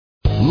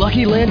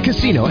Lucky Land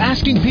Casino,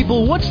 asking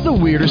people, what's the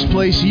weirdest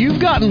place you've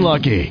gotten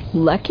lucky?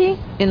 Lucky?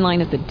 In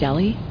line at the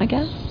deli, I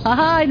guess?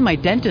 Aha, in my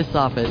dentist's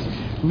office.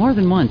 More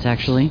than once,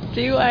 actually.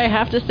 Do I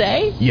have to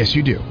say? Yes,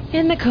 you do.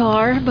 In the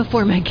car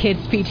before my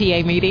kids'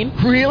 PTA meeting.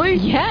 Really?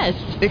 Yes.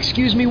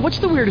 Excuse me, what's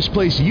the weirdest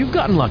place you've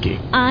gotten lucky?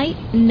 I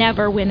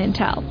never win and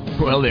tell.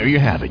 Well, there you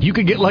have it. You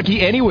can get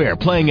lucky anywhere,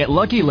 playing at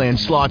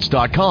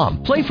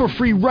LuckyLandSlots.com. Play for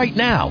free right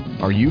now.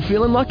 Are you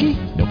feeling lucky?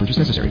 No purchase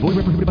necessary. Void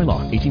where prohibited by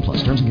law. 18 plus.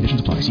 Terms and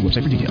conditions apply. See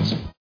website for details.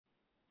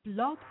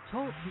 Blog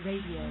Talk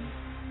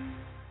Radio.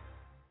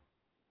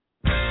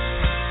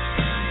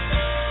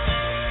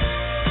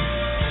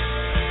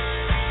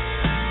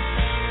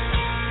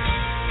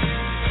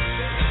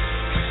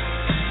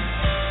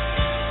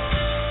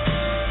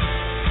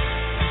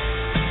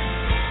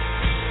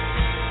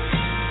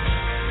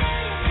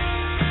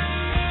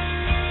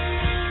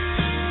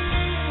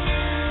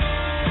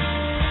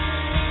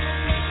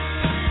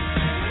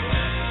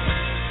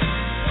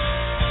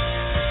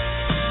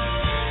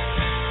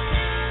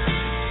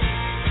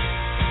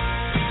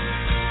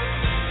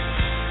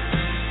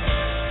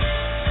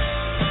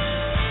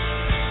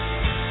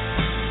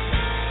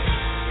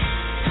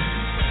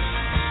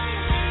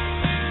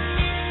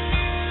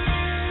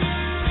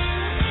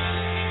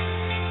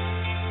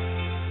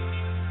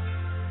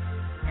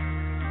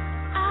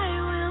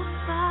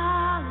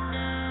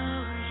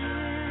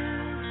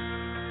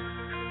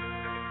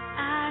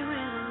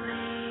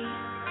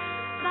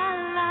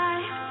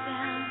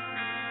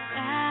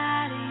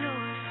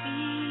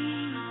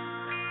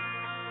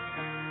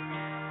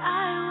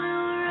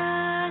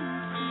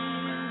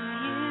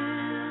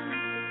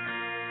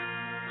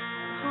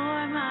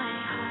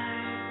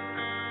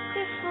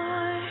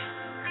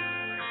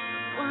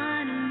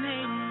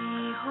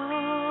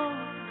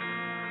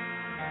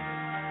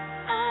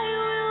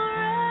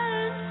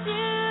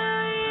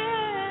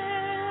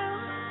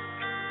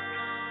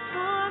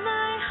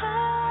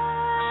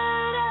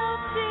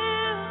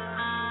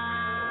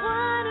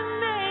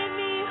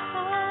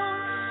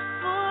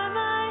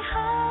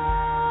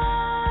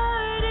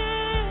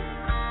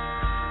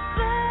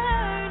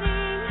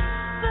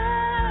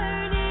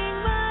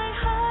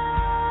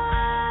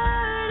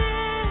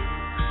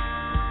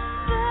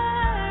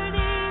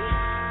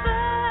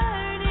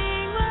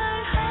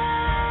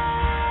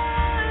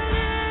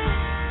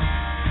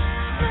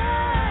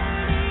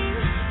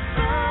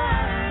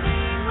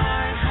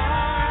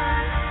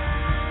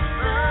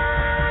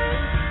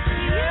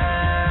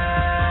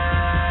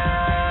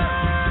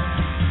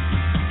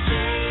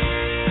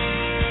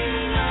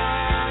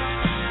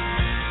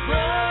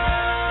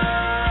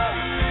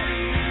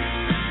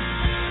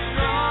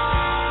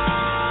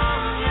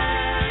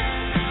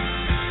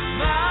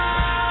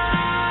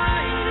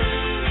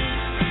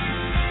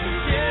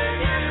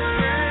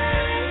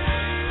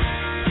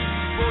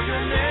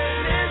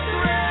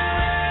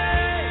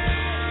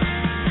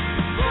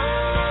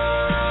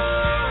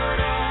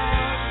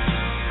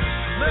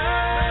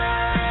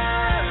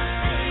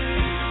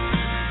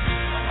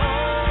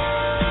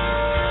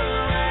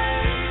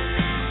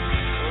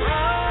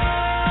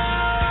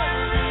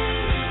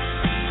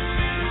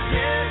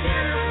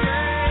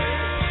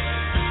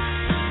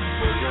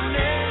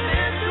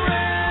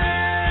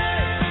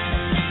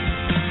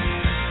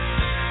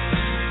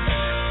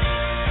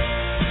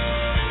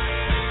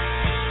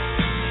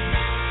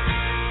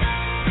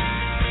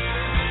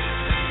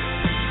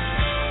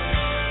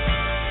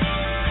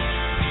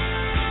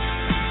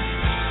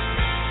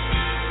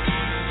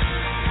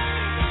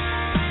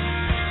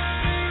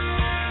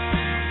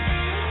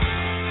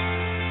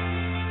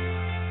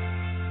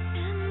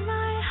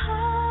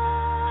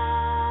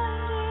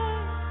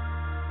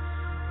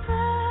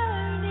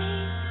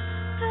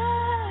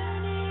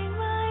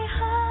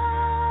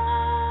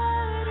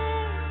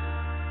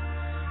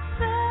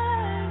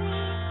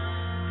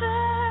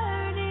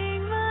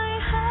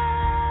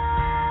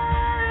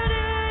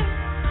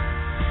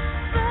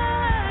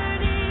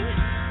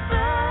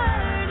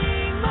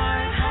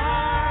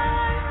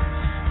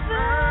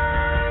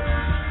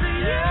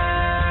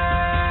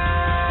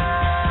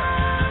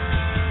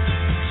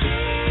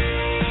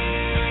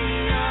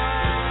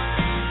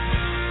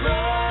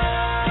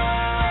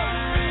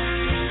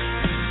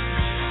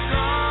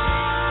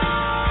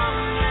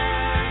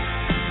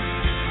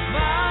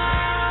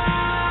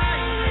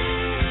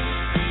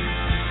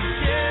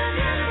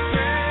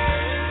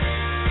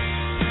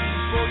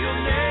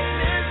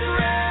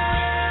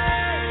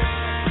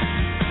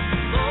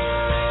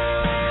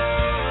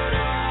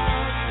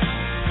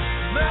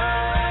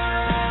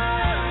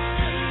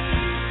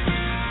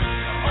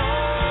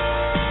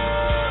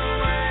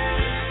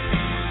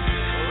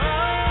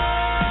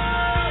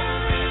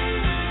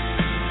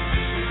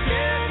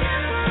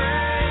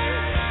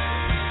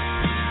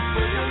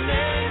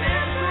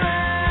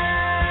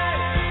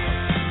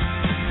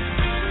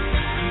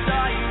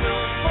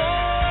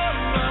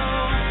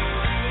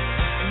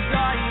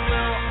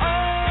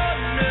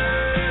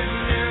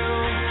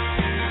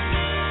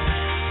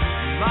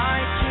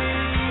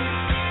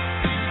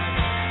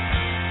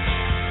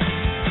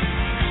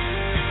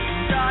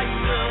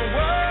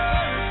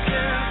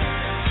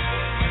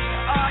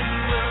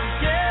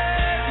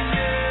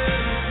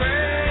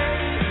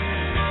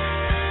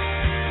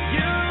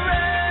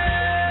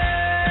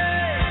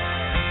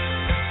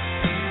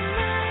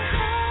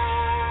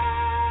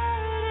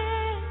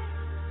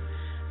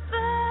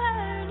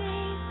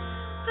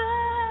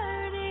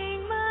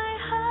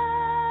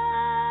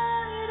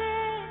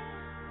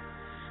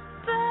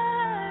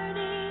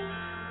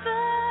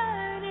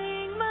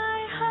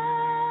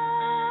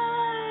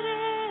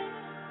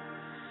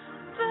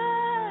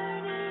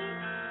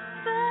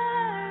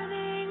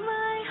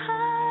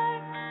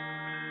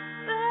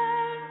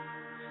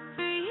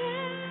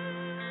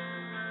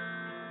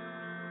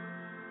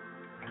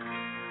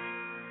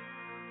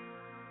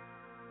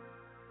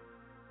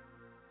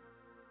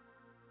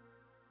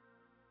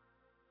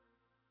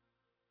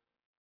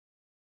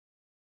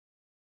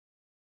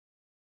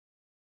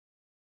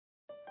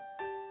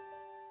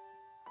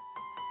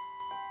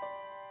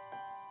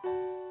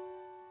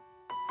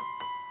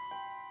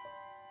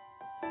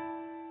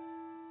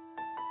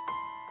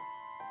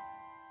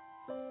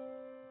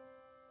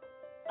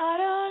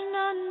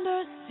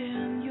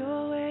 understand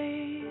your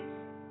ways.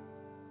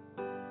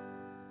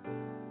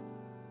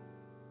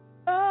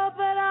 Oh,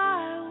 but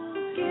I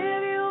will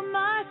give you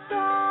my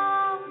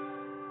song,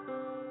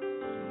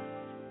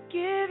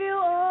 give you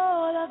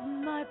all of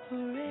my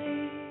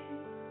praise.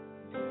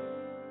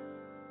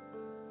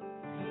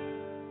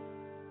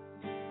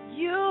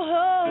 You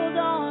hold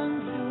on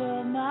to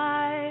all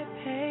my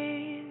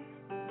pain.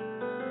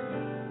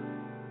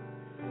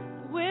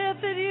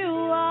 With it you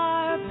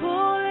are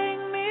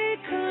pulling me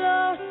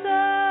closer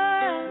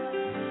and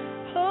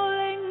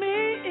pulling me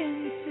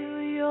into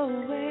your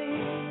way.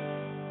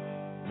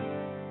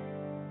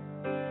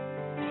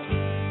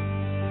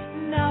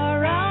 Now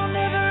around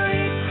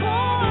every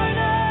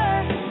corner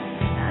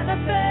and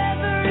up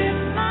every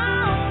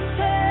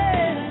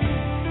mountain,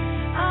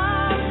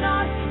 I'm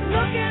not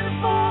looking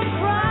for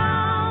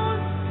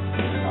crowns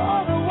or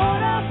the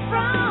water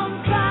from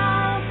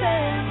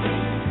fountains.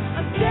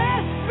 I'm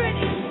desperate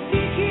in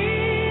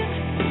seeking,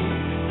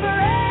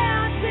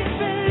 frantic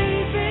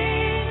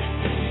believing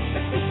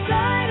that the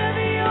sight of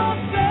your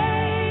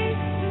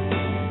face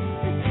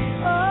is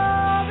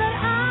all that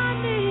I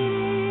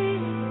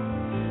need.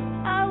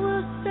 I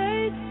will say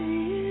to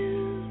you,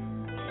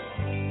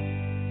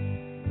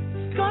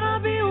 it's gonna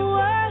be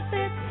worth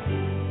it.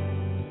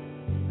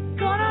 It's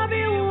gonna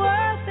be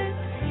worth it.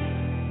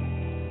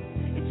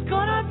 It's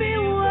gonna be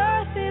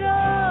worth it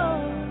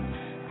all.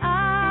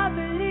 I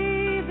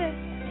believe it.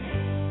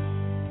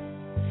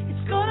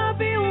 It's gonna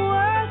be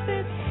worth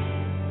it.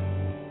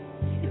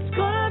 It's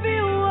gonna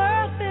be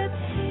worth it.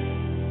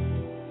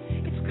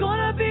 It's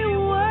gonna be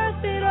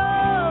worth it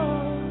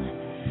all.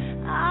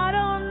 I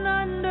don't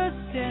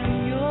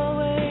understand your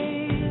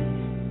ways.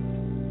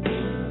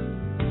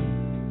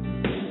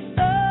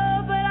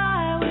 Oh, but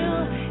I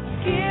will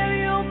give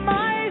you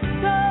my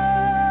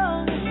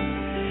song.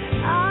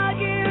 I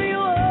give you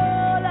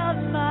all of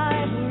my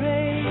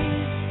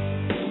praise.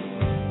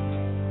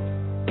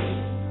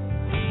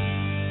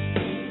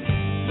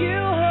 You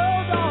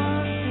hold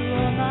on to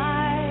all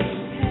my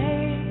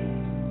pain.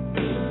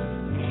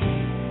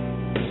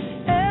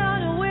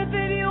 And with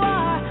it you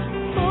are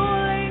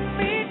pulling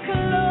me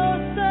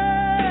closer,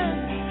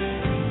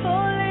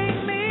 pulling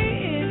me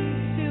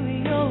into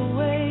your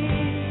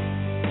ways.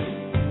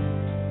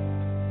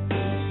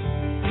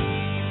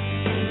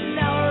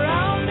 Now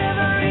around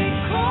every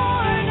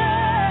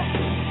corner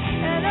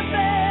and up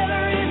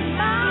every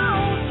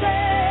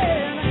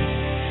mountain,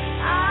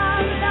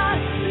 I'm not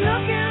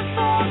looking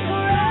for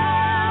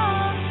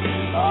crowns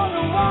or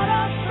the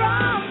water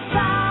from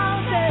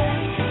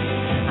fountains.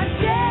 I'm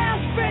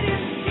desperate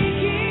in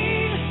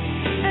seeking,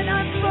 and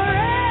I'm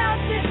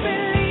frantic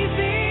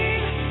believing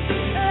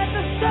that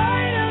the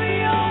sight of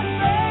your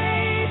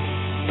face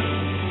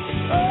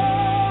is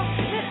all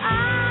that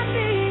I'm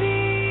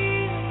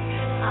needing.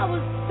 I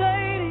will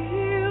say to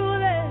you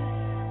that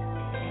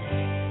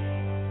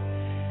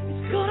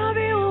it's gonna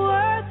be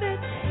worth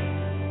it.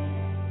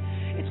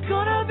 It's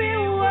gonna be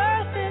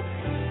worth it.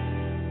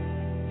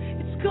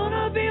 It's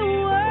gonna be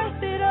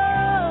worth it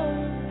all.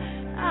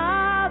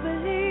 I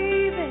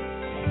believe it.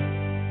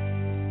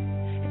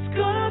 It's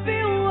gonna be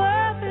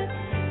worth it.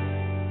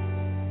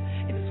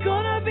 It's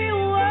gonna be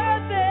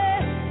worth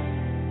it.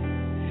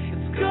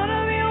 It's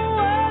gonna be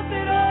worth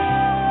it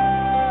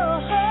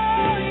all.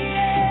 Oh,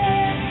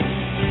 yeah.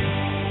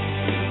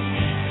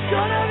 It's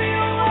gonna be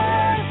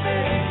worth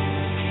it.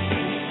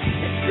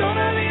 It's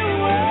gonna be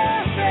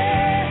worth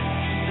it.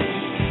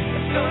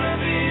 It's gonna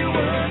be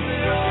worth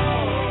it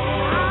all.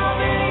 I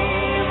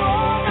believe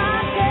all my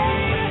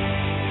pain.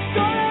 It's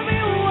gonna be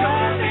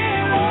worth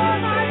it. All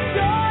my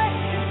joy.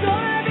 It's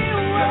gonna be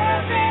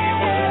worth it.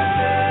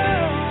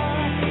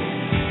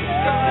 It's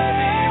gonna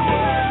be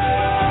worth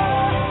it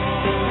all.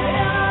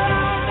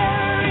 Around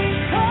every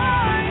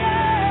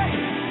corner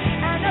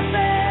and up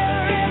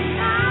every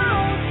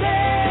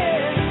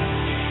mountain,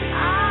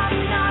 I'm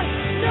not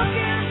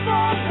looking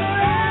for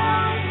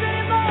crowns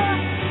anymore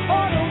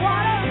or the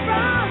water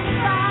from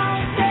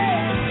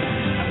fountains.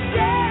 I'm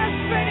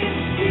desperate in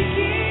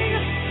seeking,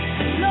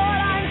 Lord,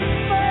 I'm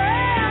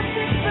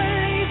frantic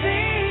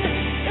believing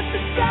that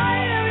the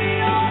sight of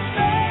your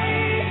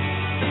face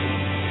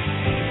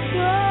is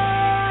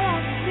all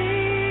I'm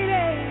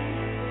needing.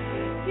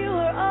 You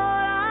are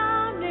all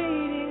I'm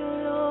needing,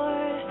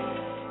 Lord.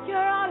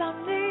 You're all I'm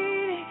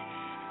needing.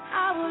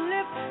 I will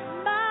lift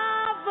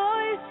my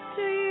voice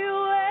to you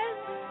and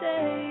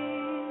say,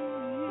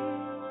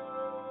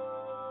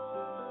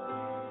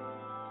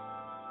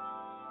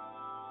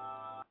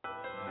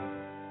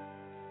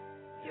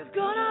 you're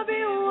gonna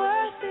be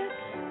worth it.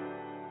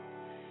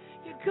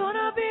 You're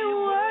gonna be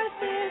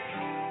worth it.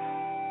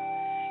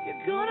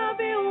 You're gonna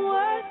be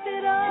worth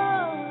it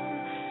all.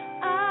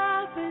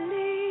 I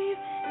believe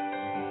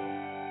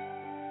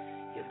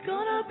you're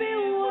gonna be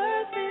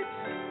worth it.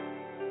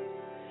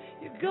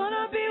 You're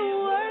gonna be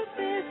worth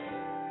it.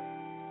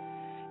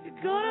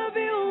 You're gonna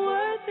be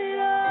worth it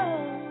all.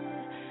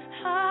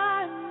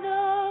 I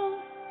know.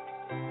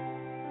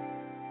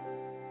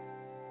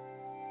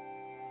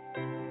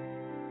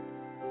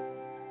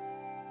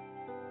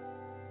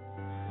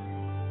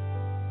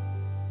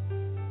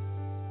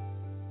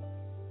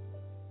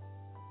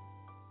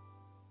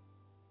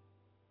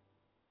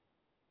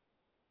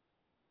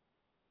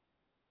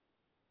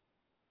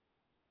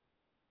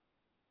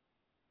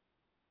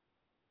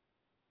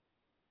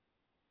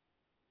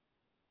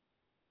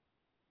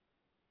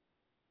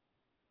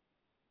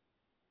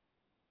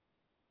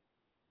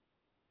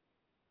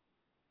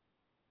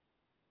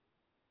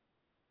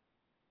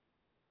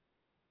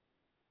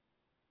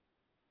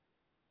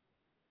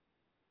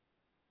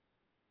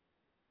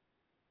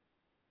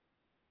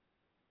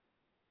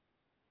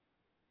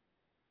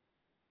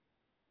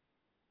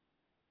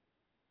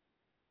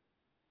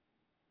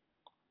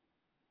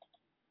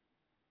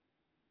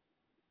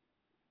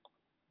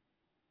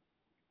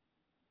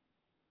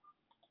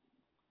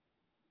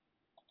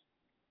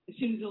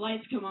 soon as the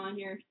lights come on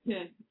here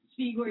to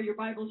see where your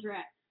Bibles are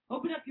at.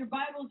 Open up your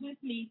Bibles with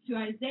me to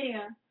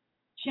Isaiah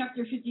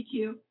chapter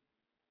 52.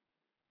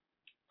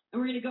 And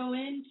we're going to go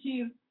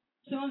into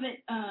some of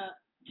it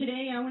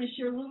today. I want to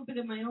share a little bit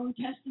of my own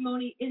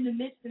testimony in the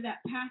midst of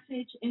that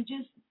passage. And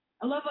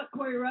I love what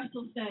Corey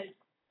Russell says.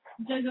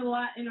 He says it a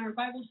lot in our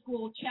Bible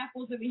school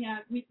chapels that we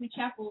have, weekly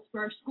chapels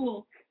for our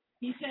school.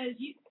 He says,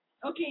 you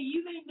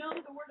may know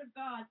the Word of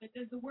God, but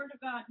does the Word of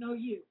God know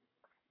you?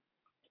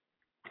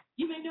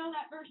 You may know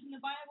that verse in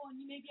the Bible,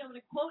 and you may be able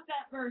to quote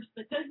that verse,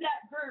 but does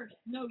that verse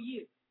know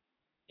you?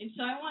 And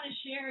so I want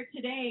to share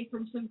today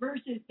from some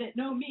verses that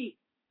know me,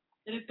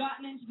 that have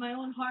gotten into my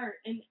own heart,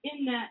 and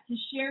in that to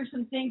share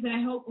some things that I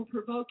hope will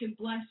provoke and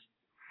bless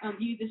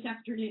you this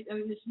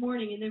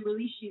morning, and then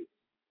release you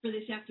for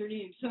this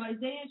afternoon. So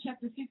Isaiah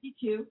chapter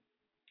 52,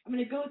 I'm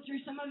going to go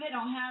through some of it.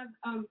 I'll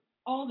have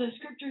all the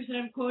scriptures that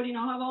I'm quoting.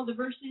 I'll have all the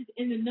verses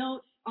in the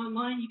notes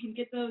online. You can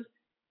get those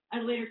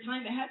at a later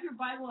time. But have your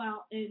Bible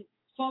out and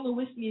follow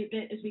with me a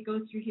bit as we go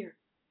through here.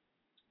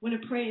 I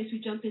want to pray as we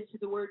jump into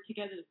the Word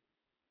together.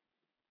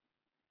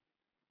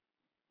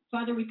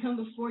 Father, we come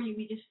before you.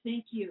 We just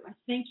thank you. I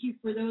thank you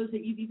for those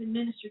that you've even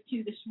ministered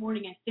to this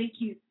morning. I thank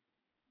you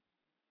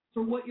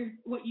for what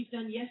you've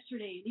done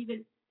yesterday,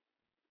 and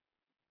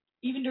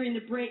even during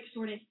the breaks,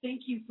 Lord, I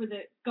thank you for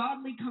the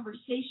godly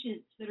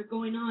conversations that are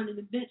going on in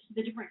the midst of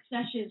the different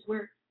sessions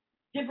where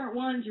different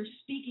ones are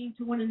speaking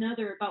to one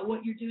another about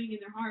what you're doing in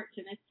their hearts.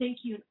 And I thank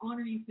you and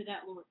honor you for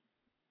that, Lord.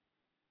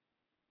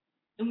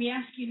 And we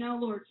ask you now,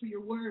 Lord, for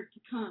your word to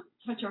come,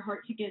 touch our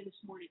hearts again this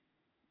morning.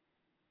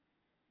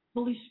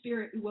 Holy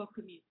Spirit, we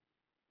welcome you.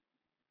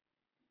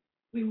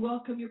 We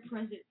welcome your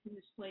presence in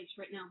this place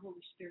right now,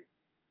 Holy Spirit.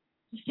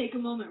 Just take a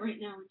moment right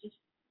now and just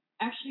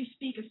actually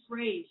speak a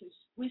phrase, or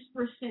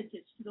whisper a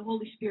sentence to the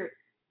Holy Spirit.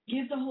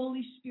 Give the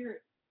Holy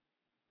Spirit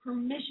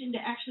permission to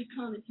actually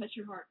come and touch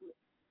your heart.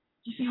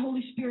 Just say,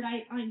 Holy Spirit,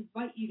 I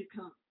invite you to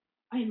come.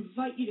 I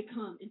invite you to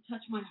come and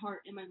touch my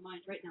heart and my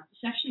mind right now.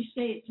 Just actually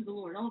say it to the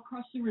Lord all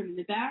across the room, in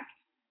the back,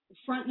 the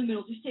front, and the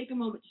middle. Just take a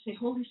moment to say,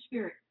 Holy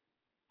Spirit,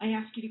 I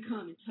ask you to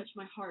come and touch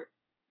my heart,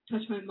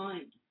 touch my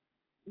mind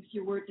with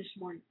your word this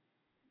morning.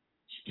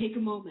 Just take a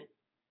moment.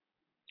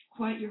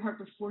 Quiet your heart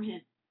before him.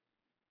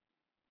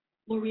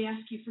 Lord, we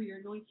ask you for your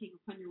anointing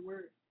upon your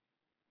word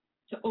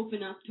to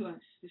open up to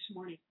us this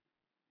morning.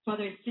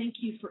 Father, I thank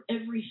you for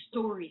every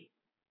story,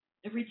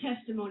 every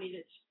testimony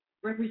that's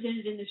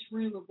represented in this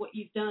room of what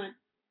you've done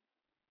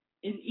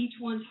in each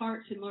one's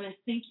hearts. And Lord, I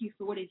thank you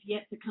for what is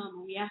yet to come.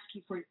 And we ask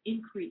you for an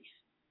increase,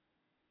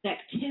 the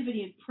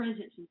activity and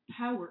presence and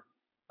power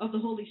of the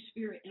Holy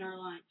Spirit in our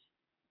lives.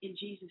 In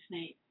Jesus'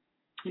 name,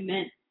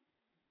 amen.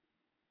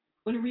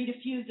 I want to read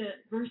a few of the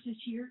verses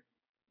here,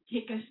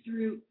 take us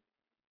through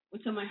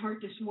what's on my heart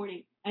this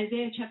morning.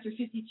 Isaiah chapter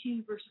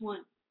 52, verse 1.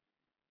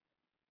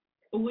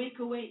 Awake,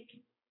 awake,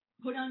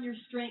 put on your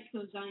strength,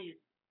 O Zion.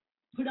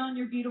 Put on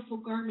your beautiful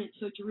garments,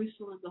 O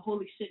Jerusalem, the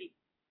holy city.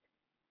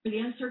 For the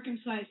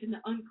uncircumcised and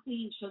the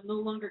unclean shall no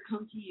longer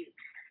come to you.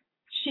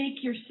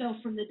 Shake yourself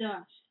from the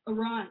dust.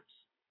 Arise.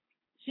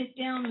 Sit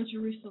down, O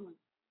Jerusalem.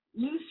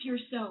 Loose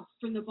yourself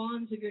from the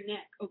bonds of your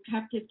neck, O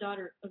captive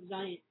daughter of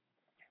Zion.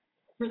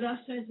 For thus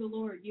says the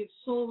Lord, you have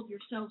sold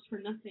yourselves for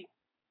nothing,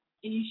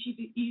 and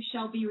you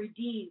shall be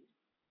redeemed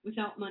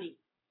without money.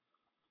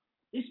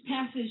 This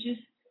passage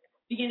just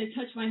began to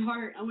touch my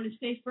heart. I want to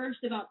say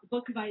first about the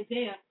book of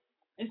Isaiah.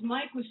 As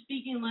Mike was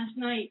speaking last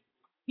night,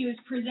 he was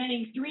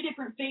presenting three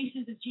different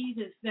faces of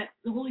Jesus that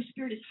the Holy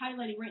Spirit is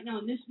highlighting right now.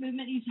 In this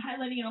movement, he's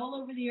highlighting it all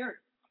over the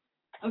earth,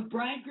 of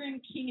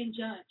bridegroom, king, and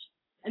judge.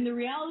 And the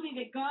reality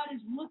that God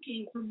is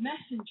looking for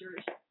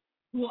messengers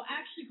who will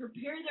actually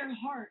prepare their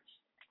hearts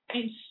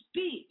and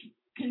speak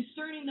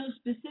concerning those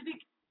specific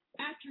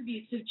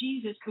attributes of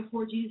Jesus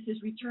before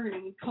Jesus' return.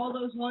 And we call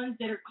those ones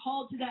that are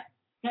called to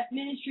that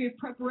ministry of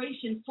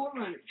preparation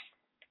forerunners.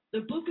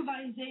 The book of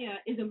Isaiah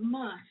is a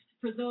must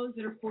for those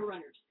that are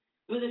forerunners.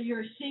 Whether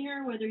you're a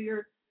singer, whether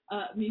you're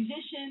a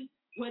musician,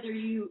 whether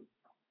you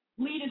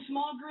lead a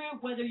small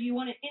group, whether you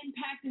want to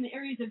impact in the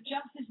areas of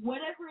justice,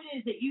 whatever it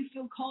is that you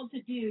feel called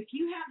to do, if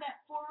you have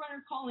that forerunner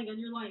calling on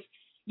your life,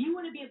 you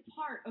want to be a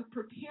part of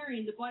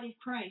preparing the body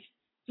of Christ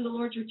for the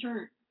Lord's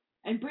return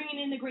and bringing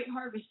in the great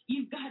harvest.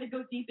 You've got to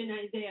go deep in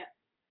Isaiah.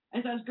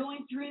 As I was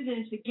going through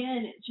this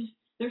again,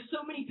 there's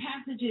so many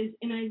passages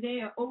in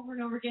Isaiah over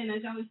and over again.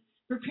 As I was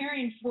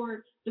preparing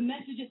for the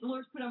message that the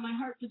Lord's put on my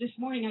heart for this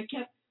morning, I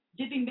kept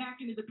dipping back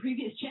into the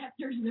previous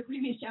chapters, and I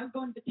was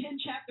going to 10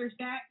 chapters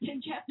back, 10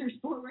 chapters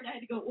forward. I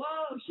had to go,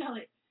 whoa,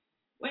 Shelley,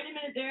 wait a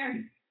minute there.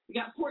 We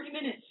got 40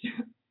 minutes.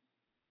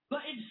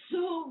 But it's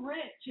so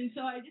rich, and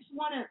so I just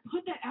want to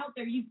put that out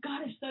there. You've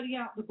got to study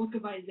out the book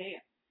of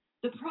Isaiah.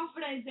 The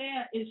prophet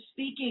Isaiah is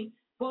speaking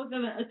both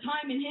of a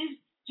time in his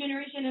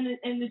generation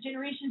and the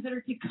generations that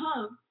are to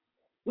come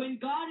when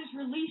God is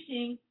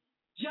releasing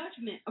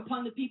judgment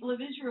upon the people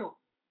of Israel.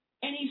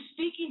 And he's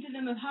speaking to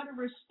them of how to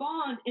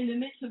respond in the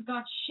midst of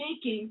God's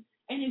shaking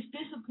and his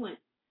discipline.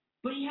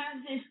 But he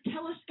has this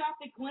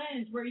telescopic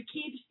lens where he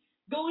keeps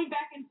going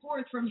back and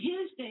forth from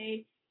his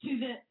day to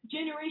the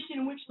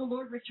generation in which the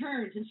Lord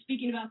returns and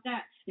speaking about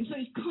that. And so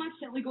he's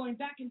constantly going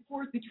back and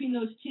forth between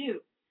those two.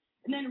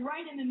 And then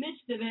right in the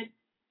midst of it,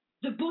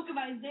 the book of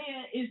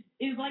Isaiah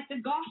is like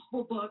the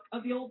gospel book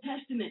of the Old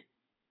Testament.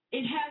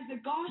 It has the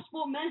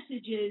gospel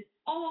messages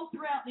all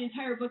throughout the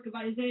entire book of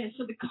Isaiah.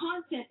 So the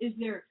content is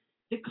there.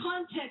 The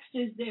context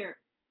is there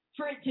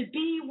for it to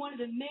be one of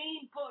the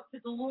main books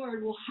that the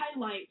Lord will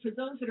highlight for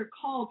those that are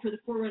called for the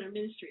Forerunner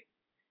ministry.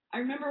 I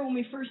remember when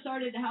we first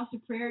started the House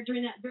of Prayer,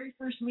 during that very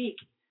first week,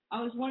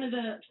 I was one of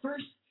the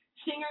first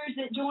singers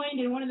that joined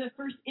and one of the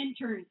first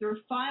interns. There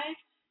were 5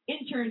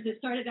 interns that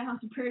started the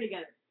House of Prayer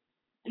together.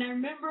 And I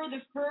remember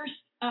the first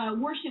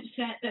worship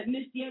set that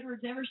Misty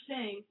Edwards ever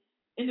sang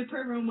in the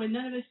prayer room when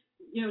none of us,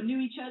 knew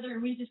each other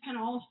and we just kind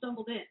of all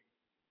stumbled in.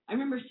 I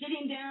remember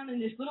sitting down in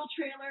this little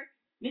trailer.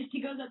 Misty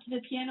goes up to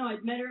the piano.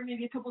 I'd met her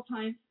maybe a couple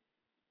times.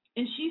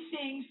 And she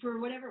sings for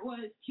whatever it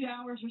was, 2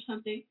 hours or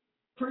something,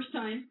 first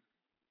time.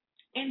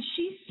 And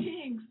she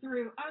sings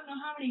through, I don't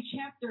know how many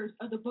chapters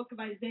of the book of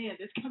Isaiah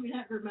that's coming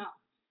out of her mouth.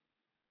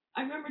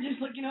 I remember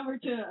just looking over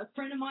to a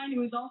friend of mine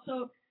who was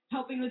also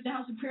helping with the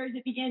House of Prayers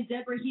that began,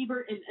 Deborah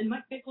Hebert and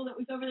Mike Bickle that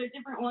was over there,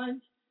 different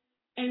ones.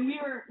 And we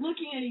were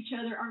looking at each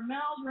other. Our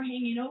mouths were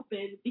hanging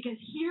open because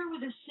here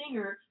was a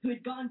singer who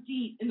had gone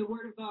deep in the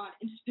Word of God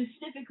and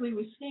specifically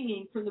was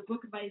singing from the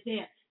book of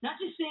Isaiah. Not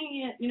just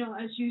singing it,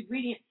 as she was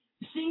reading it,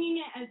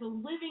 singing it as a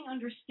living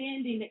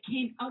understanding that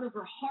came out of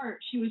her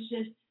heart. She was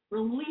just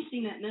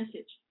releasing that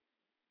message.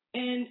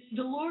 And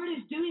the Lord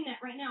is doing that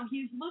right now.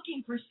 He's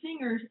looking for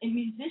singers and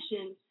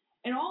musicians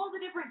and all the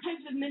different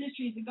types of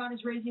ministries that God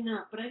is raising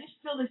up. But I just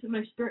feel this in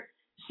my spirit.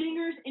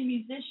 Singers and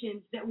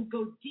musicians that will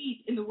go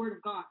deep in the Word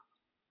of God,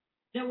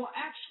 that will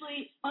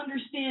actually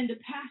understand the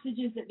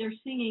passages that they're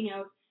singing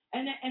of.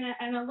 And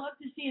I love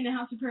to see in the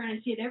House of Prayer, and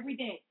I see it every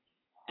day.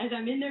 As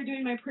I'm in there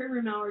doing my prayer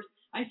room hours,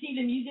 I see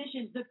the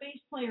musician, the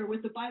bass player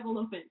with the Bible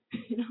open,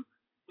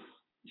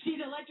 See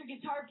the electric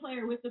guitar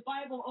player with the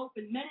Bible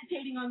open,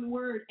 meditating on the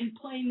Word and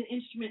playing the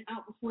instrument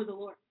out before the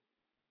Lord.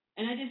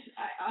 And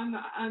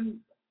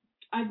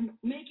I'm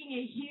making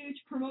a huge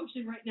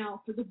promotion right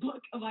now for the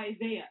book of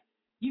Isaiah.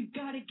 You've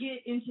got to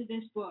get into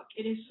this book.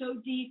 It is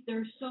so deep.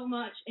 There's so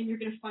much, and you're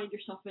going to find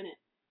yourself in it.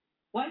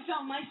 Well, I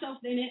found myself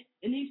in it,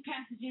 in these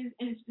passages,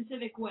 in a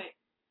specific way.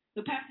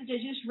 The passage I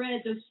just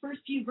read, those first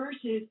few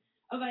verses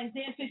of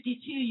Isaiah 52,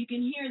 you can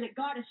hear that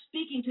God is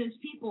speaking to his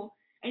people,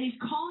 and he's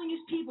calling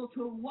his people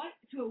to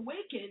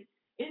awaken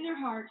in their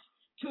hearts,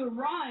 to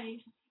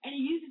arise, and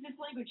he uses this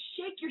language,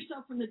 shake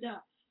yourself from the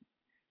dust.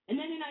 And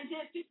then in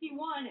Isaiah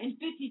 51 and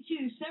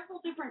 52,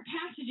 several different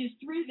passages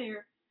through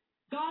there,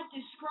 God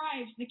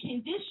describes the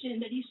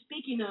condition that he's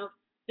speaking of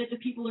that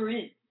the people are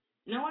in.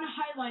 And I want to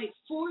highlight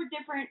 4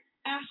 different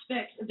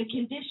aspects of the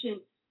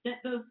condition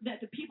that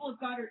the people of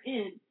God are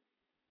in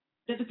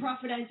that the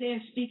prophet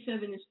Isaiah speaks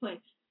of in this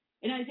place.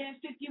 In Isaiah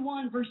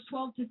 51, verse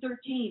 12 to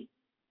 13,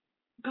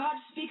 God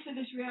speaks of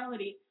this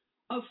reality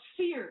of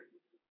fear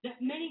that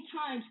many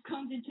times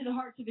comes into the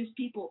hearts of his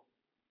people.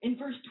 In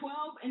verse 12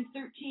 and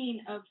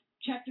 13 of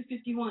chapter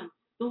 51,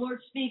 the Lord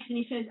speaks and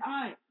he says,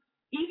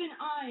 even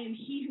I am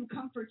he who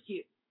comforts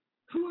you.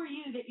 Who are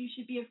you that you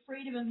should be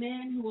afraid of a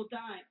man who will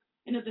die,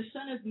 and of the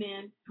Son of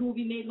Man who will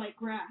be made like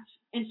grass,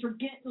 and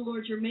forget the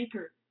Lord your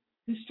Maker,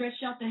 who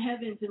stretched out the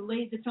heavens and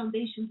laid the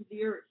foundations of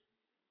the earth?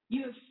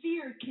 You have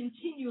feared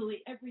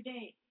continually every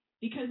day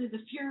because of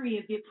the fury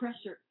of the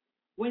oppressor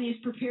when he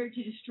is prepared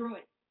to destroy.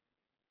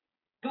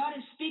 God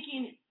is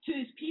speaking to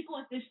his people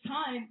at this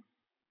time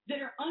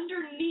that are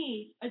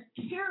underneath a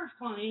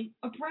terrifying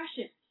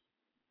oppression.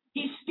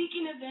 He's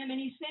speaking of them,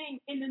 and he's saying,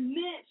 in the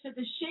midst of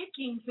the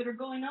shakings that are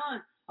going on,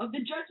 of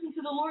the judgments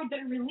of the Lord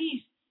that are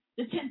released,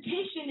 the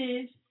temptation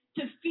is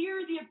to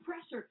fear the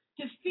oppressor,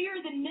 to fear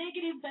the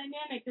negative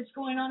dynamic that's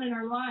going on in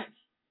our lives,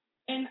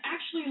 and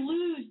actually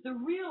lose the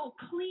real,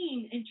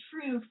 clean, and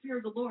true fear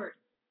of the Lord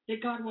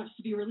that God wants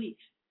to be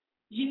released.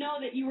 You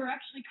know that you were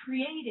actually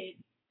created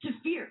to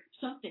fear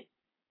something.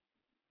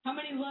 How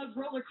many love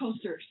roller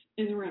coasters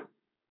in the room?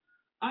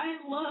 I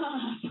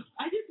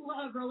just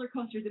love roller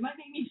coasters. It might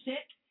make me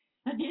sick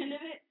at the end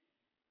of it,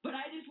 but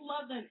I just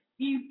love them.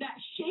 That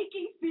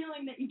shaking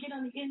feeling that you get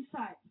on the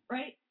inside,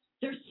 right?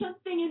 There's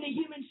something in the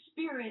human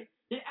spirit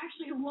that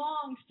actually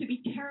longs to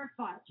be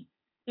terrified.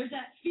 There's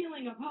that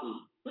feeling of,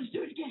 let's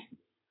do it again.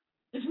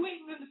 Let's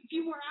wait a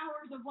few more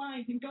hours of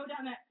lines and go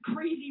down that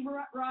crazy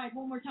ride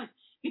one more time,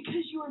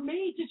 because you are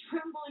made to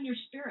tremble in your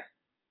spirit.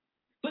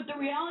 But the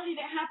reality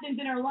that happens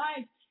in our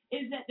lives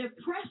is that the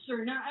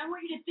oppressor, now I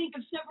want you to think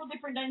of several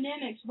different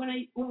dynamics when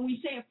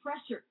we say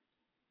oppressor.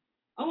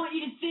 I want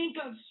you to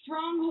think of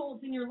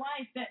strongholds in your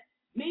life that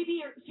maybe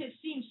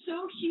seem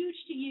so huge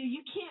to you,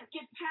 you can't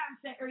get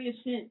past that area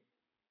of sin.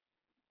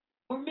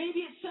 Or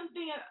maybe it's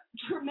something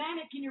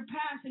traumatic in your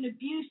past, an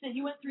abuse that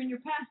you went through in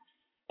your past,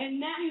 and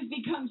that has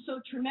become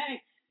so traumatic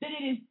that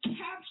it has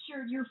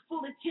captured your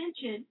full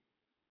attention,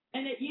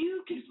 and that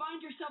you can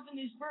find yourself in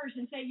this verse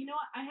and say, you know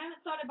what, I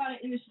haven't thought about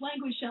it in this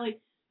language, Shelley,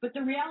 but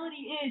the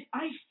reality is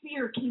I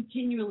fear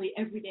continually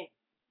every day.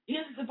 You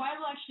know, the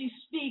Bible actually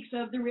speaks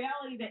of the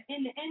reality that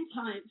in the end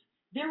times,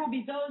 there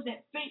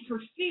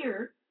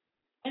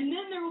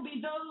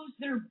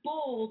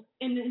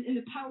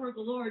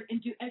the Lord and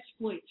do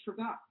exploits for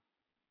God.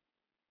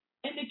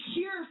 And the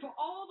cure for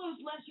all those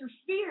lesser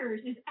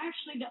fears is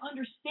actually the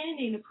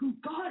understanding of who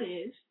God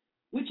is,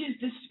 which is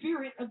the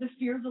spirit of the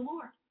fear of the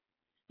Lord.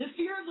 The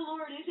fear of the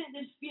Lord isn't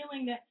this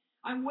feeling that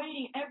I'm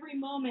waiting every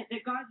moment,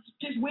 that God's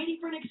just waiting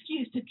for an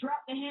excuse to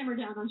drop the hammer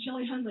down on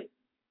Shelley Hundley.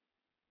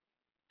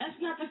 That's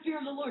not the fear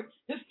of the Lord.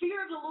 The fear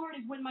of the Lord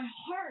is when my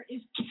heart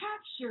is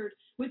captured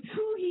with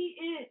who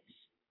He is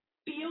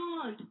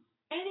beyond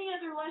any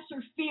other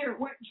lesser fear,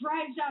 where it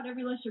drives out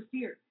every lesser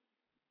fear.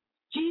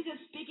 Jesus,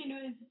 speaking to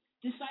His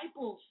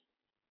disciples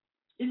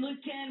in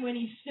Luke 10, when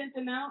He sent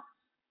them out,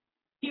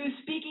 He was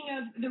speaking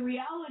of the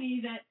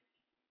reality that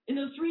in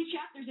those 3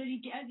 chapters, as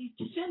he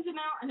sends them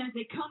out and as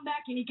they come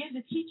back and He gives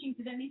a teaching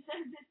to them, He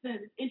says this then.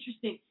 It's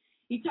interesting.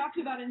 He talks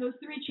about in those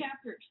 3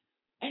 chapters,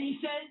 and He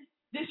says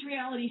this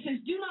reality. He says,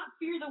 do not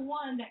fear the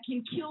one that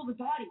can kill the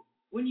body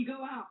when you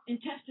go out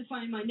and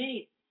testify in my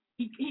name.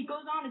 He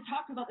goes on to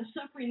talk about the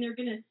suffering they're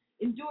going to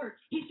endure.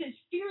 He says,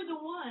 fear the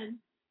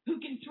one who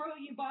can throw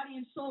you body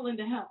and soul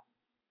into hell.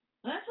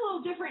 Now, that's a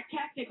little different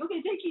tactic. Okay,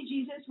 thank you,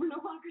 Jesus. We're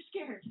no longer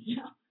scared.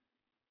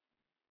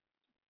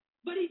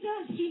 But He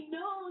does. He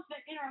knows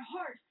that in our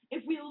hearts,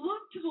 if we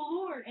look to the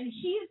Lord, and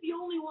He is the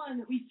only one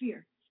that we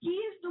fear. He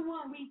is the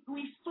one. We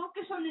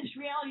focus on this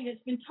reality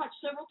that's been touched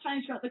several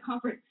times throughout the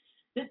conference,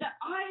 that the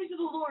eyes of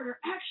the Lord are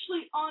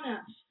actually on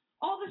us.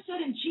 All of a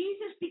sudden,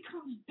 Jesus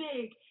becomes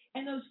big,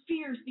 and those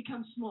fears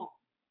become small.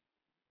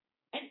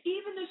 And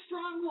even the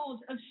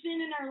strongholds of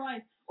sin in our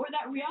life, or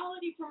that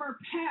reality from our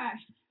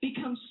past,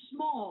 becomes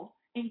small,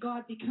 and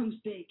God becomes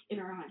big in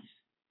our eyes.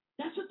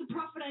 That's what the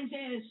prophet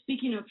Isaiah is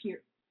speaking of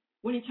here,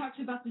 when he talks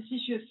about this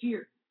issue of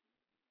fear.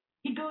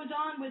 He goes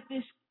on with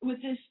this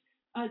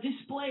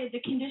display of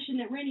the condition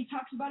that we're in. He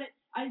talks about it,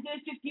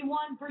 Isaiah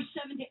 51, verse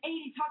 7 to 8.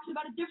 He talks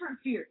about a different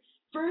fear.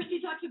 First,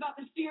 he talks about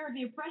the fear of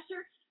the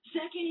oppressor.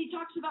 Second, he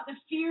talks about the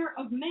fear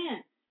of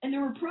man and the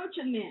reproach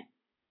of man.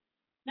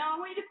 Now, I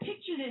want you to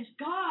picture this.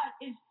 God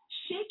is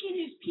shaking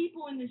His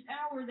people in this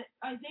hour that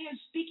Isaiah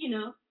is speaking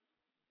of.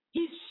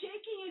 He's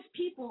shaking His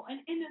people,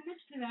 and in the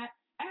midst of that,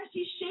 as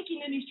He's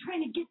shaking them, He's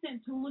trying to get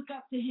them to look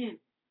up to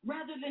Him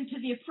rather than to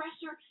the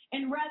oppressor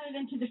and rather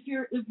than to the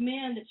fear of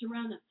man that's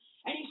around them.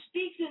 And He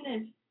speaks in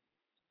this,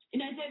 in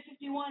Isaiah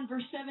 51,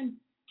 verse 7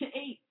 to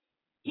 8.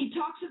 He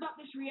talks about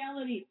this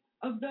reality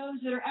of those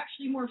that are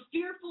actually more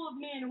fearful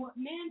of man and what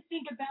man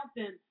think about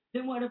them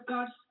than what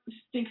God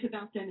thinks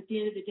about them at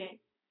the end of the day.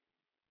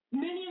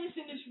 Many of us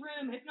in this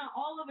room, if not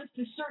all of us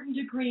to a certain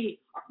degree,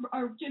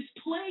 are just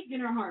plagued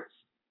in our hearts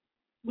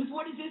with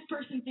what does this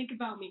person think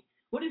about me?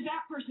 What does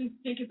that person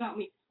think about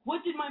me?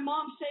 What did my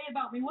mom say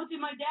about me? What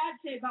did my dad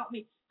say about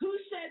me? Who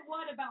said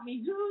what about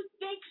me? Who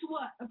thinks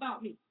what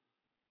about me?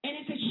 And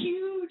it's a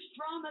huge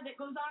drama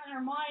that goes on in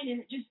our mind,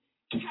 and it just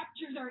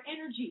captures our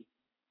energy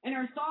and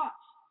our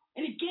thoughts.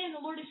 And again,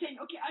 the Lord is saying,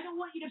 okay, I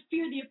don't want you to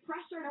fear the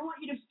oppressor, and I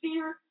want you to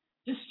fear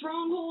the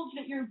strongholds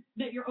that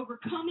you're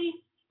overcoming,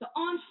 the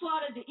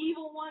onslaught of the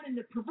evil one and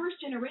the perverse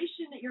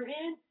generation that you're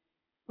in,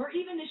 or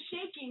even the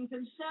shakings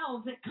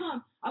themselves that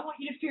come. I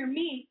want you to fear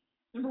me,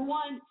 number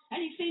one.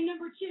 And He's saying,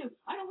 number two,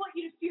 I don't want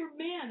you to fear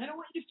man. I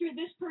don't want you to fear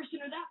this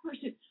person or that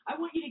person. I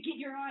want you to get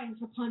your eyes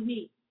upon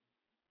me.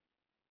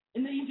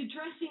 And then He's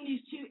addressing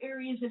these 2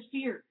 areas of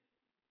fear.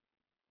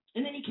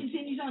 And then He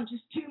continues on,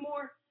 just 2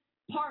 more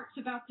parts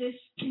about this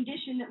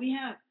condition that we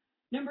have.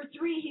 Number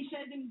 3, He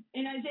says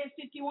in Isaiah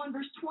 51,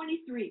 verse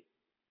 23,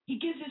 He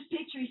gives this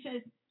picture. He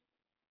says,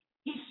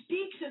 He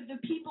speaks of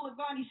the people of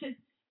God. He says,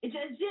 it's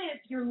as if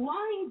you're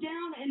lying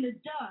down in the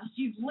dust.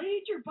 You've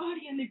laid your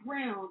body in the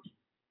ground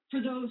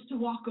for those to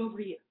walk over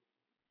you.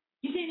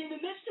 He's saying in the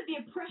midst of the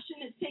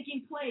oppression that's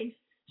taking place,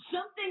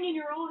 something in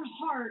your own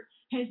heart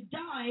has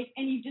died,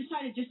 and you've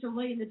decided just to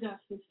lay in the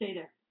dust and stay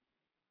there.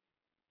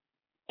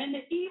 And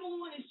the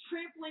evil one is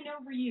trampling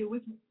over you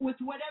with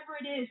whatever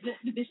it is.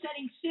 The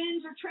besetting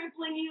sins are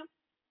trampling you.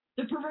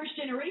 The perverse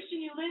generation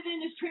you live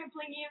in is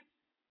trampling you.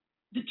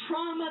 The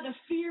trauma, the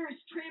fear is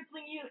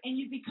trampling you, and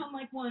you become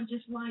like one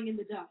just lying in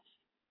the dust.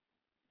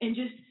 And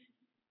just,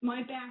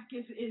 my back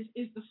is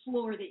the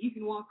floor that you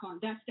can walk on.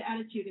 That's the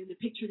attitude and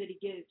the picture that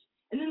He gives.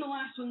 And then the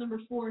last one,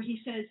 number 4,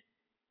 He says,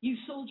 you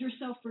sold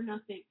yourself for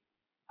nothing.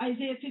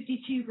 Isaiah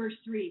 52, verse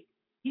 3.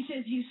 He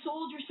says, you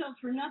sold yourself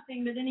for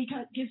nothing, but then He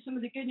gives some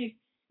of the good news.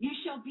 You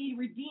shall be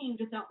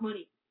redeemed without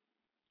money.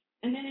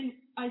 And then in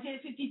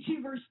Isaiah 52,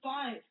 verse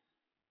 5,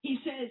 He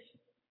says,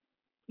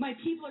 my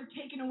people are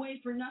taken away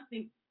for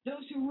nothing.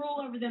 Those who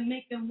rule over them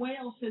make them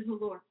wail, says the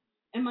Lord.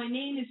 And my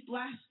name is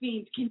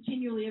blasphemed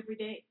continually every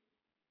day.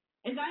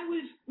 As I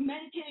was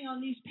meditating on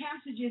these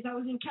passages, I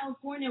was in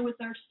California with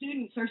our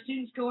students. Our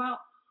students go out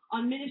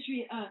on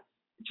ministry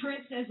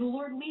trips as the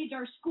Lord leads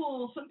our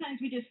school.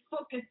 Sometimes we just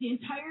focus the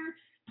entire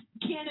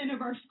cannon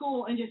of our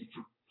school and just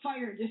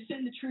fire, just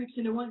send the troops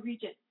into one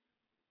region.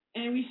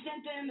 And we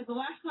sent them, the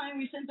last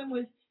time we sent them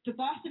was to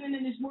Boston, and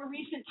then this more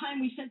recent time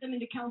we sent them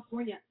into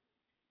California.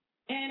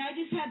 And I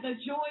just had the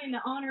joy and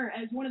the honor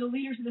as one of the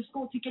leaders of the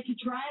school to get to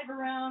drive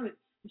around with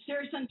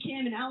Sarah's son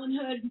Kim and Alan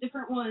Hood and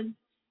different ones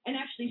and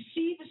actually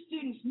see the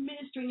students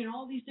ministering in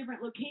all these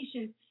different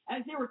locations as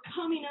they were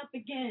coming up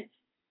against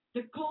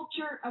the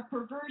culture of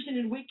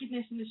perversion and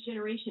wickedness in this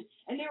generation.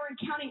 And they were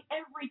encountering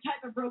every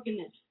type of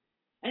brokenness.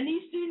 And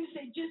these students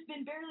had just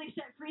been barely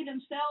set free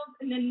themselves,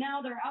 and then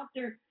now they're out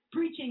there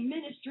preaching,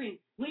 ministering,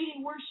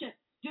 leading worship,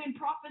 doing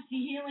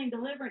prophecy, healing,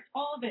 deliverance,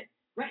 all of it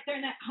right there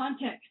in that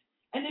context.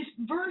 And this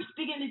verse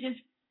began to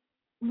just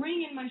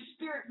ring in my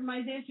spirit from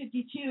Isaiah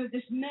 52,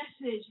 this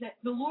message that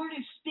the Lord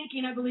is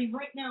speaking, I believe,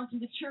 right now to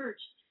the church.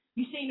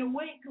 He's saying,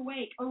 awake,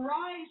 awake,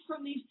 arise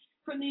from these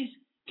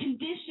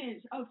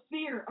conditions of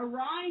fear,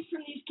 arise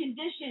from these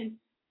conditions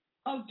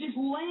of just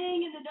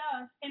laying in the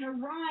dust, and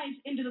arise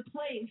into the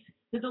place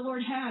that the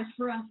Lord has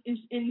for us in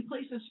the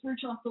place of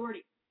spiritual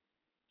authority.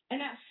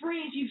 And that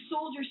phrase, you've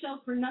sold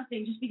yourself for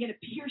nothing, just began to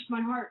pierce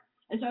my heart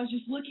as I was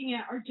just looking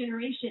at our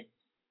generation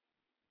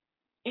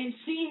and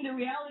seeing the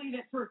reality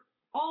that for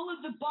all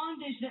of the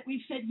bondage that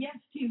we've said yes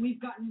to,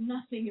 we've gotten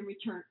nothing in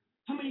return.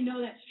 How many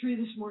know that's true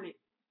this morning?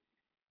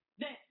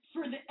 That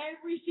for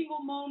every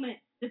single moment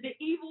that the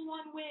evil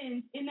one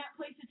wins in that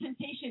place of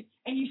temptation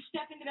and you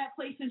step into that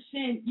place of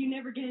sin, you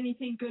never get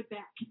anything good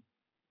back.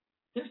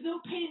 There's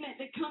no payment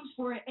that comes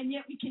for it, and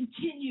yet we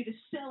continue to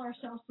sell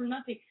ourselves for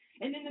nothing.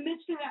 And in the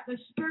midst of that, the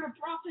spirit of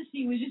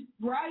prophecy was just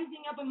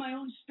rising up in my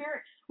own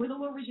spirit, where the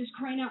Lord was just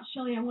crying out,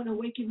 Shelley, I want to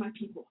awaken my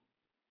people.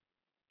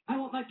 I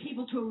want my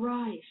people to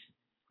arise.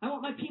 I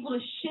want my people to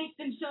shake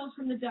themselves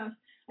from the dust,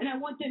 and I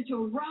want them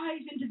to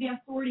arise into the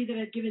authority that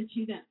I've given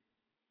to them.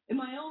 In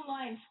my own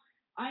life,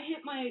 I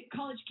hit my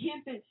college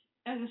campus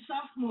as a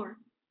sophomore,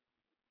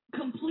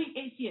 complete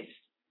atheist.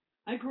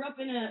 I grew up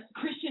in a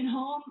Christian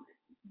home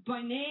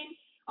by name.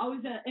 I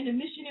was in a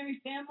missionary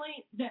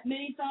family that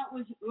many thought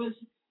was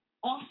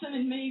awesome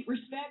in many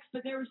respects,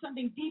 but there was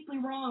something deeply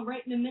wrong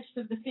right in the midst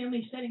of the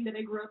family setting that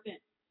I grew up in.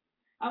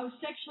 I was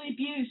sexually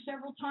abused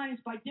several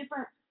times by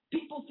different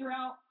people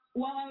throughout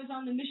while I was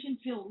on the mission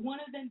field,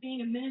 one of them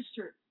being a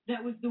minister.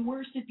 That was the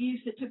worst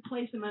abuse that took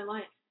place in my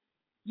life.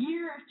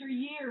 Year after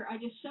year, I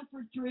just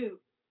suffered through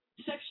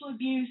sexual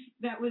abuse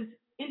that was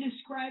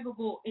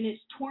indescribable in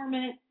its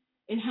torment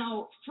and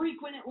how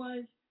frequent it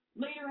was.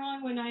 Later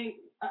on, when I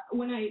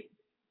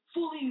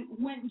fully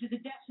went into the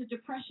depths of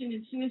depression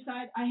and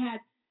suicide, I had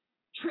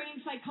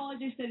trained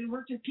psychologists that had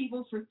worked with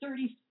people for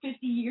 30,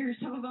 50 years,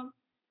 some of them,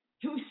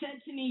 who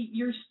said to me,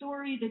 your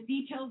story, the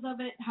details of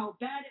it, how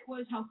bad it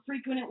was, how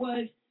frequent it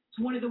was, it's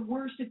one of the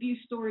worst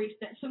abuse stories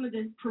that some of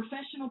the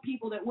professional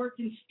people that worked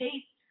in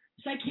state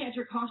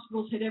psychiatric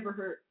hospitals had ever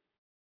heard.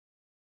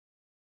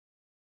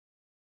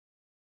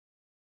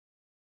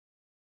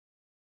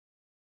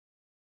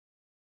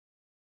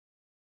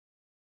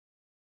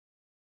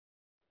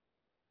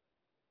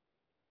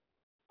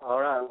 All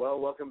right. Well,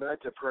 welcome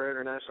back to Prayer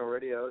International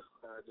Radio.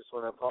 I just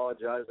want to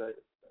apologize. I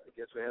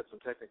guess we had some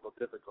technical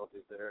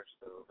difficulties there.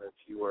 So if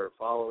you were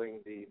following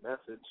the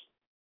message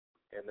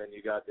and then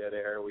you got dead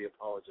air, we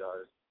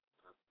apologize.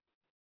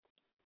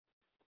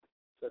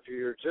 So if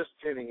you're just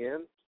tuning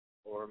in,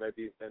 or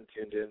maybe you've been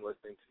tuned in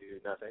listening to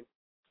nothing,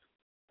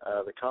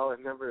 the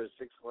call-in number is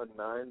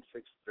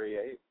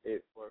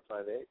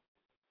 619-638-8458.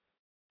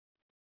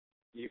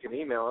 You can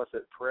email us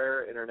at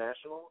prayer at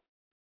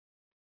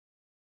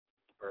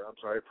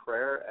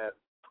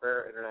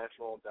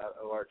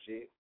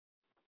prayerinternational.org.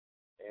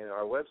 And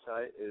our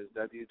website is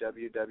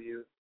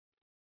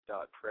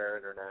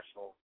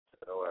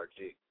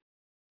www.prayerinternational.org.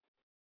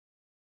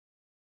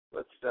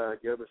 Let's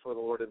go before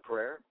the Lord in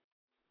prayer,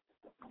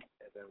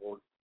 and then we'll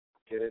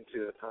get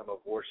into a time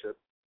of worship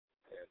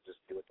and just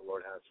see what the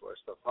Lord has for us.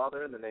 So,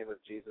 Father, in the name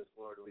of Jesus,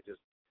 Lord, we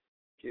just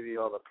give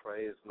you all the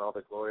praise and all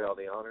the glory, all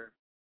the honor.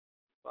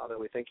 Father,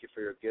 we thank you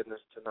for your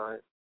goodness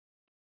tonight.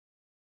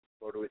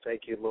 Lord, we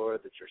thank you,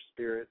 Lord, that your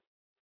Spirit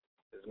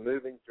is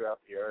moving throughout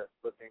the earth,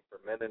 looking for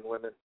men and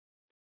women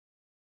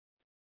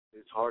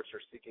whose hearts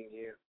are seeking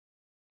you.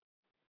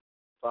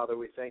 Father,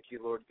 we thank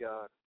you, Lord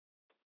God,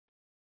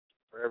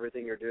 for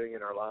everything you're doing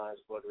in our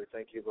lives. Lord, we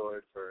thank you,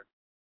 Lord, for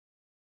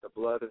the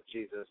blood of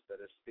Jesus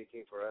that is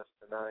speaking for us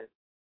tonight,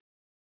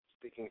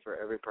 speaking for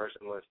every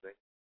person listening.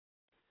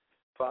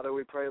 Father,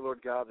 we pray,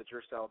 Lord God, that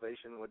your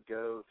salvation would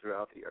go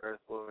throughout the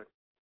earth, Lord,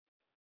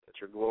 that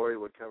your glory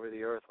would cover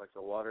the earth like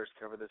the waters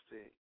cover the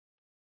sea.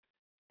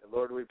 And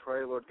Lord, we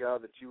pray, Lord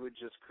God, that you would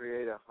just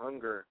create a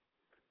hunger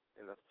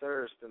and a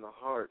thirst in the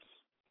hearts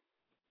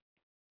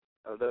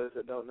of those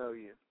that don't know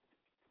you.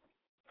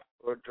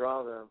 Lord,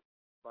 draw them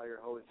by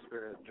your Holy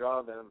Spirit.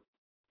 Draw them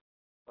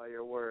by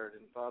your word.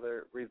 And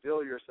Father,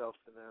 reveal yourself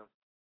to them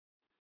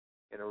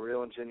in a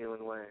real and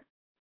genuine way.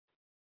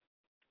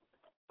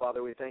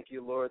 Father, we thank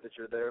you, Lord, that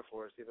you're there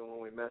for us even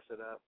when we mess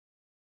it up,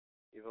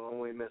 even when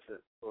we miss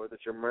it. Lord,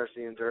 that your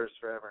mercy endures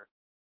forever.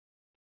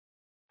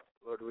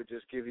 Lord, we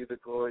just give you the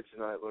glory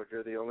tonight, Lord.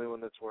 You're the only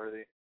one that's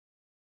worthy.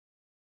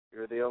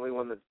 You're the only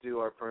one that's due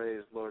our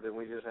praise, Lord. And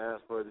we just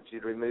ask, Lord, that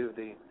you'd remove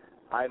the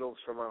idols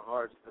from our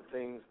hearts, the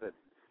things that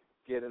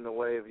get in the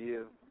way of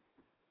you.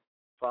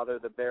 Father,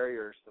 the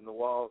barriers and the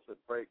walls that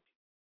break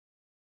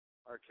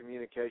our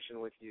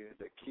communication with you,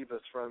 that keep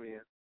us from you.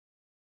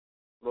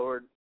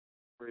 Lord,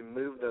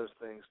 remove those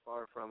things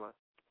far from us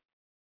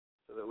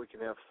so that we can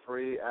have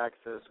free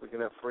access, we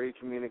can have free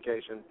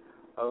communication,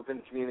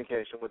 open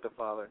communication with the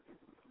Father.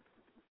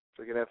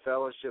 So we can have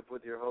fellowship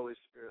with your Holy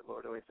Spirit,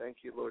 Lord. And we thank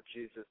you, Lord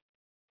Jesus,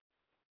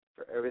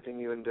 for everything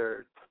you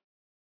endured.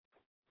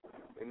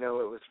 We know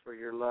it was for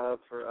your love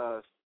for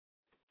us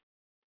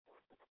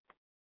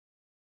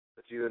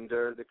that you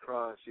endured the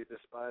cross, you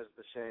despised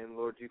the shame.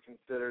 Lord, you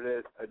considered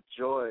it a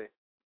joy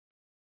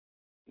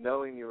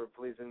knowing you were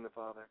pleasing the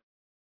Father.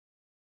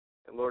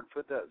 And Lord,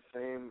 put that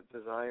same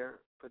desire,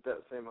 put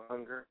that same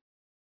hunger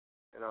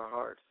in our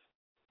hearts.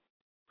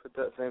 Put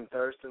that same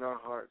thirst in our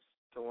hearts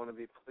to want to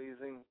be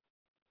pleasing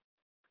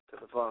to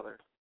the Father,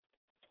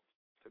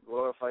 to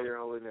glorify your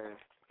holy name.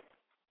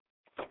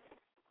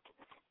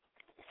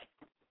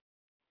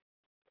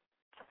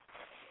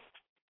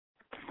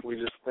 We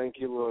just thank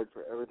you, Lord,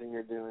 for everything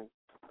you're doing.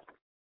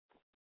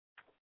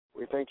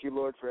 We thank you,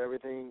 Lord, for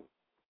everything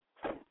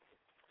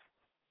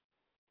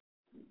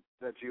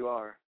that you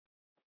are.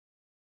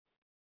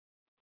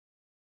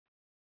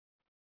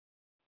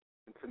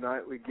 And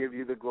tonight we give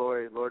you the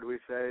glory. Lord, we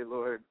say,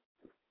 Lord,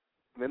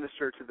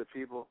 minister to the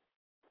people.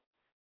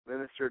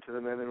 Minister to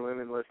the men and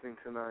women listening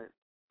tonight.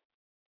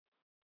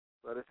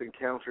 Let us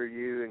encounter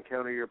you,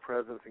 encounter your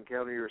presence,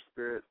 encounter your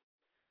spirit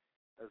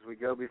as we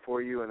go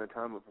before you in a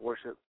time of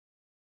worship,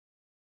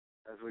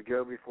 as we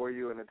go before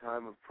you in a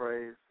time of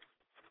praise.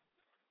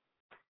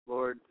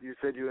 Lord, you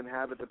said you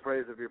inhabit the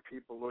praise of your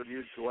people. Lord,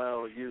 you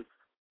dwell, you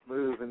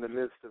move in the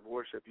midst of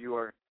worship. You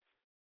are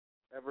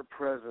ever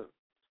present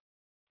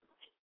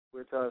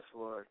with us,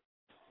 Lord,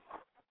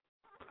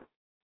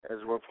 as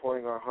we're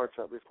pouring our hearts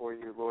out before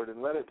you, Lord.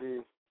 And let it be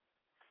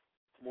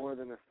more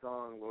than a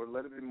song, Lord.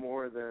 Let it be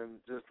more than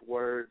just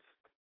words.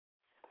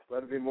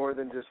 Let it be more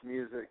than just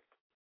music.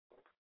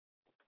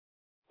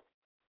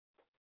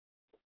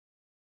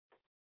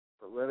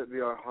 But let it be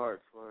our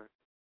hearts, Lord.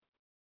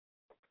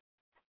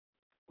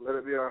 Let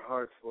it be our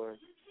hearts, Lord.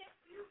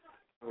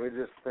 And we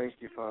just thank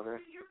you, Father.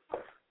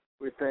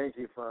 We thank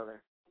you,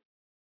 Father,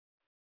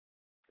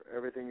 for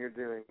everything you're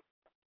doing.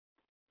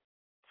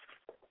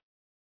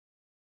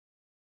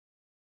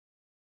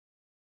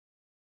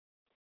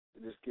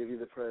 We just give you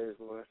the praise,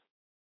 Lord.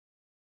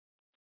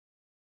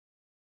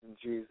 In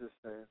Jesus'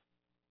 name.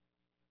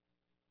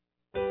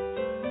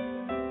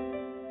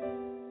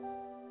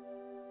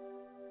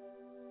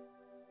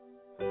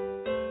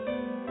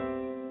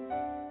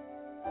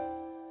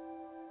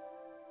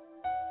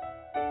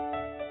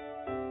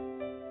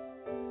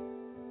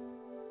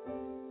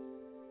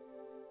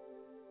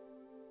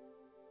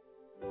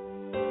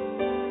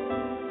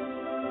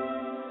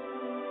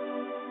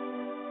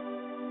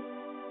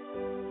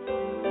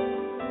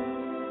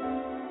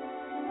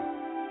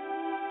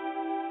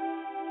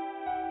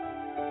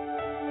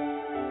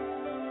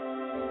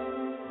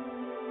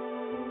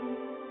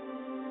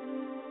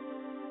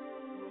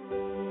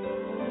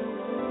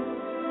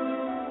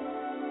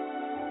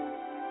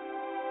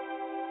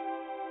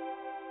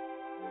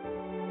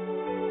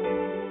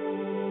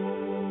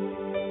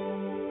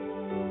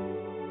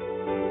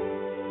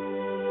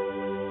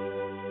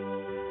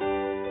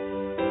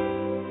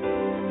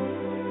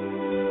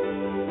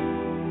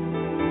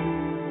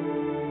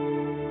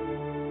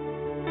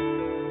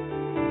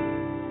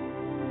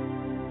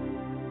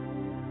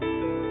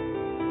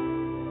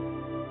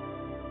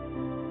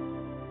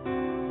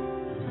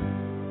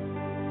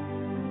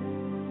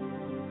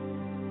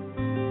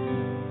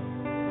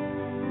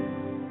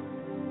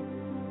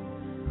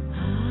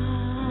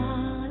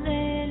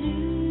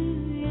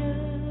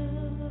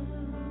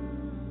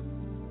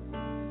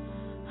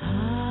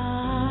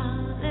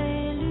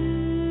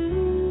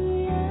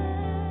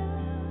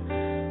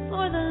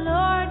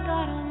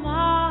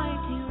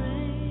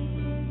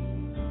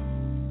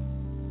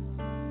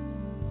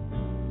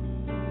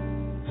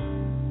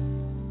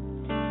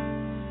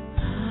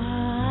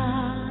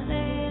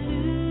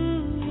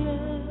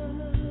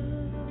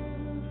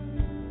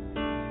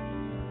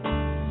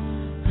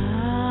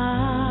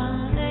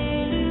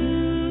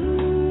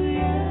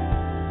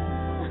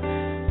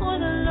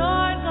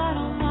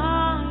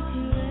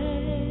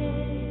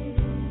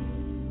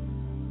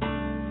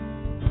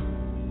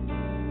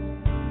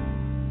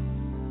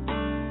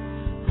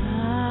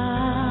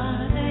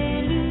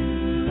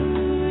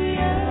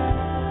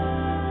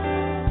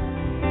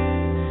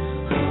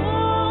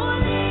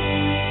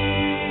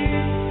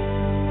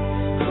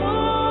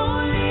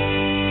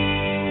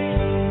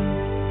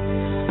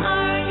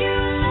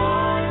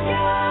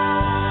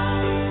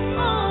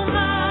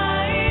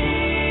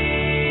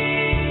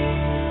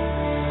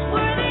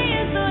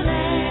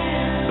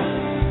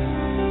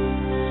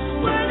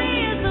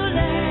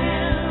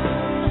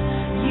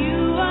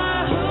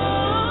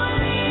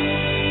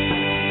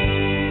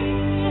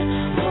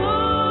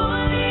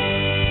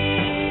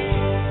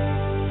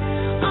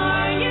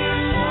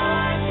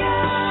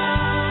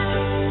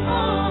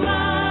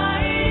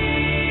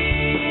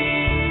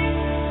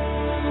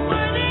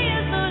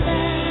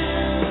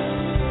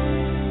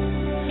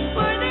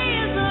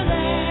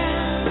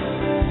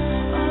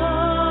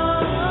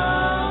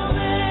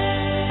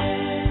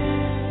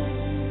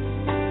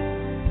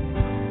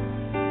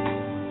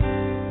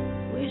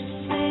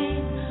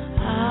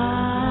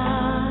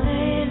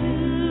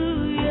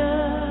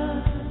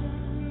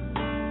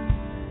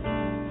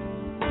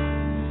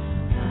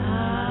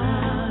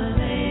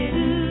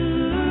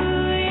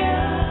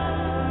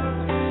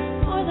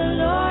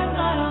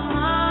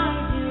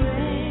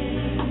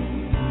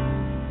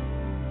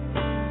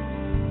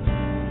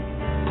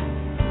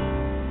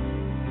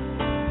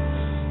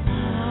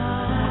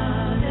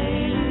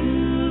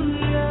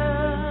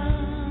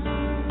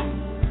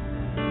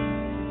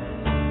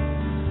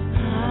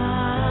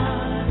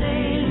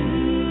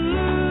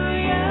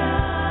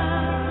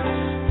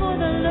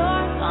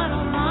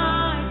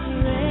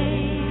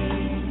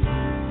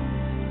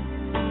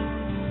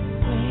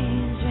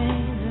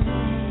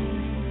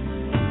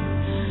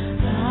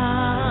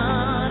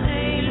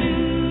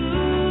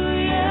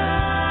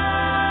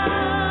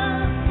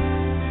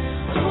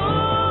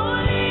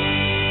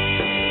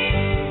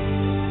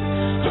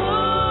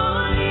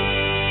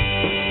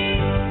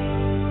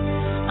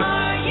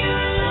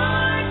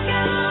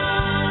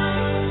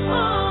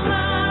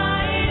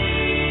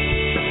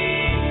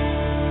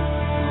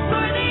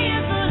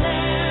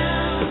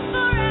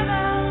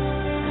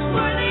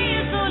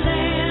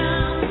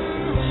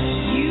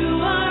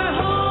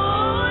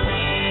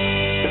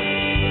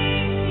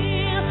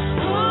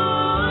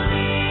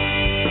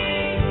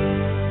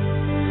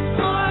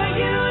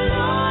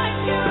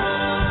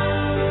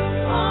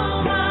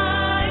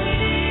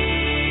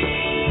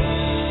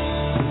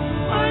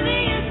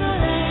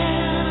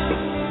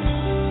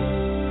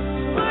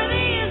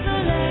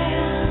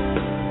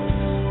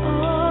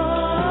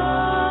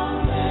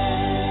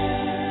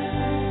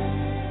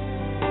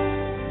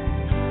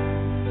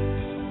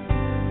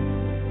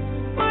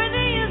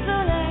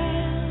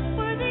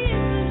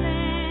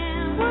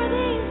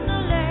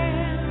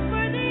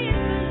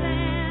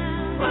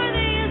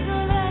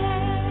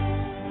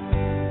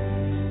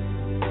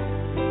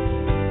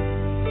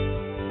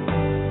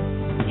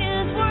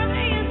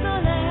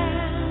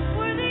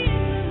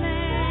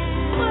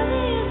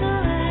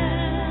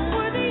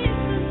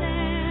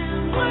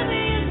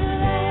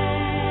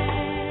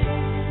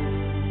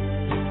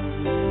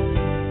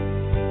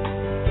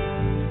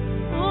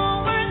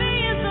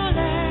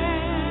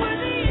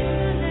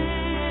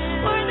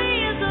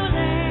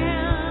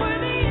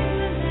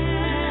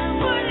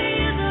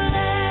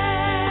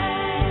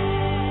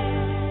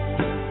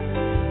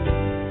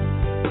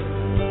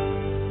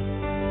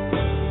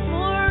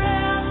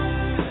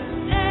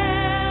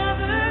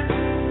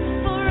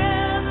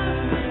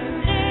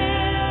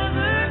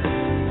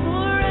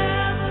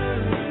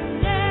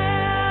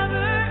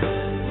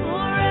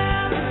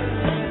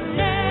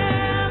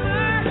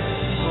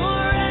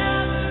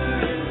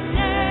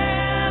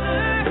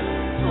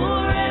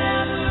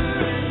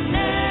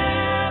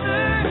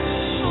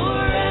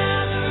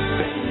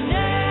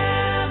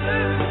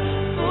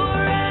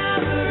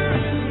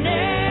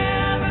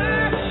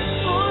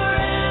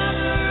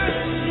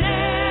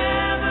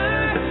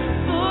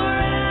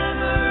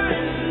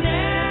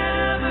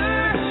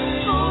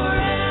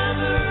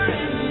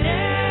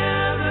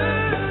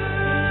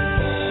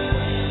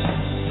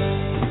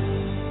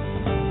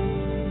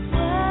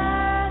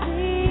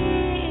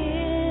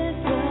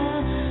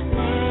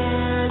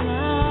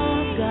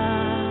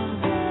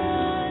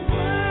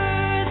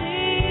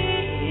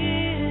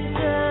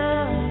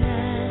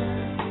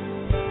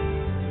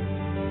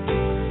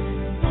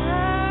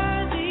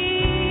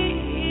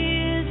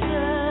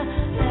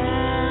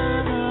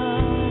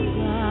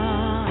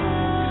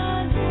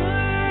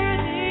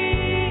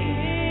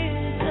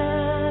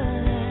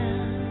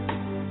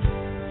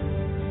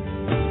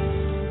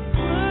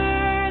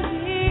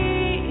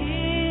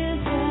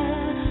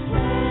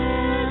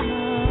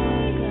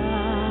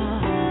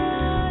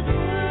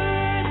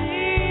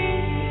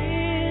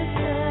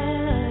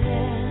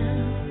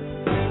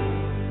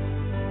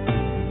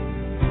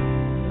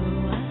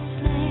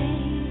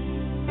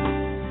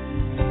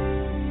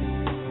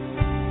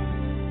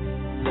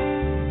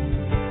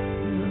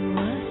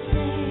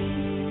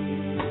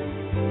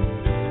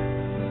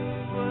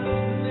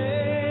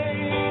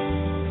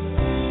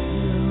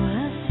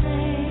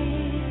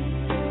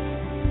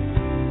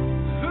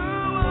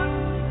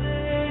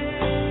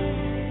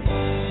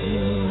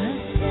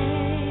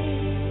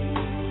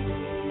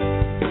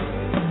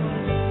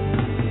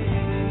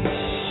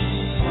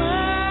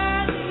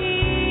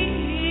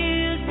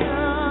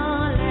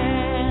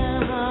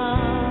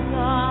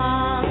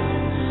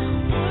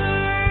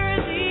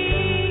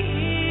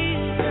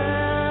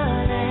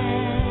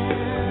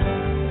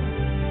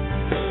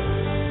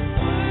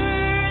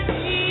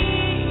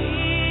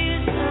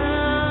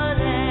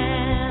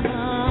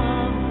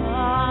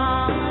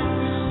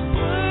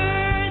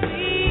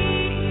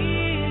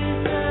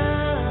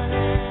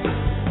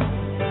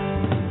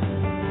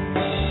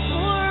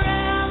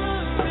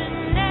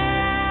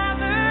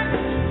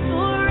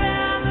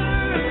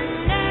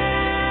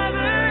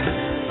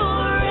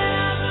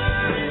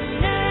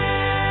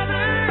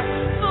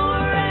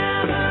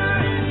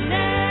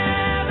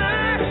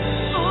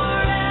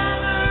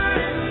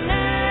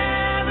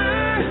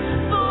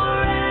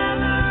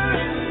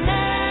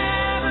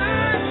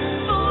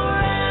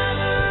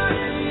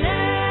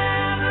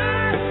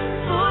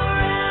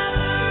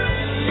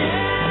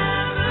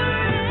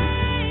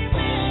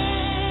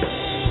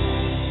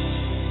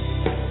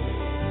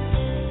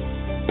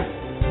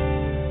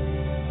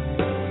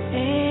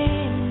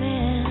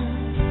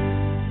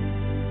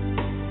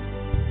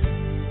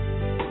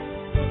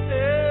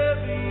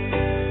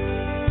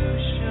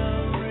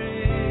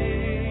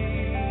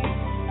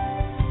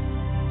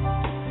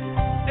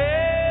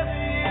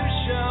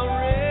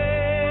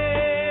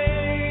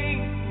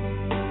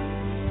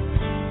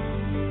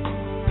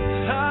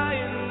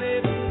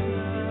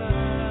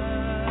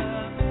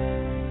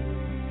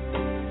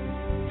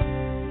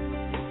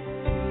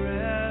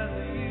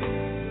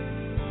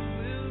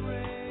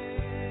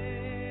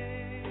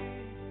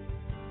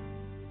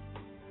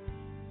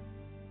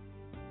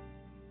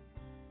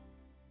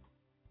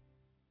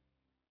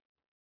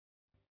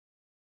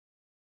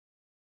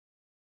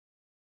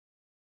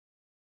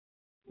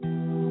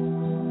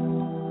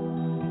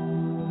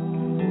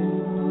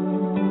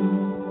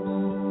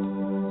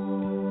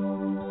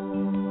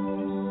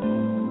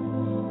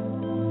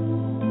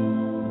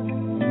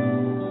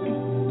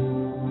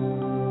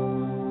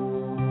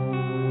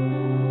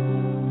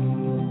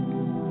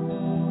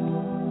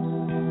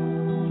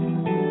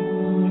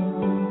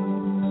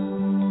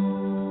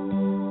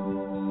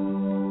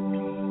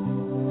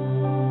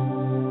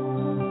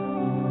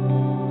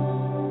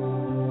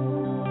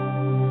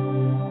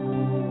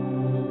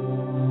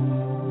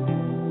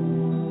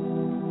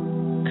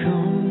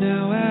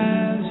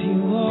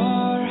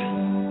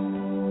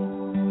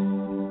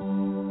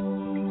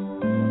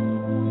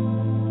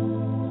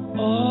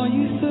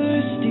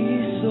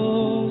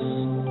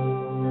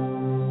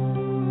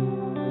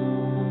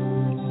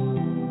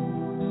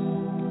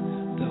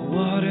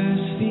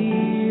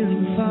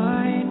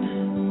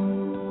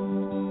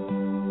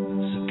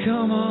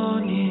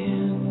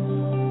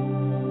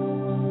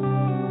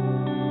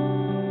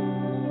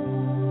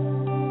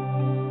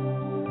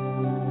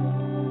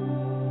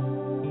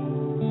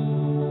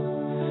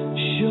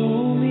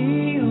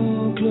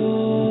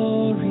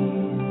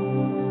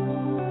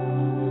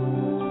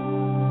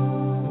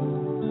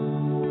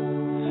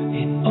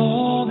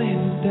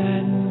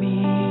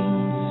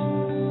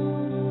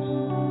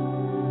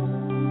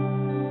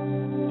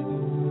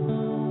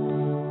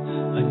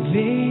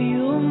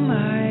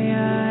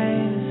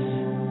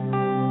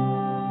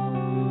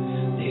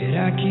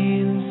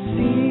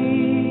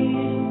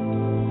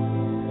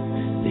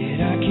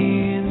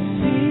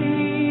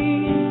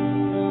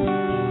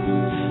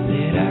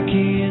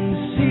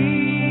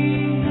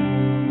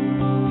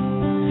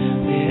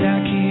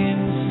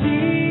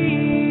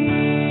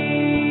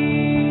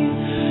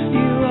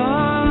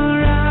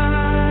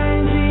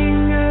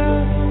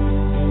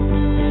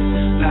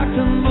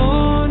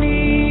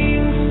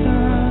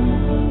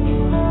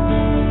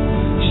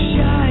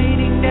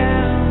 Shining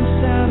down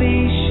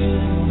salvation,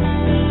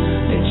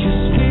 let your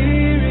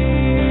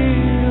spirit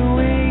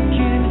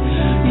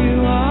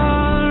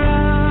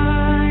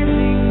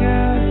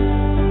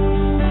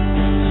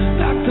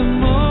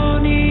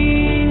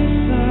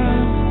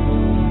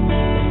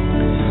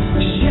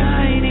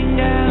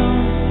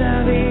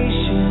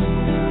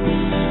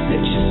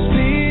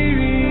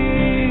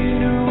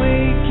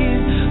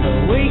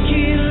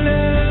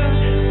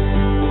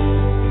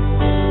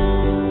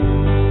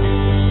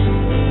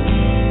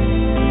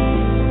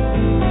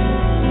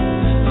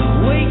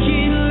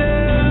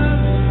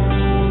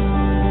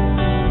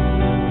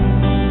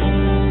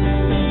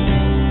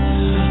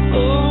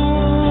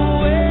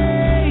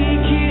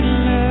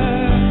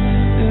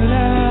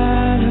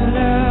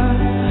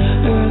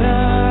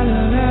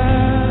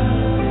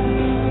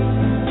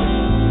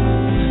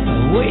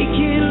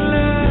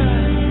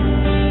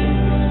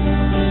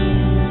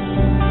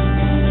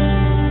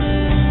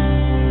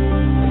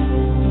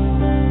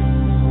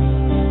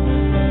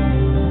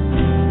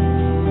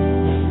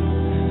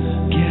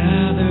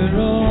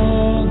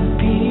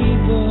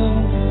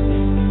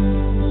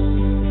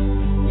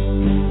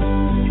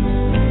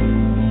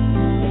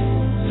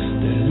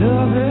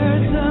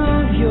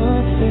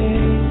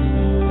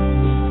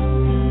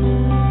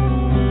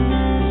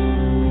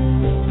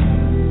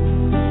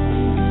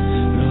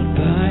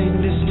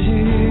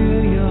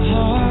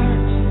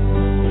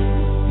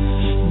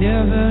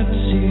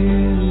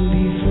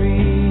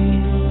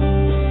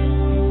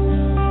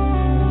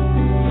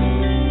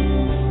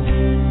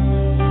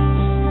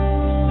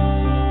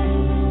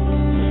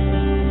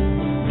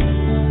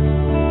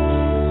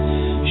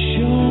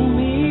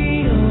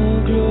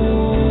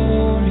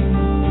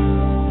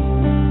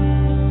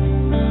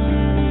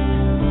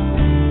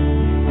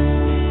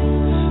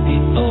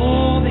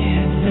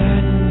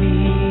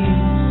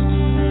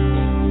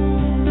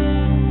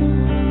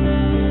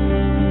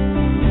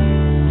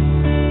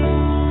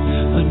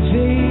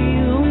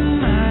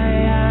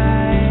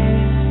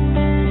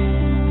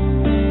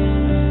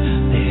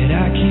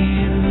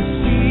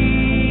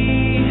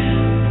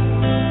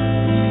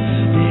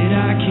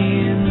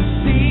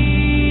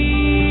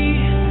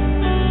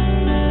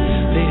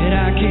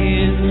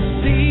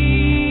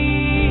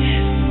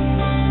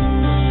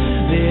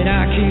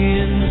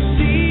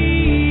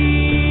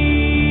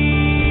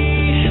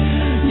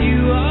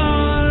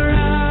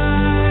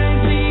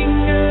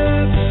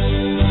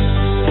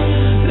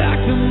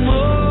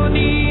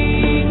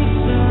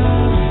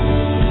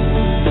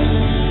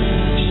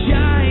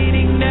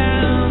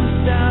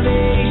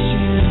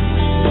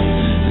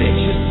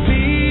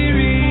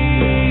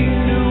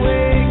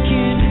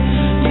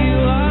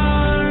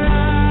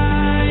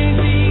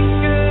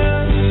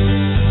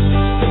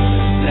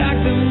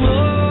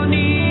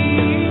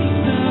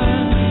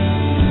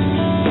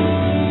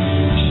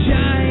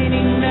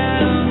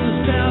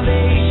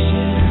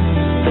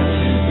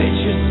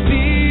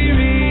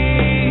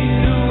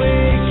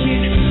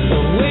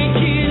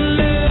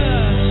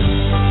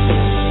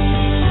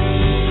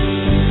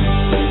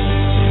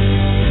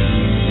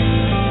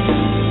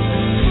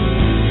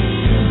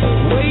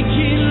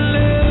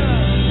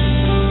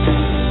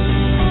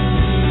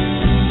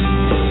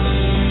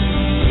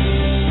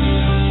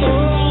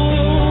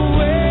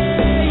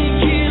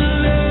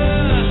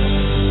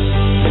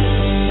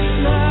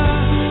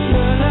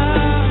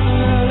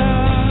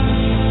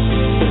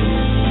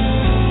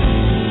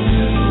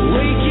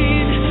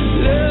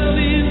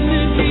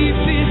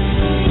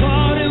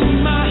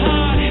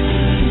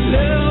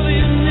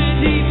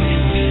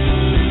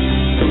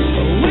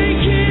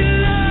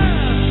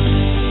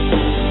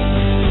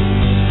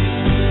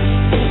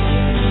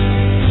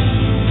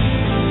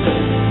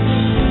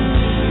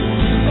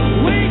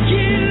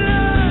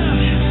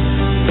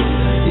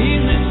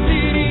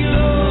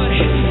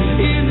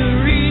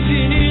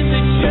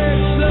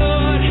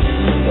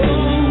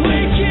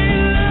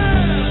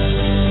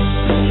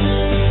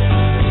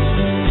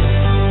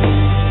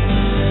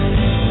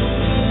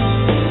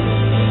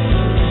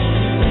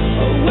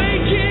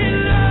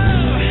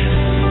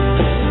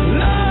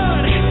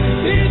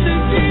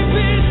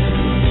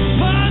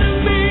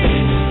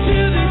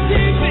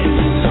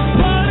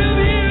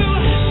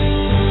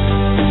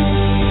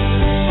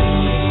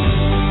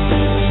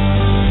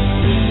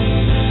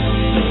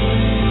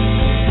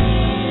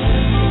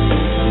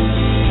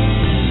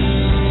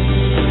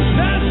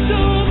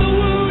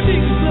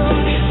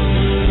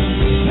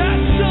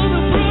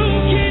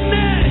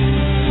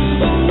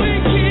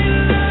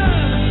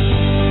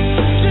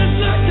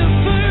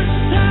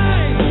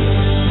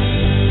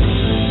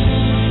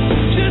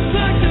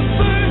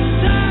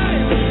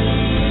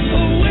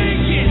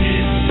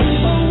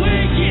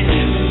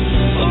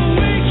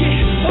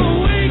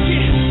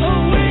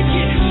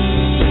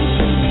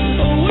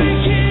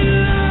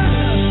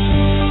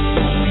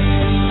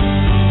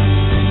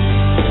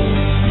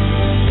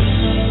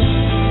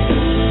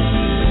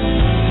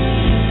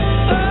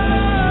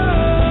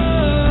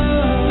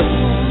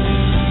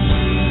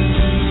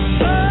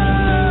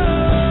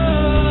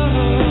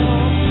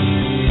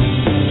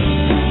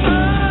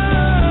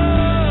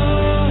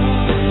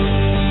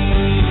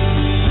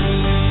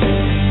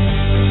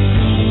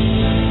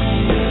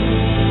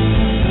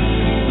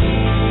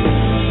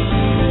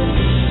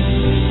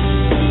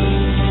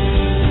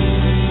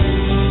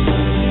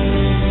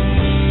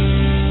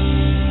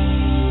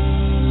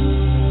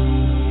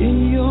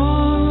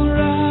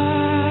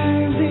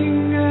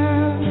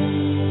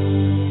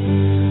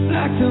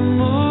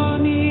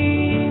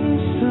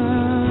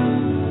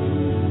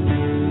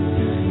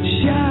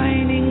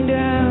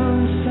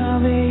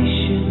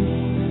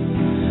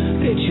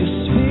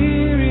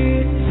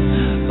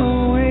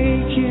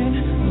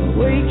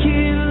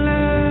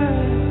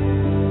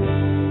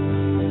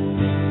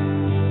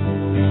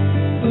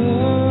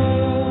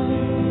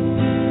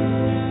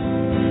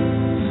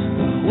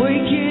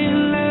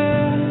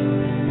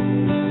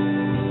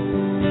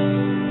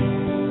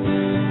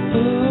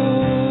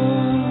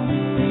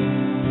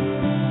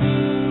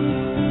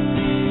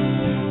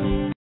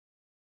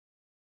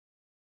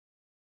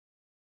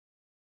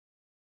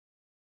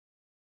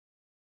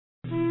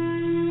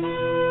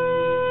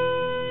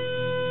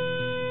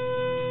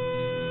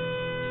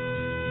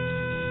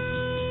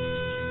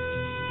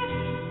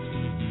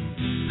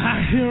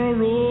I hear a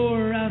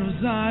roar out of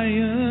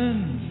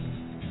Zion.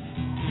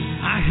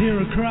 I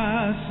hear a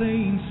cry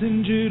saying,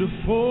 send Judah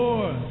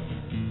forth.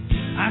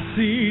 I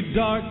see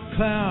dark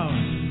clouds,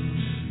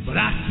 but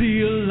I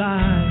see a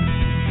light.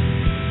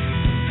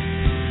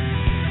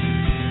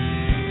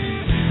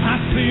 I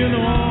see an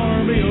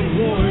army of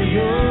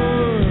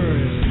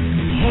warriors,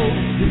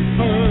 hope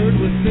deferred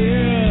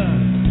within.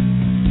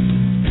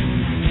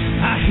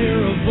 I hear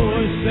a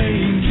voice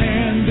saying,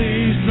 can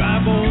these dry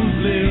bones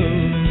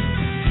live?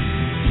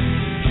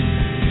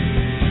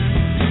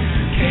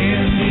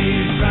 Can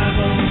these dry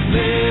bones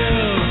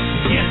live?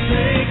 Yes,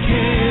 they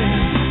can.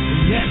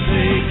 Yes,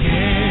 they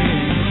can.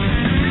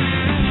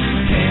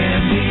 Can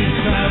these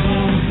dry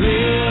bones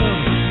live?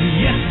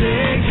 Yes,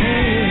 they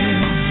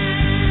can.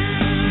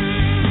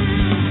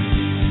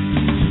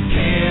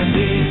 Can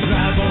these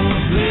dry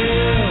bones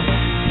live?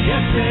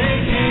 Yes, they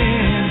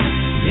can.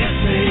 Yes,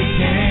 they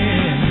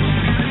can.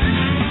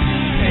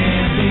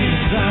 Can these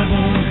dry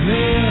bones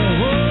live?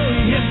 Oh,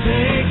 yes,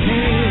 they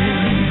can.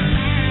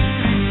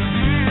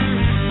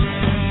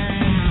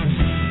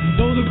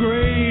 Though the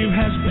grave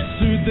has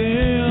pursued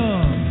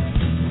them,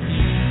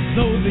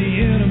 though the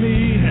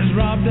enemy has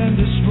robbed and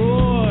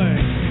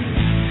destroyed,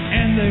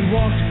 and they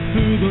walked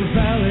through the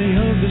valley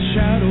of the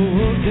shadow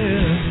of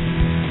death,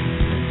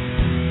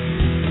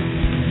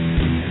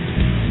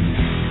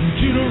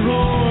 Judah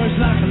roars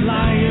like a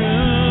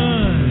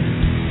lion.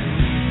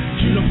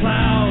 Judah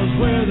plows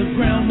where the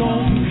ground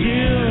won't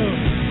give,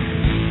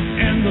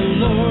 and the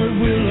Lord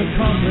will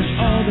accomplish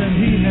all that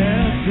He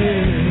has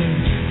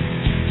said.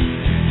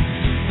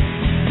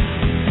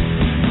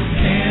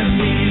 Can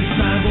these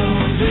dry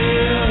bones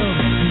live?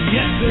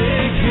 Yes,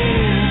 they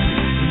can.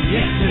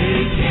 Yes, they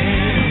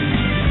can.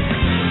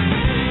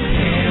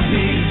 Can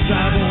these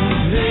dry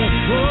bones live?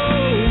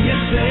 Oh,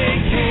 yes, they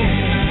can.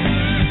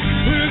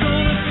 We're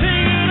gonna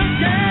sing it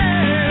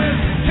again.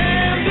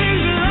 Can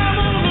these dry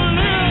bones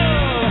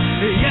live?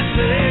 Yes,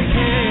 they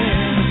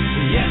can.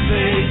 Yes,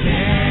 they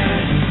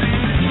can.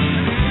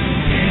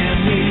 Can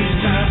these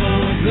dry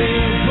bones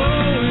live?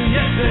 Oh,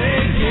 yes,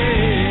 they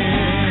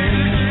can.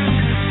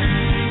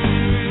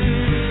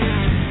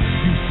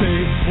 You say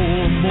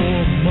 4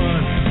 more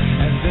months,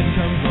 and then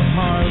comes the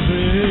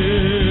harvest.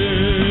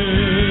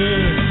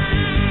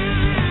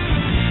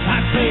 I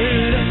say,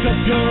 lift up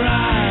your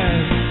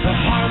eyes, the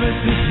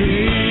harvest is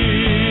here.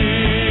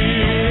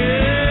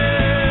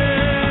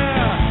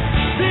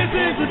 This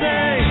is the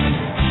day,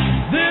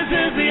 this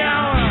is the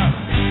hour,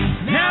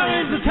 now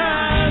is the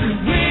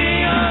time, we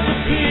are the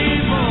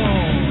people.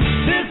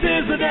 This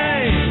is the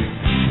day,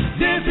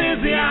 this is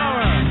the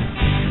hour,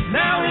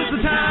 now is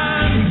the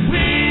time,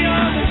 we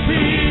are the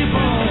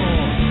people.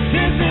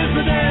 This is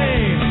the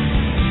day,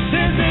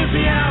 this is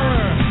the hour,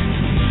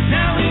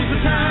 now is the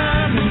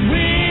time, and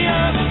we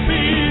are the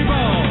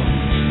people.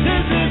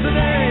 This is the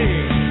day,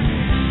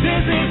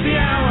 this is the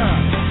hour,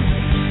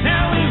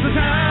 now is the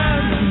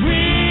time, and we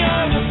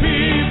are the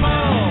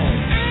people.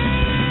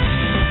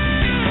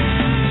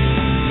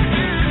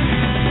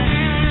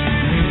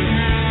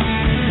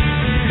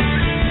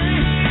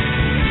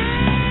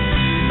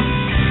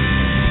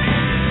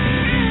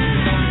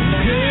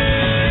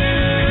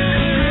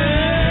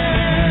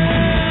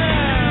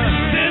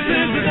 This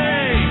is the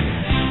day,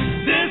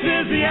 this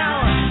is the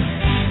hour,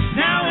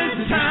 now is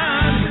the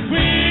time, and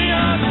we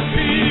are the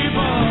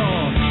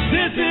people.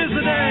 This is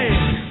the day,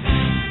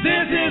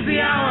 this is the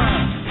hour,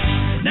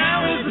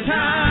 now is the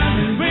time,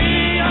 and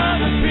we are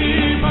the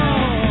people.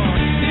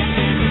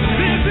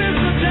 This is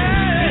the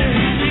day,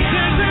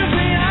 this is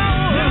the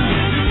hour,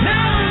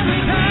 now is the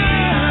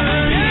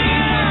time,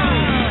 yeah.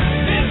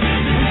 This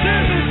is the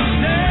day,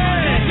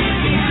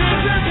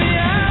 this is the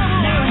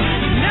hour,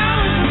 now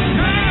is the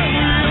time, we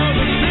are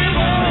the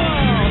people.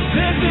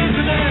 This is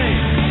the day,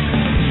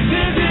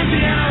 this is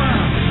the hour,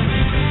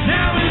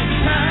 now is the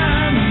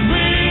time, and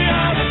we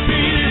are the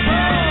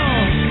people.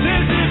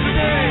 This is the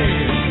day,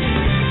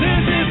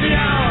 this is the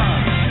hour,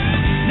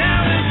 now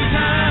is the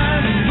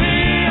time, and we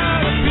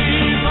are the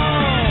people.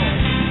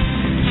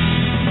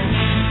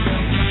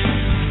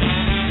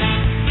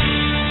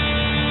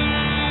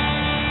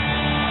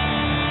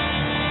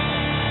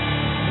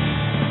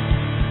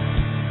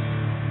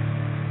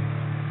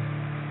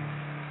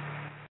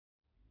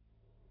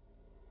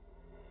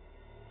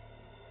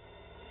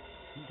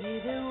 They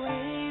that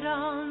wait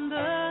on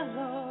the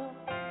Lord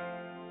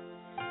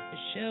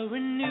shall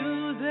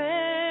renew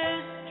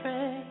their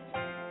strength,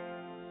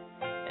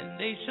 and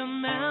they shall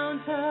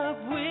mount up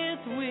with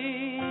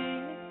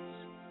wings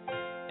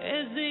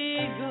as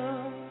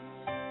eagles.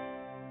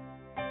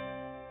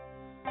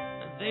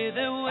 They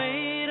that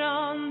wait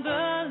on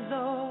the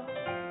Lord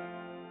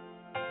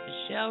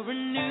shall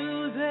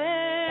renew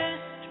their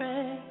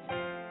strength,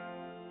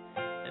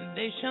 and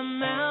they shall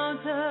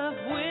mount up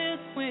with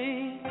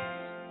wings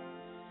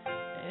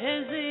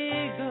as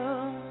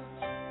eagles,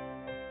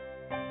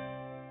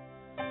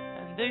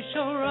 and they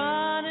shall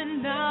run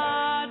and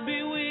not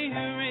be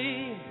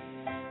weary,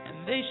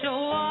 and they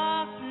shall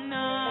walk and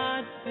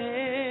not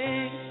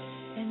faint,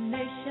 and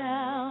they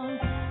shall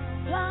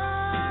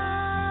fly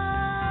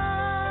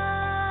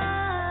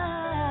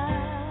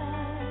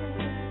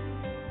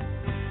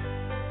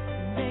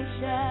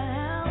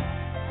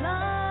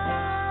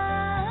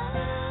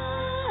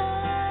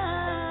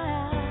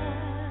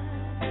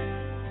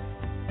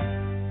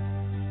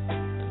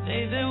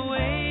They that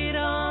wait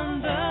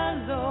on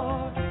the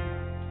Lord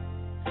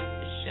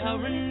shall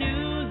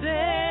renew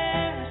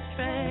their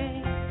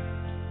strength,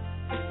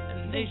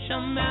 and they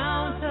shall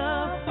mount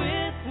up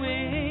with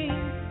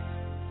wings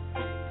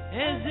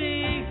as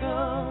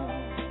eagles.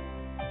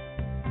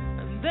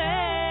 And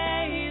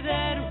they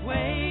that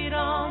wait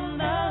on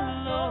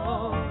the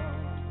Lord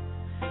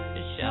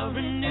shall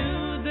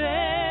renew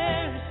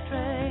their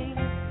strength,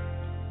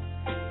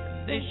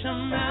 and they shall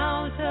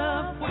mount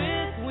up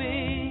with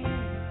wings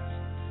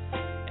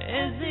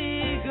as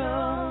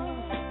eagles.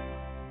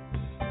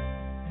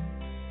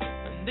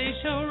 And they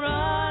shall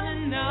run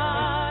and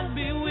not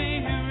be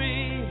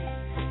weary,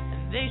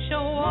 and they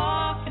shall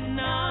walk and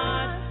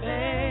not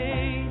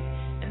faint,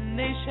 and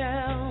they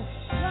shall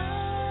fly.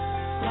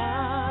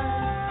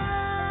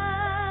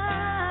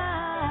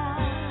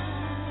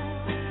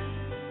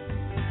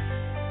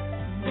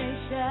 They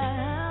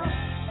shall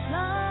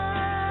fly.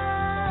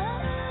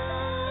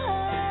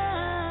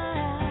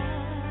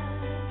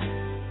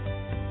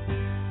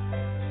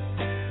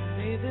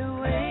 They that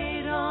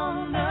wait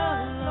on the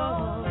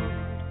Lord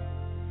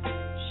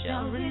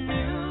shall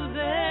renew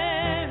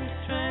their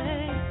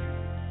strength,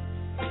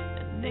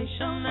 and they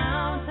shall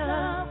mount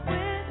up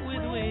with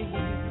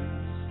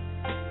wings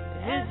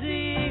as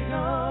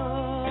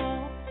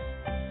eagles.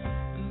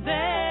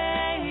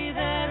 They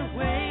that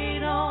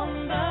wait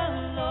on the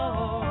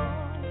Lord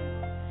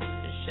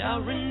shall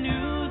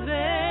renew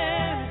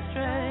their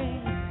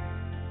strength,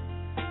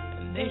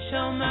 and they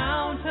shall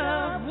mount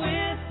up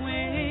with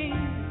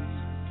wings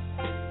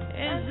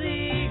as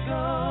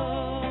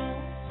eagles.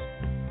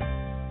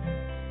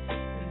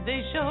 And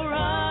they shall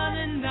run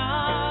and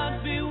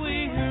not be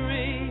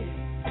weary,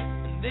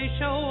 and they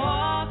shall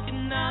walk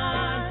and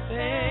not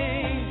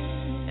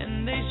faint,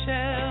 and they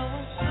shall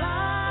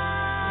fly.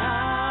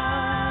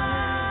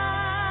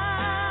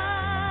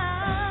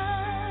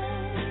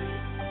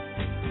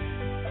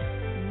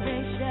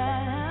 They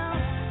shall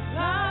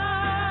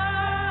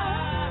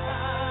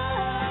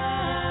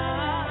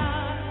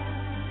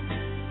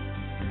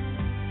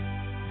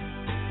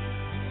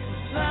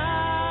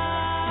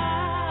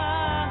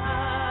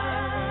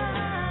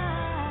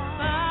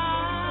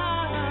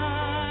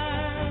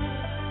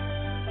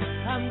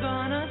I'm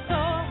gonna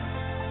soar,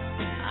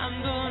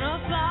 I'm gonna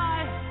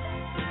fly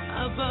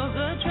above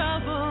the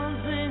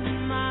troubles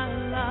in my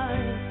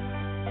life.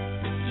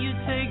 You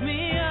take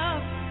me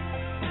up,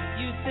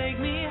 you take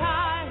me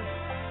high,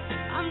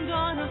 I'm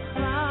gonna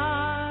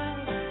fly.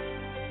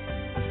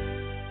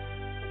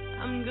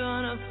 I'm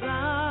gonna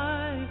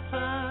fly,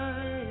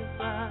 fly,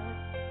 fly.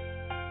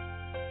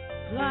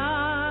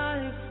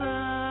 Fly,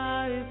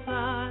 fly,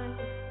 fly.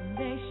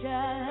 They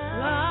shall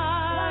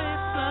fly,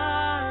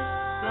 fly,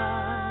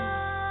 fly.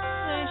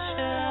 They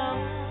shall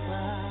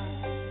fly.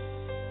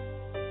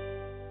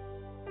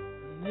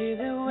 They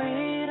that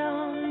wait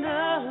on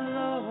the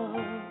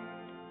Lord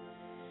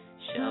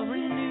shall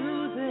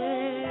renew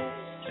their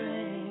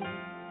strength.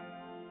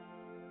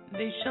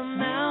 They shall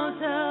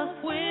mount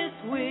up with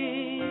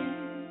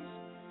wings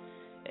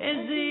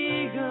as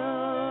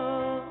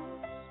eagles.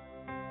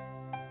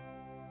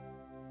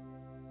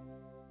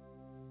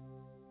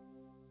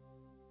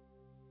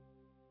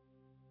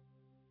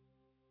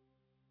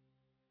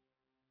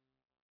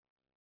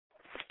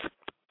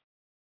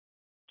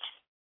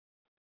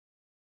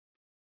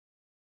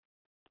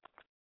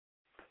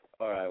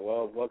 All right,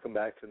 well, welcome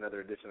back to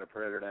another edition of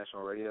Prayer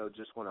International Radio.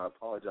 Just want to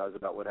apologize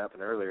about what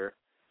happened earlier.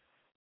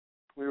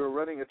 We were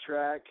running a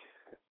track,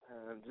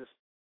 just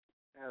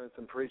having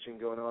some preaching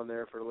going on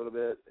there for a little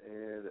bit,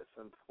 and at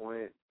some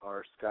point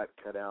our Skype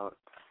cut out,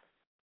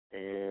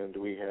 and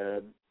we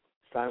had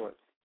silence.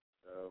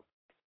 So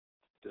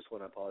just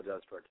want to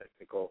apologize for our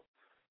technical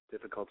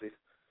difficulties.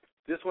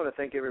 Just want to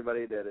thank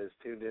everybody that is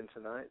tuned in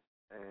tonight,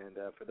 and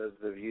for those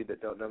of you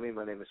that don't know me,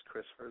 my name is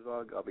Chris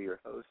Herzog. I'll be your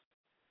host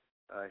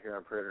here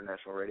on Prayer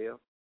International Radio.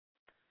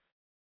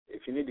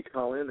 If you need to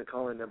call in, the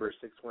call-in number is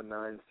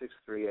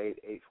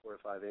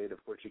 619-638-8458.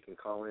 Of course, you can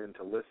call in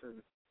to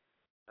listen.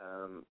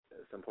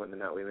 At some point in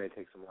the night, we may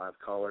take some live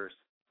callers.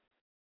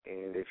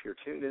 And if you're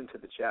tuned into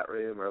the chat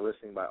room or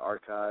listening by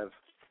archive,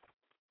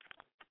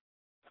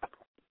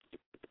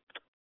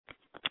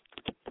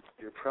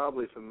 you're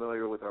probably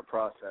familiar with our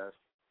process.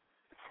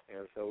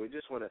 And so we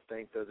just want to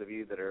thank those of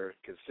you that are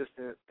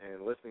consistent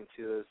and listening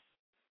to us,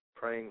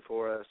 praying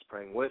for us,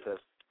 praying with us,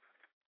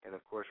 and,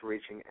 of course,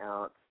 reaching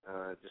out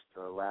just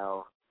to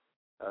allow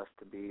us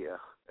to be an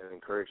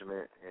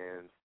encouragement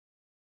and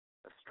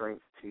a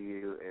strength to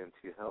you and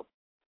to help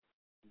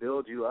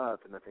build you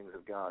up in the things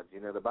of God.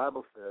 You know, the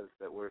Bible says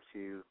that we're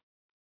to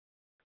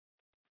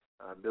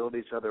build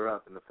each other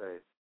up in the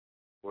faith.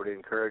 We're to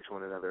encourage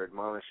one another,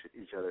 admonish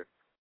each other,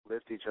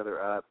 lift each other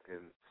up,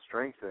 and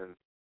strengthen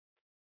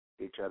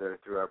each other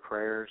through our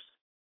prayers,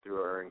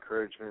 through our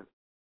encouragement,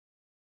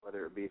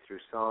 whether it be through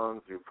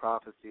song, through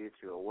prophecy,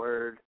 through a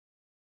word,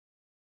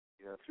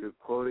 through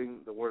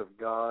quoting the Word of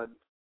God,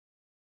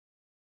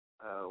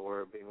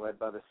 or being led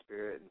by the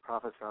Spirit and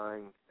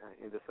prophesying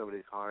into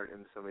somebody's heart,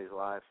 into somebody's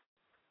life.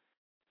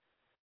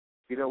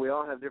 We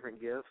all have different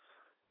gifts,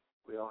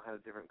 We all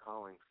have different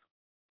callings.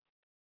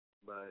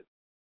 But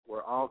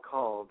we're all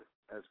called,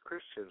 as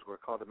Christians, we're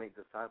called to make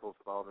disciples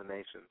of all the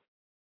nations.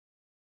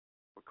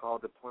 We're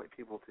called to point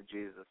people to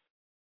Jesus.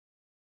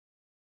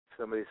 If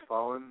somebody's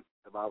fallen,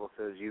 the Bible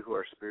says, you who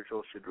are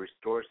spiritual should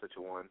restore such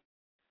a one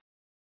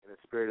in a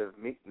spirit of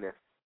meekness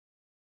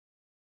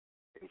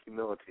and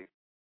humility.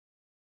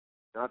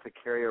 Not to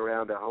carry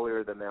around a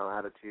holier-than-thou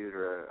attitude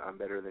or I'm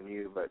better than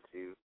you, but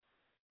to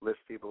lift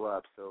people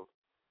up. So,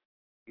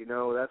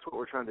 that's what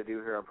we're trying to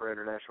do here on Prayer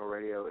International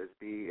Radio is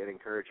be an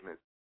encouragement.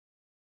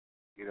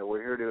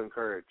 We're here to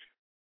encourage.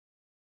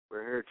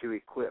 We're here to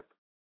equip.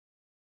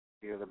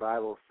 The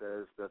Bible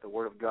says that the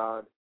Word of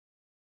God,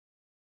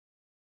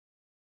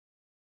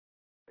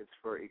 it's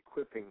for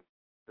equipping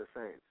the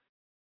saints.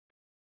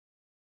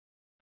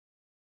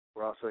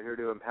 We're also here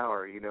to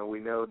empower. We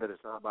know that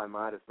it's not by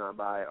might, it's not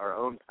by our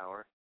own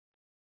power,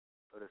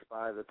 but it's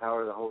by the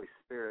power of the Holy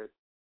Spirit.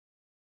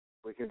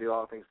 We can do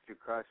all things through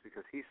Christ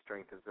because He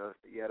strengthens us,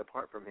 but yet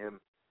apart from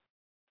Him,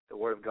 the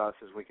Word of God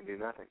says we can do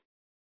nothing.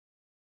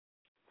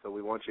 So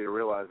we want you to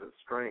realize that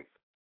strength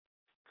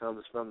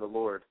comes from the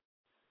Lord.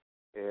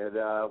 And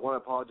I want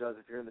to apologize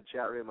if you're in the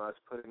chat room. I was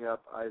putting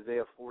up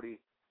Isaiah 40,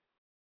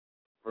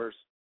 verse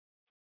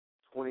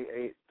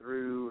 28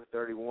 through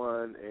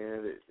 31,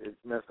 and it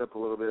messed up a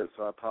little bit,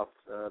 so I popped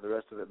the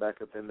rest of it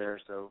back up in there.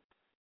 So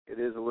it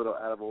is a little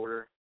out of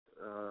order.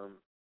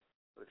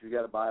 If you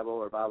got a Bible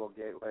or Bible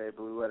Gateway,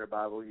 Blue Letter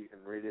Bible, you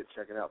can read it,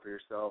 check it out for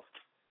yourself.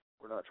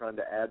 We're not trying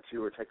to add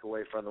to or take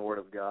away from the Word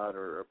of God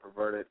or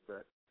pervert it,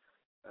 but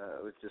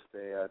it was just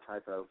a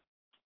typo.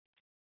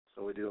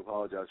 So we do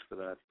apologize for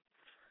that.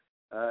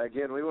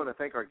 Again, we want to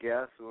thank our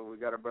guests. We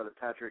got our brother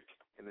Patrick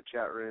in the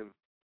chat room,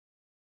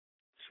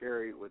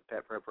 Sherry with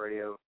Pet Prep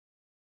Radio,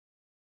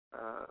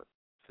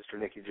 Sister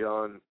Nikki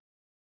John,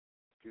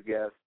 two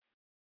guests,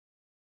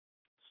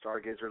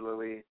 Stargazer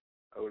Lily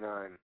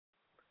 09.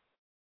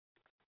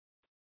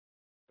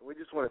 We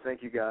just want to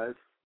thank you guys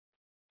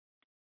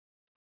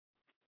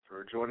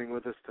for joining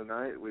with us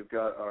tonight. We've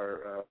got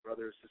our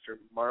brother and sister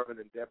Marvin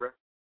and Deborah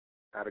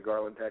out of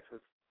Garland,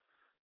 Texas,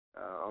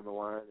 on the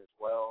line as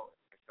well,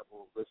 a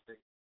couple listening.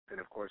 And,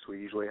 of course, we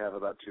usually have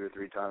about 2 or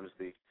 3 times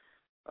the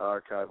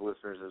archive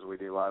listeners as we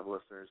do live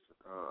listeners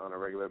on a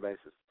regular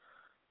basis.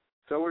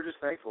 So we're just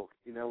thankful.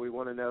 We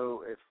want to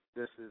know if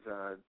this is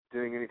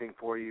doing anything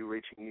for you,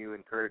 reaching you,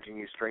 encouraging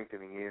you,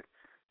 strengthening you.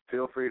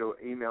 Feel free to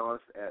email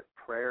us at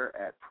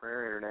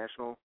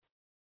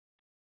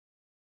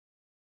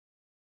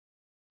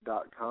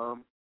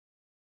prayer@prayerinternational.com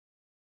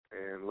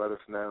and let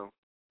us know.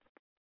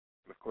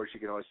 And of course, you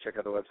can always check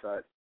out the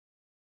website,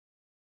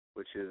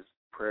 which is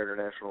Prayer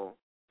International,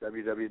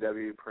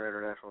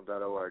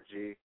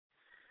 www.prayerinternational.org.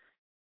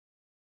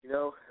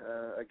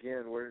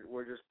 Again,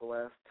 we're just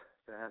blessed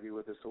to have you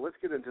with us. So let's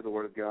get into the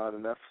Word of God.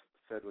 Enough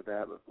said with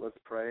that. Let's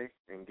pray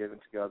and get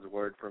into God's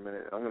Word for a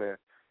minute. I'm going to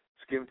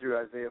skim through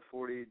Isaiah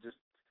 40 just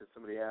because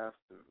somebody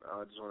asked, and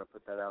I just want to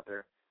put that out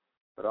there.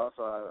 But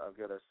also, I've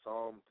got a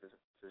psalm to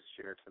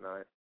share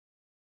tonight.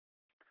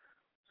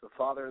 So,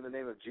 Father, in the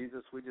name of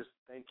Jesus, we just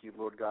thank you,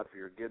 Lord God, for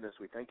your goodness.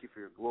 We thank you for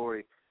your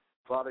glory.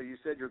 Father, you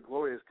said your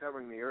glory is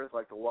covering the earth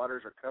like the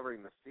waters are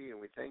covering the sea, and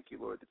we thank you,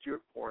 Lord, that you're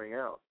pouring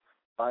out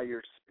by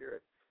your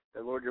Spirit,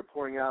 that, Lord, you're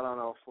pouring out on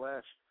all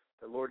flesh,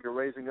 that, Lord, you're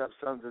raising up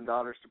sons and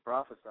daughters to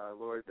prophesy,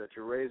 Lord, that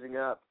you're raising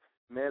up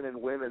men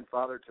and women,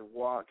 Father, to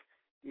walk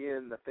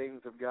in the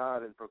things of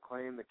God and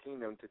proclaim the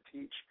kingdom, to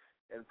teach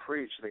and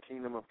preach the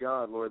kingdom of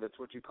God, Lord. That's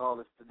what you called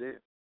us to do.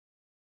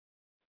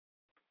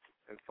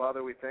 And,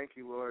 Father, we thank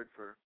you, Lord,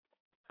 for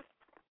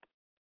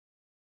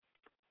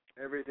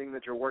everything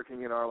that you're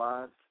working in our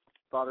lives.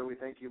 Father, we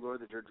thank you,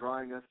 Lord, that you're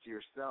drawing us to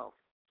yourself.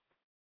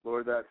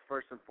 Lord, that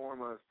first and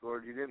foremost,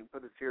 Lord, you didn't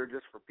put us here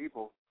just for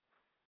people,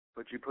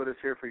 but you put us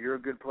here for your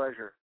good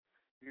pleasure.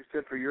 You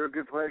said for your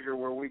good pleasure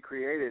were we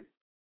created,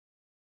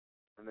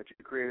 and that you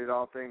created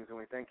all things. And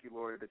we thank you,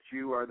 Lord, that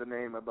you are the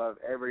name above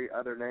every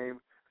other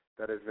name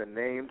that has been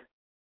named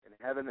in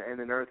heaven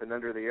and in earth and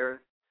under the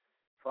earth.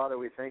 Father,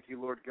 we thank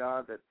you, Lord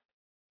God, that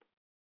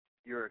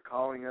you're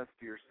calling us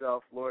to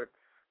yourself, Lord,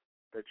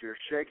 that you're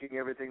shaking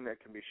everything that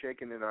can be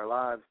shaken in our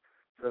lives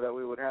so that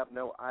we would have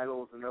no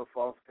idols and no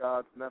false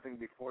gods, nothing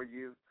before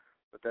you,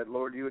 but that,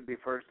 Lord, you would be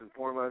first and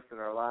foremost in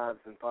our lives.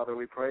 And, Father,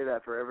 we pray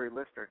that for every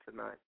listener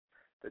tonight,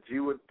 that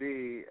you would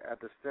be at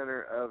the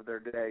center of their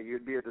day.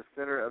 You'd be at the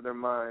center of their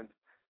mind.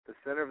 The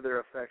center of their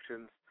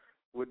affections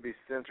would be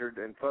centered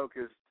and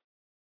focused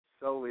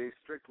solely,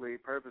 strictly,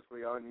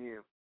 purposely on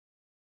you.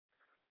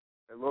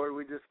 And, Lord,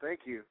 we just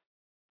thank you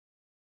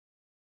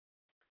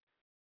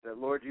that,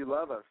 Lord, you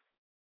love us.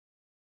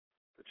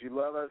 That you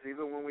love us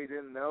even when we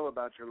didn't know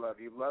about your love.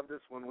 You loved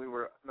us when we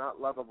were not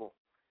lovable.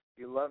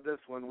 You loved us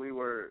when we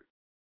were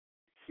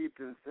heaped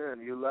in sin.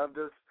 You loved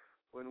us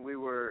when we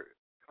were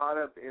caught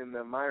up in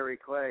the miry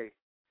clay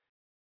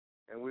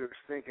and we were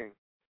sinking.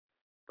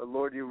 But,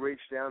 Lord, you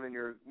reached down in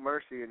your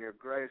mercy and your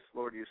grace.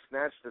 Lord, you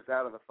snatched us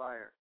out of the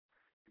fire.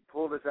 You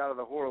pulled us out of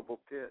the horrible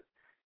pit.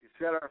 You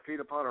set our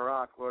feet upon a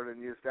rock, Lord,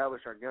 and you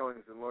established our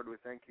goings. And, Lord, we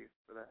thank you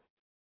for that.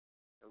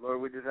 And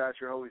Lord, we just ask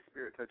your Holy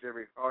Spirit touch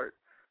every heart.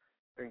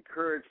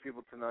 Encourage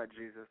people tonight,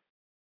 Jesus,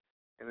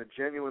 in a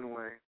genuine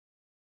way.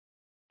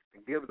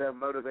 And give them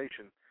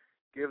motivation.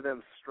 Give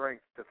them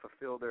strength to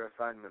fulfill their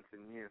assignments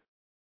in you.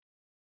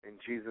 In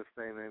Jesus'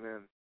 name,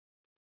 amen.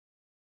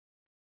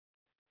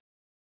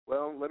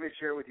 Well, let me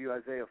share with you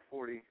Isaiah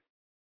 40,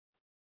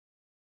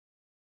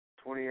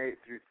 28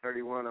 through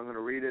 31. I'm going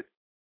to read it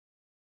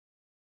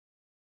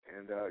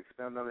and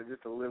expound on it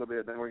just a little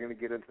bit. Then we're going to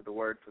get into the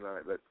Word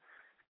tonight. But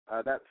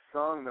that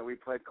song that we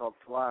played called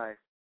Fly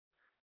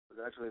was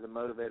actually the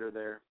motivator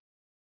there.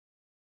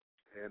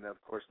 And,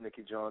 of course,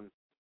 Nikki John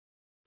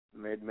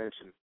made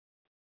mention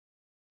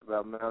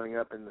about mounting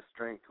up in the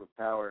strength with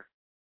power.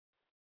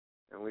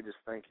 And we just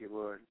thank you,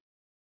 Lord.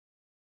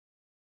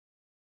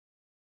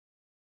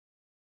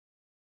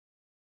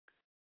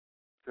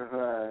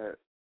 So,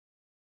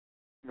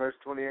 verse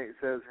 28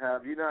 says,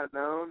 have you not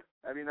known,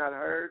 have you not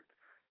heard,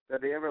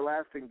 that the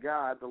everlasting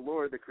God, the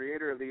Lord, the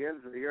creator of the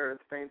ends of the earth,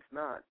 faints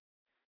not,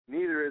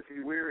 neither is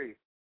he weary.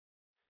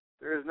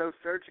 There is no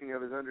searching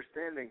of his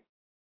understanding.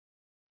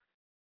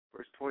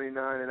 Verse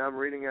 29, and I'm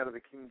reading out of the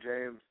King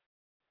James.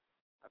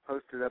 I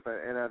posted up an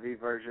NIV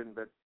version,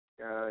 but,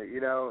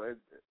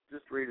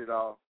 just read it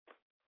all.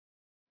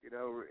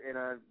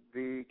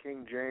 NIV,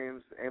 King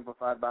James,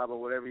 Amplified Bible,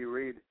 whatever you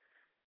read.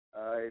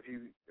 If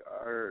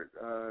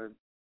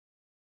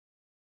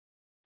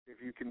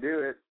you can do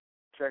it,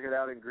 check it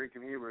out in Greek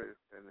and Hebrew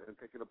and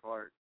pick it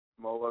apart,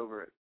 mull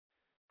over it.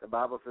 The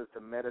Bible says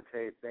to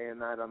meditate day and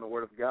night on the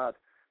Word of God.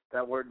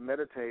 That word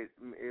meditate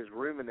is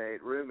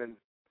ruminate, rumen.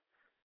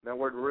 That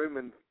word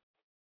ruminate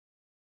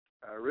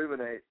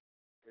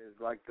is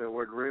like the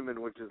word rumen,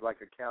 which is like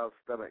a cow's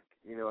stomach.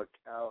 A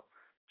cow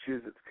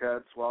chews its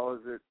cud,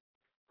 swallows it,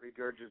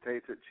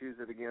 regurgitates it, chews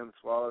it again,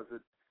 swallows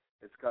it.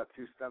 It's got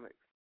two stomachs.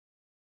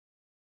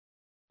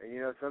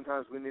 And,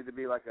 sometimes we need to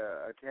be like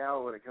a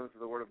cow when it comes to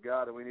the Word of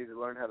God, and we need to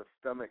learn how to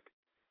stomach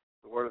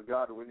the Word of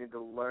God. We need to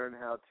learn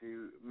how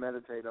to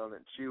meditate on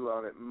it, chew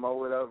on it,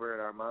 mull it over in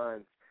our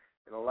minds,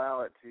 and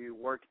allow it to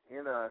work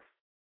in us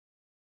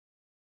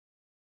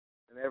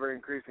in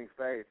ever-increasing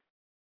faith.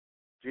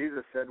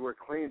 Jesus said we're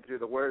clean through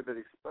the Word that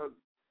he spoke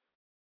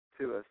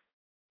to us.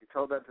 He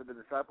told that to the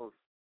disciples.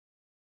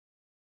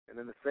 And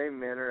in the same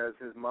manner as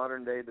his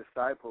modern-day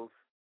disciples,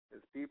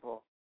 his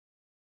people,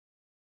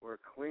 we're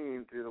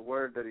clean through the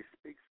Word that he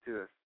speaks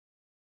to us.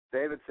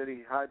 David said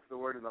he hides the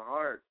Word in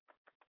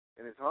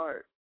his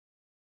heart.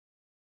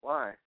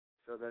 Why?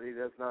 So that he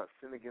does not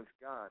sin against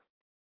God.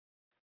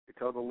 He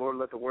told the Lord,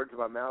 let the words of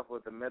my mouth,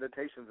 let the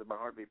meditations of my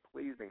heart be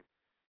pleasing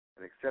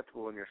and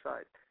acceptable in your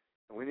sight.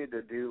 And we need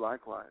to do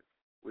likewise.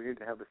 We need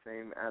to have the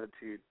same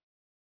attitude.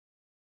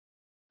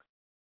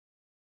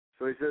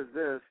 So he says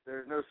this,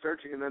 there's no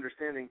searching and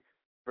understanding.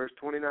 Verse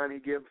 29, he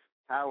gives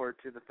power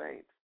to the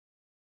faint.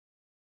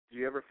 Do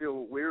you ever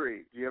feel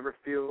weary? Do you ever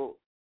feel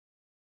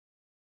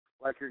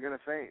like you're going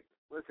to faint?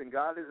 Listen,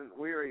 God isn't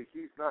weary.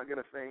 He's not going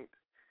to faint.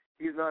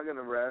 He's not going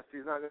to rest.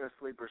 He's not going to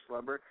sleep or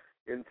slumber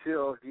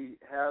until he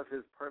has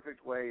his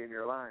perfect way in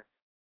your life.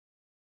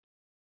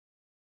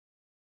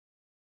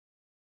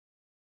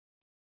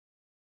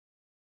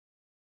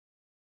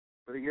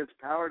 But he gives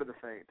power to the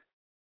faint.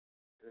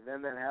 And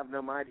then that have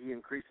no might, he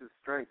increases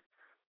strength.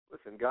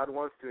 Listen, God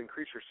wants to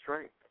increase your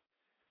strength.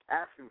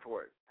 Ask him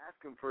for it.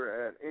 Ask him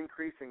for an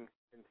increasing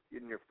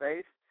in your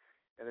faith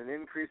and an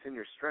increase in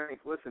your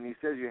strength. Listen, he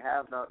says you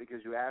have not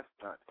because you ask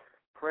not.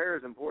 Prayer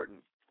is important.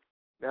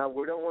 Now,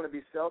 we don't want to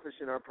be selfish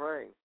in our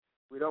praying.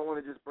 We don't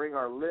want to just bring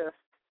our list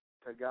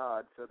to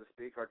God, so to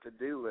speak, our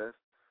to-do list.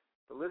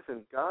 But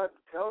listen, God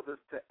tells us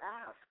to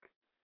ask.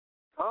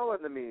 Call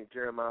unto me,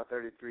 Jeremiah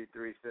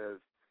 33:3 says.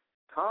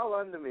 Call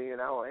unto me, and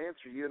I will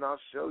answer you, and I'll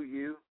show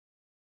you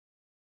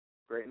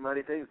great and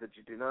mighty things that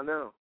you do not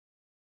know.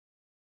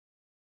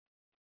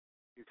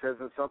 He says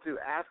himself too,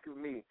 ask of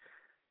me,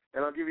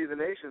 and I'll give you the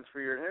nations for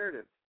your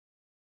inheritance.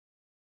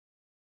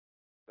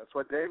 That's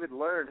what David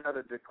learned, how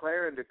to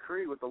declare and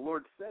decree what the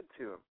Lord said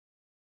to him.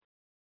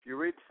 If you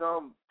read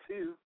Psalm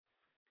 2,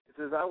 it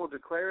says, I will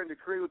declare and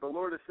decree what the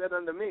Lord has said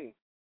unto me.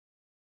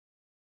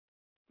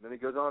 And then he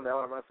goes on, thou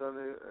art my son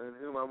in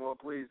whom I'm well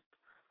pleased.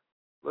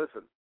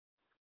 Listen,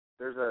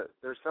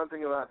 there's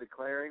something about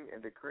declaring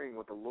and decreeing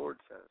what the Lord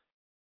says.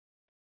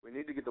 We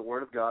need to get the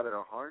Word of God in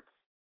our hearts,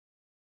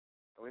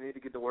 and we need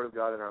to get the Word of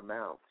God in our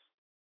mouths.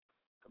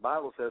 The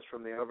Bible says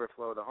from the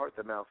overflow of the heart,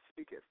 the mouth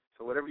speaketh.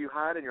 So whatever you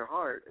hide in your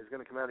heart is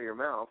going to come out of your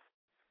mouth.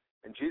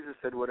 And Jesus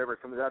said whatever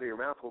comes out of your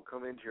mouth will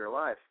come into your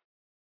life.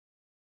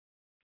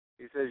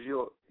 He says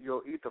you'll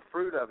eat the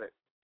fruit of it.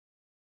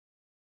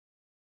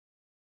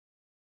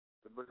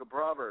 The book of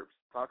Proverbs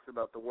talks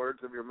about the words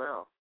of your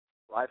mouth.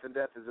 Life and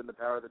death is in the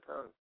power of the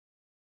tongue.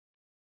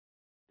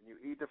 And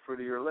you eat the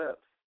fruit of your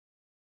lips.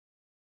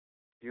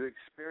 You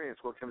experience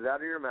what comes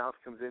out of your mouth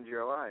comes into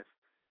your life.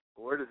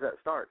 But where does that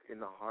start? In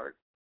the heart.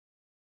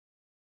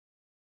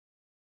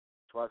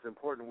 That's why it's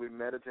important we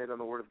meditate on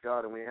the Word of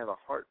God and we have a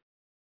heart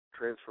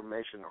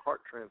transformation, a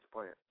heart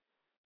transplant.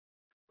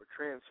 We're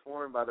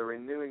transformed by the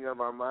renewing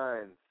of our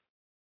minds.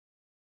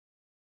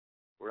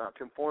 We're not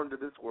conformed to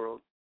this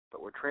world.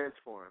 but we're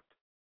transformed.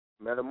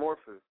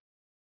 Metamorpho.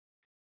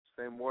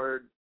 Same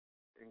word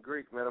in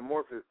Greek,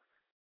 metamorpho.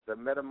 The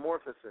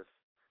metamorphosis,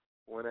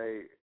 when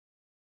a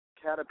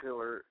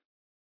caterpillar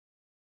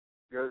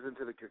goes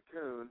into the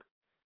cocoon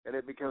and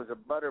it becomes a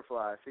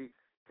butterfly. See,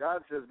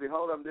 God says,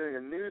 behold, I'm doing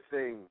a new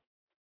thing.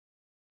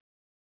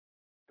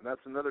 And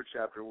that's another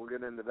chapter. We'll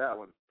get into that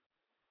one.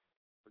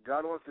 But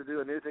God wants to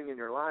do a new thing in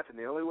your life, and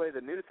the only way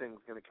the new thing's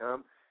going to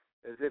come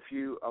is if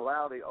you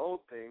allow the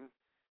old thing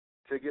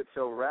to get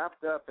so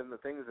wrapped up in the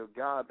things of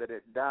God that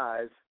it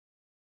dies,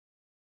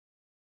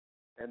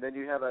 and then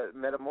you have a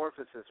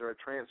metamorphosis or a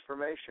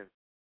transformation.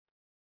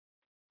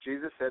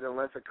 Jesus said,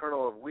 unless a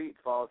kernel of wheat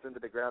falls into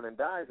the ground and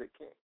dies, it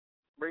can't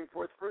bring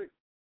forth fruit.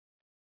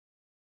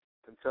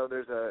 And so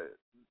there's a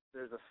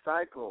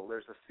cycle,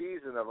 there's a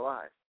season of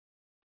life.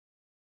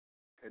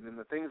 And in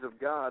the things of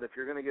God, if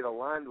you're going to get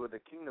aligned with the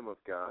kingdom of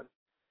God,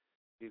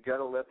 you've got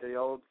to let the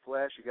old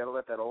flesh, you've got to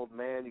let that old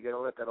man, you've got to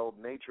let that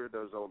old nature,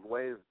 those old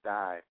ways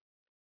die.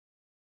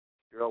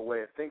 Your old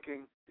way of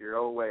thinking, your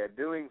old way of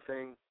doing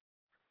things,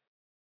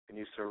 and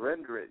you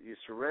surrender it. You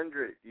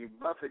surrender it. You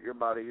buffet your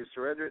body. You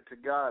surrender it to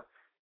God,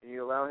 and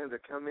you allow Him to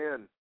come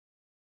in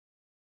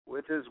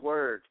with His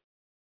Word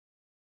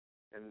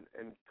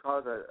and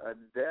cause a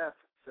death,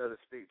 so to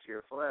speak, to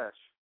your flesh,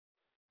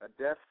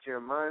 a death to your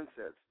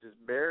mindsets. Just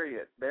bury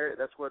it. Bury it.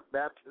 That's what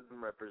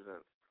baptism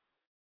represents.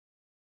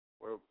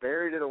 We're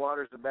buried in the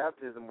waters of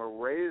baptism. We're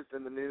raised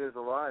in the newness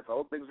of life.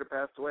 Old things are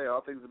passed away.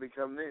 All things have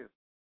become new.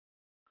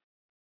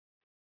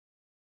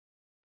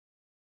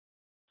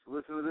 So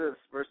listen to this.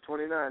 Verse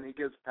 29, He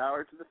gives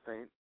power to the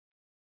faint,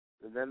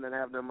 and them that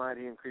have no might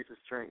He increases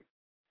strength.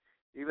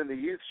 Even the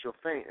youth shall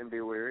faint and be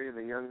weary, and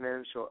the young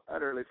man shall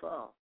utterly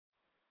fall.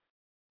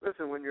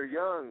 Listen, when you're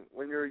young,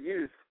 when you're a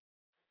youth,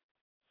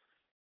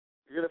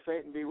 you're going to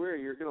faint and be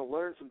weary. You're going to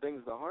learn some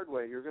things the hard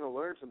way. You're going to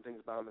learn some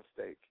things by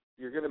mistake.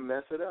 You're going to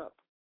mess it up.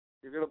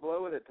 You're going to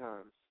blow it at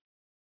times.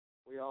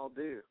 We all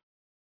do.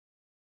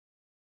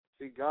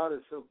 See, God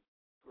is so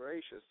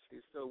gracious.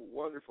 He's so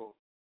wonderful.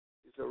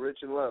 He's so rich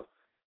in love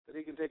that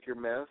He can take your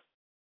mess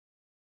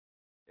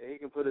and He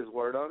can put His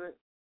word on it,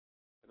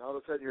 and all of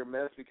a sudden your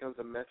mess becomes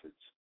a message.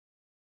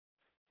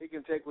 He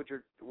can take what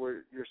your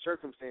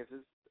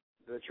circumstances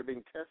that you're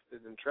being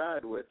tested and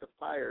tried with, the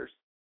fires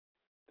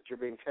that you're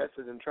being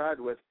tested and tried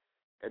with,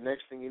 and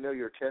next thing you know,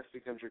 your test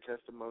becomes your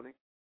testimony.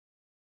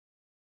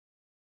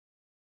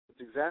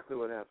 That's exactly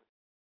what happened.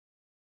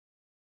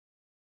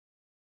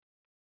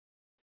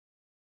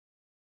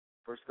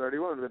 Verse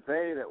 31, but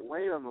they that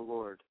wait on the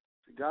Lord.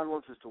 See, God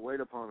wants us to wait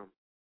upon Him.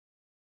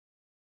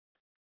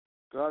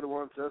 God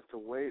wants us to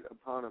wait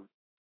upon Him.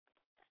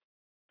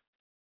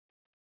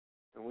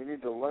 And we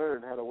need to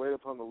learn how to wait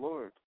upon the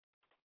Lord.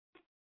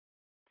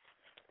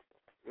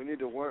 We need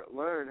to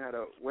learn how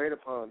to wait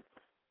upon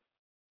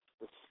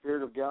the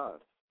Spirit of God.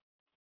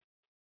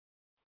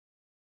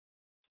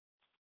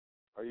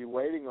 Are you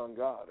waiting on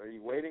God? Are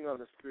you waiting on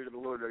the Spirit of the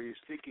Lord? Are you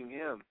seeking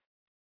Him?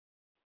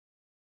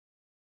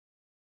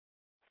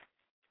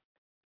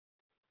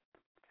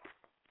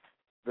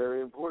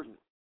 Very important.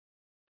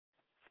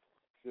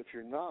 If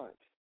you're not,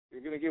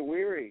 you're going to get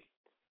weary.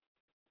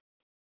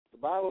 The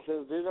Bible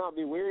says, do not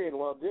be weary in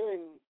well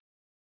doing,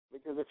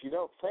 because if you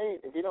don't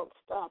faint, if you don't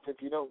stop,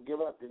 if you don't give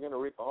up, you're going to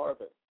reap a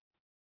harvest.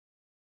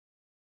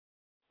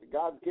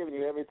 God's given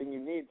you everything you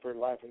need for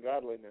life and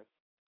godliness.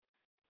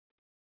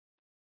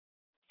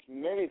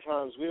 Many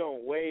times we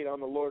don't wait on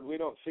the Lord. We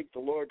don't seek the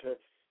Lord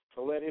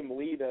to let Him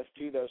lead us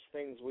to those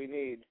things we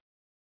need.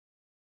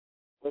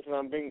 Listen,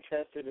 I'm being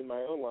tested in my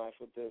own life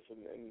with this, and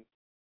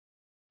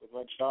with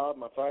my job,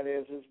 my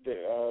finances,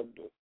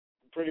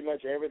 pretty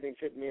much everything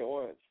hit me at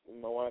once,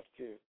 and my wife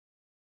too.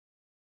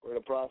 We're in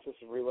a process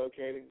of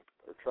relocating,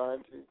 or trying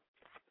to.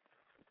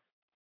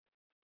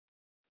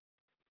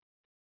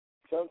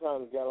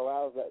 Sometimes God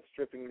allows that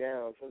stripping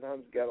down.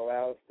 Sometimes God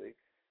allows the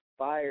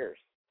fires.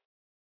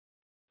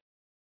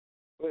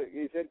 Look,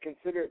 He said,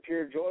 consider it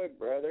pure joy,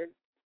 brethren,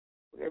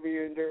 whenever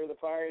you endure the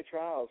fiery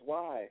trials.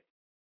 Why?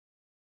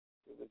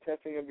 Because the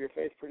testing of your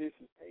faith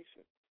produces patience.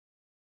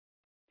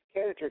 It's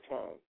character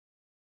time.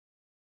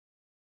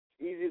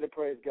 It's easy to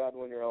praise God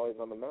when you're always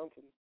on the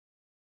mountain.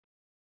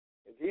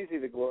 It's easy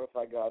to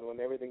glorify God when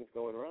everything's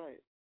going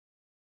right.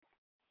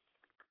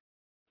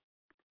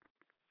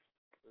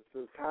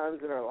 There's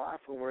times in our life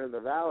when we're in the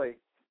valley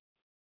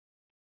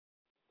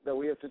that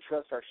we have to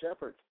trust our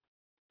shepherd.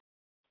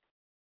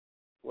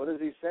 What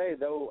does He say?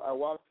 Though I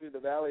walk through the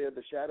valley of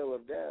the shadow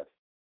of death,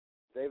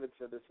 David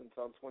said this in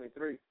Psalm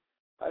 23,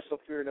 I shall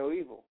fear no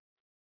evil,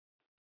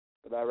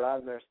 for Thy rod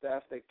and Their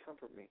staff, they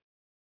comfort me.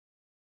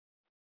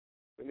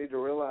 We need to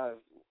realize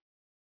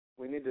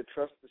we need to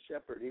trust the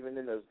shepherd even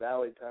in those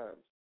valley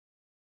times,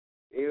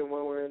 even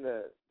when we're in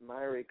the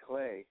miry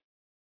clay,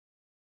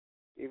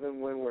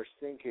 even when we're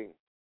sinking,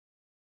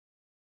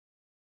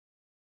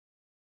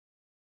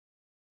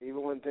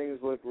 even when things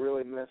look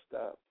really messed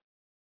up.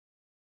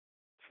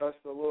 Trust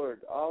the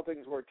Lord. All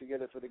things work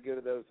together for the good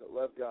of those that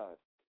love God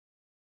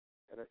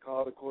and are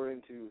called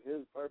according to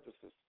His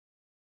purposes.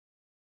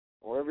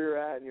 Wherever you're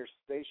at in your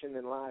station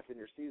in life, in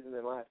your season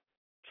in life,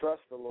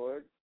 trust the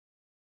Lord.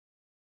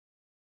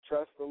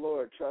 Trust the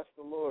Lord. Trust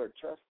the Lord.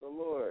 Trust the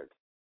Lord.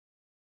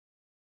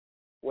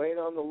 Wait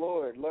on the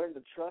Lord. Learn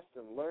to trust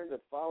Him. Learn to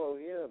follow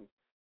Him.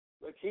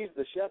 Look, He's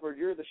the shepherd.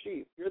 You're the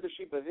sheep. You're the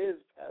sheep of His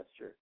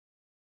pasture.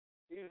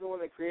 He's the one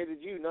that created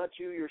you, not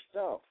you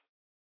yourself.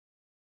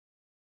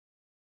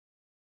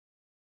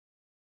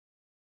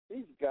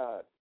 He's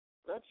God,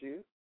 not you.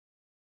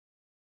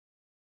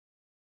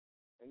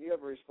 And you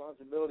have a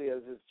responsibility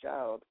as His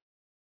child,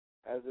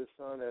 as His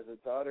son, as His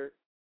daughter,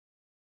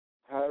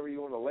 however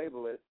you want to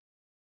label it,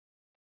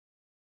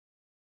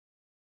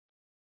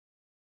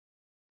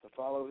 to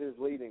follow His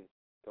leading,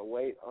 to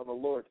wait on the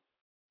Lord.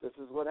 This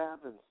is what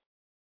happens.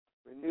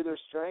 Renew their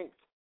strength.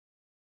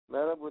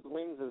 Mount up with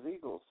wings as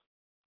eagles.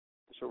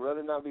 They shall run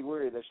and not be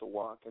weary. They shall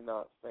walk and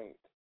not faint.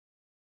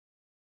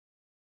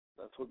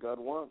 That's what God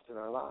wants in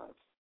our lives.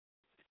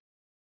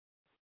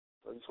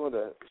 I just want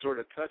to sort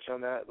of touch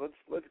on that.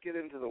 Let's get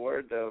into the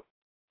Word, though.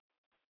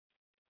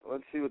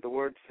 Let's see what the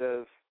Word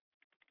says.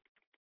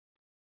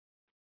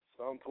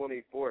 Psalm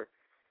 24.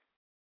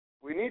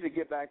 We need to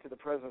get back to the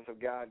presence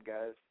of God,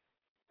 guys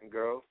and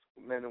girls,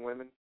 men and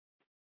women,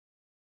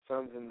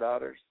 sons and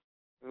daughters,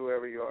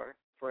 whoever you are,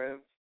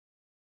 friends.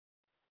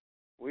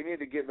 We need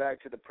to get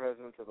back to the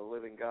presence of the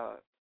living God.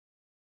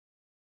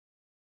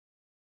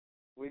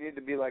 We need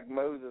to be like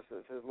Moses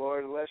that says,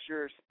 Lord, unless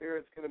your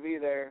Spirit's going to be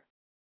there,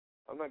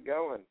 I'm not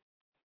going.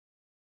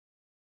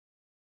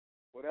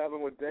 What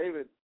happened with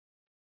David?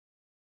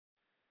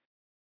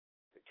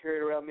 They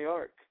carried around the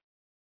ark.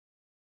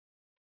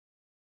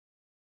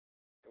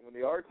 And when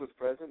the ark was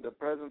present, the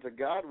presence of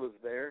God was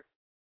there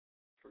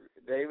for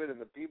David and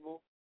the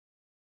people.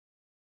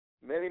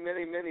 Many,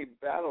 many, many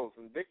battles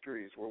and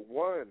victories were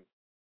won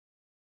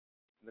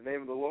in the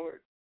name of the Lord.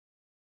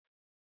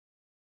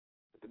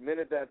 But the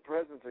minute that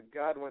presence of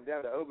God went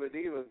down to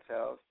Obed-Edom's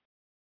house,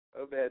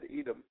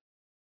 Obed-Edom,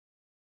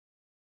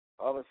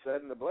 all of a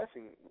sudden the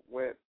blessing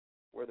went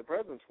where the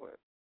presence went.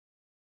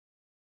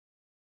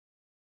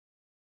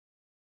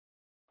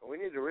 And we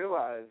need to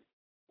realize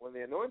when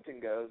the anointing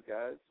goes,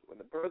 guys, when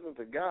the presence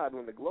of God,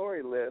 when the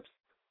glory lifts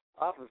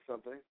off of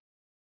something,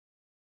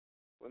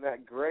 when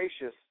that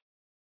gracious,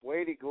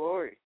 weighty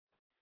glory,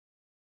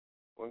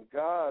 when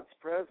God's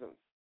presence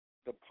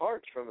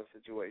departs from a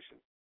situation,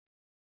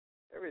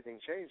 everything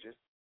changes.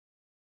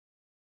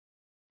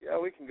 Yeah,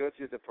 we can go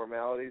through the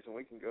formalities and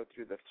we can go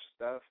through the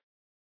stuff.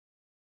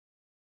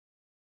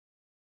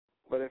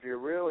 But if you're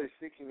really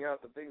seeking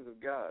out the things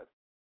of God,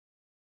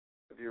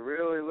 if you're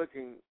really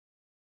looking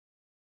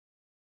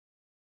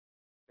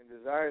and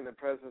desiring the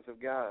presence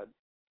of God,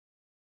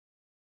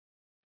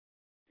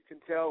 you can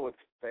tell what's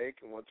fake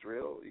and what's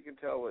real. You can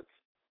tell what's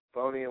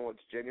phony and what's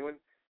genuine.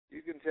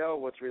 You can tell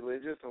what's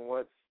religious and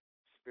what's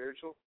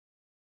spiritual.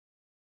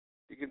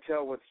 You can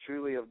tell what's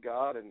truly of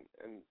God and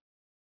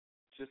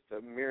just a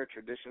mere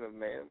tradition of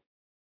man.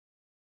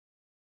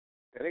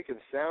 And it can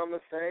sound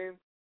the same.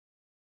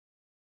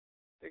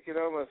 It can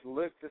almost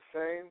look the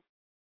same.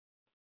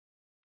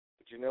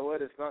 But you know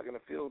what? It's not going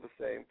to feel the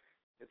same.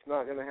 It's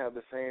not going to have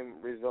the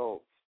same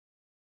results.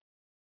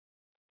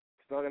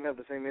 It's not going to have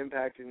the same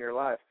impact in your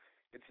life.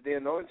 It's the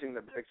anointing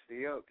that breaks the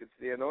yoke. It's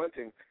the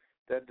anointing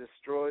that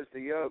destroys the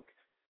yoke.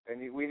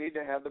 And we need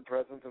to have the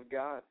presence of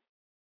God.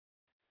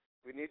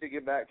 We need to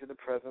get back to the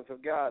presence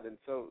of God. And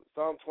so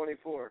Psalm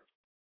 24.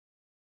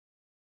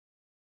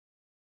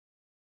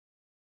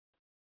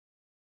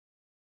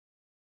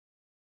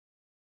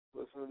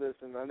 Listen to this,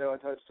 and I know I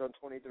touched on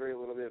 23 a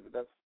little bit, but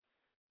that's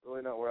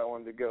really not where I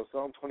wanted to go.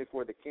 Psalm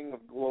 24, the King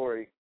of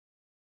Glory,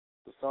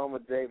 the Psalm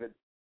of David.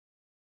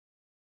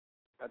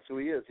 That's who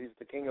he is. He's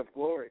the King of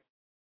Glory.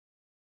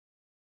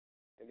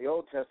 In the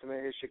Old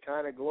Testament, his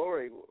Shekinah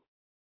glory,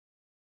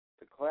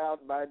 the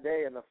cloud by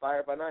day and the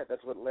fire by night,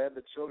 that's what led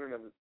the children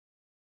of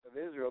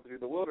Israel through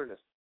the wilderness.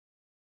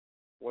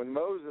 When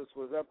Moses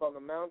was up on the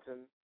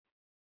mountain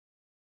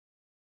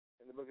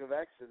in the book of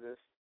Exodus,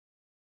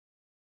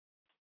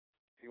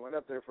 he went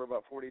up there for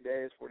about 40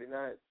 days, 40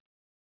 nights.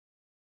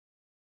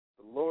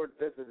 The Lord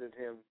visited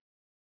him,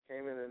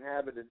 came and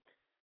inhabited.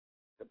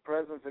 The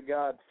presence of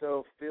God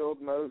so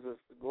filled Moses.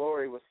 The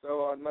glory was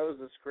so on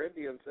Moses.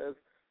 Corinthians says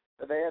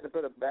that they had to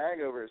put a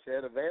bag over his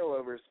head, a veil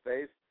over his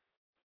face,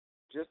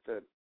 just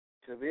to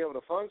be able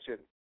to function,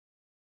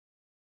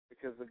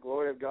 because the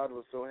glory of God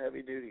was so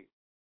heavy duty.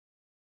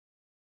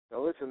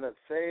 Now listen, that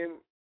same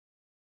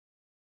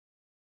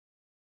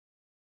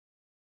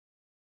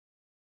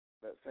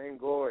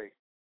glory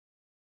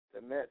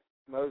that met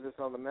Moses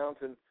on the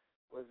mountain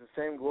was the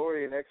same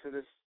glory in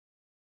Exodus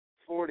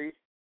 40,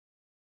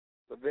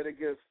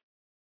 Leviticus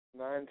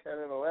 9, 10,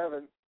 and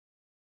 11,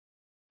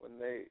 when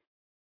they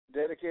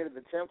dedicated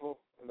the temple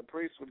and the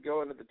priests would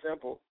go into the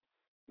temple.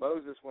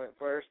 Moses went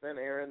first, then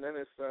Aaron, then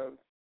his sons.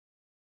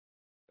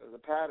 It was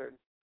a pattern.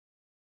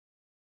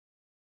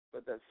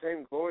 But that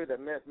same glory that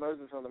met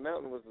Moses on the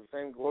mountain was the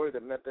same glory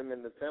that met them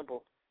in the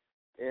temple.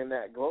 In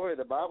that glory,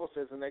 the Bible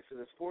says in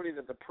Exodus 40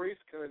 that the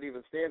priests couldn't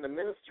even stand to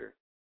minister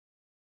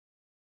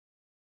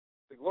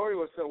The glory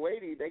was so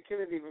weighty, they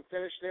couldn't even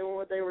finish doing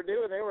what they were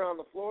doing. They were on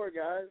the floor,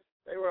 guys.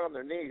 They were on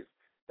their knees.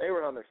 They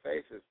were on their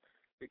faces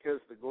because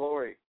the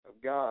glory of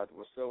God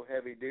was so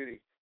heavy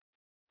duty.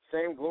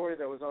 Same glory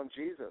that was on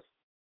Jesus.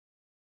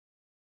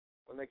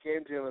 When they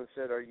came to him and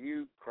said, "Are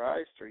you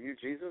Christ? Are you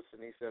Jesus?"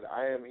 And he said,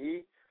 "I am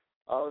he."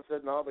 All of a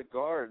sudden, all the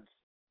guards,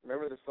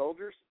 remember the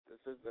soldiers? It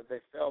says that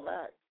they fell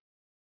back.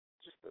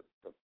 Just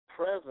the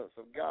presence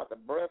of God, the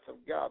breath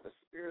of God, the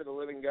Spirit of the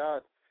living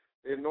God,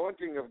 the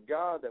anointing of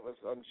God that was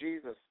on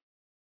Jesus,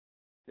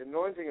 the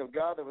anointing of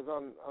God that was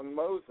on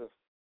Moses,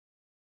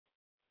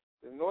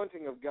 the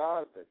anointing of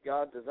God that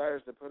God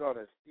desires to put on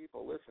his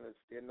people. Listen, it's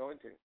the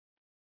anointing.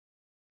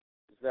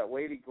 It's that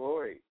weighty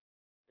glory.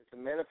 It's a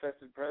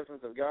manifested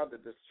presence of God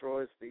that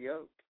destroys the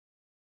yoke.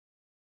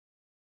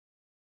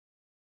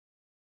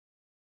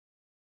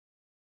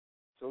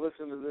 So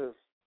listen to this.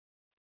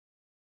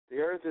 The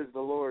earth is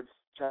the Lord's,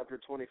 chapter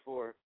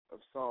 24 of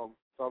Psalm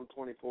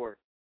 24,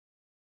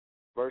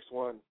 verse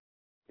 1.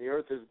 The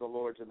earth is the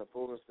Lord's and the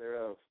fullness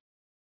thereof,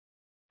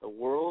 the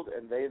world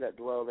and they that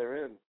dwell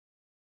therein.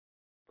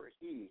 For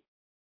he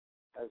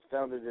has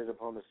founded it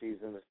upon the seas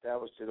and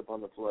established it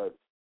upon the floods.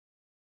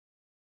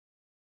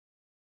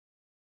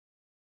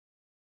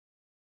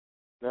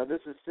 Now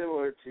this is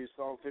similar to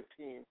Psalm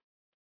 15.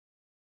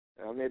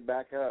 And I may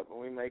back up, and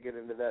we may get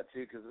into that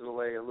too because it'll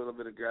lay a little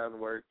bit of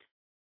groundwork.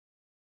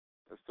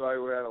 I'm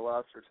sorry we're at a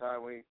loss for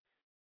time.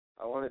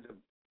 I wanted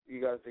you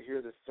guys to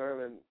hear this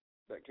sermon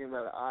that came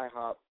out of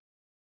IHOP,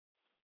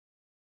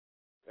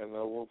 and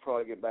we'll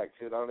probably get back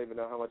to it. I don't even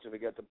know how much of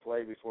it got to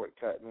play before it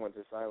cut and went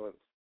to silence.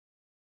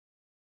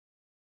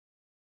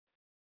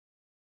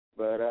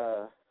 But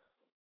I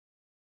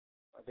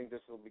think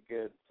this will be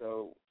good.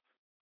 So,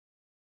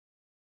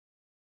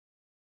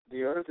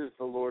 the earth is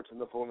the Lord's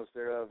and the fullness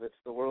thereof. It's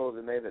the world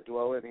and they that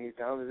dwell in it. He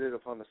founded it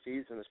upon the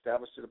seas and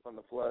established it upon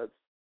the floods.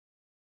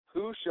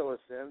 Who shall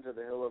ascend to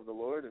the hill of the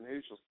Lord, and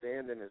who shall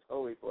stand in his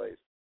holy place?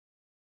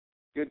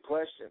 Good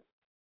question.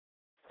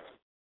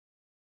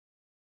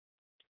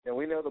 And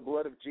we know the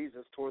blood of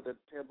Jesus tore the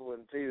temple in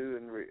two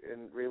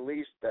and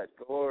released that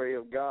glory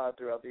of God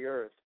throughout the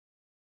earth.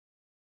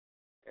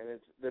 And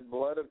it's the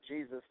blood of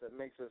Jesus that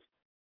makes us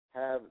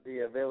have the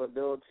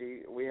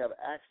availability. We have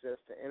access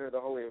to enter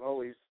the Holy of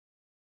Holies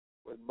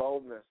with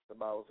boldness, the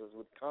Bible says,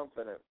 with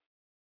confidence.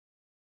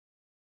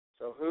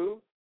 So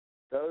who?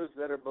 Those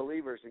that are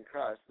believers in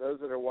Christ, those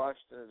that are washed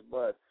in his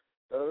blood,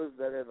 those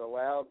that have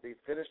allowed the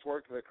finished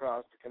work of the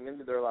cross to come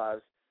into their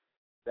lives.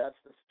 That's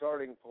the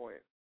starting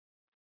point.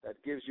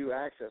 That gives you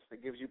access,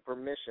 that gives you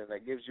permission,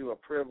 that gives you a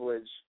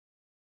privilege,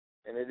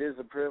 and it is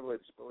a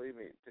privilege, believe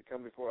me, to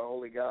come before a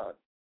holy God.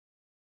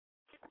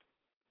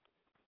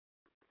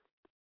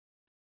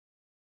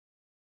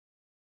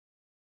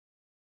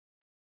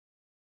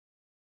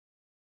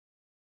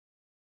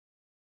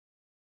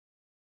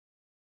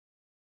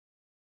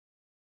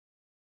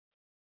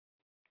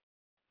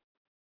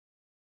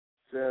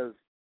 Says,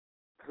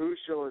 who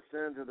shall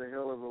ascend to the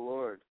hill of the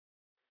Lord?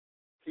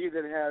 He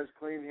that has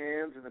clean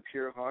hands and a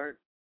pure heart,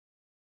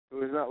 who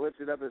has not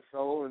lifted up his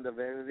soul into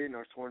vanity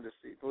nor sworn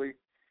deceitfully,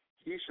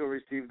 he shall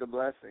receive the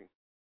blessing.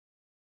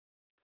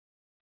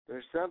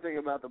 There's something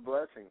about the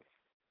blessing.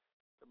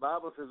 The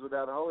Bible says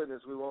without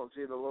holiness we won't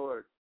see the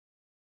Lord.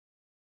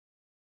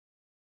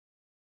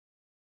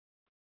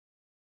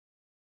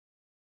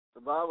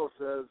 The Bible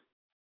says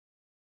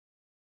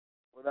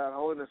without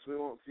holiness we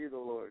won't see the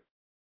Lord.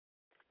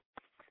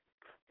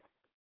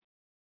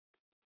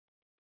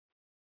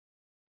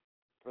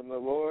 From the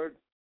Lord,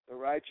 the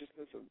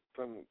righteousness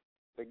from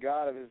the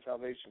God of his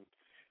salvation.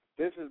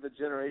 This is the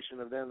generation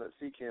of them that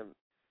seek him,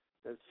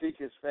 that seek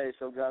his face,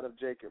 O God of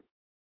Jacob.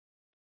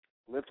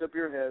 Lift up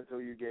your heads, O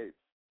you gates,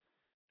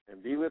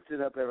 and be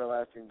lifted up,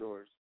 everlasting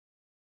doors.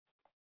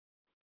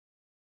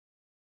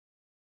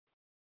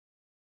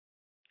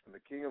 And the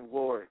King of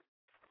glory,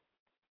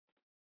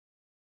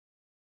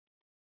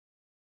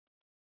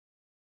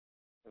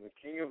 and the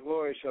King of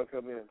glory shall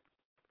come in.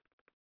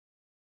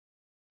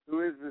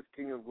 Who is this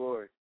King of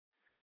glory?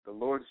 The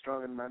Lord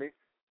strong and mighty,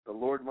 the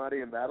Lord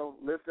mighty in battle.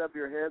 Lift up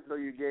your heads, O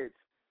you gates.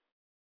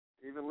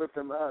 Even lift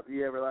them up,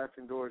 ye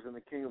everlasting doors, and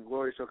the King of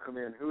glory shall come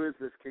in. Who is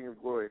this King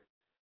of glory?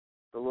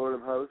 The Lord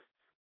of hosts.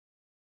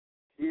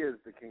 He is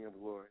the King of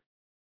glory.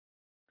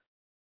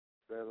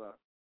 Selah.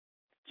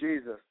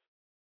 Jesus.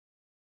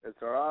 It's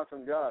our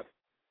awesome God,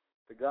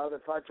 the God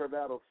that fights our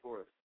battles for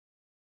us.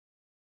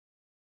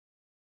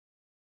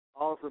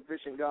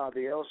 All-sufficient God,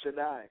 the El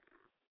Shaddai.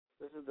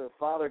 This is the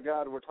Father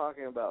God we're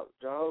talking about,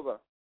 Jehovah.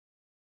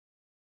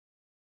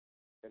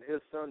 And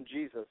his Son,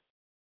 Jesus,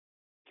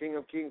 King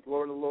of kings,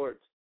 Lord of lords.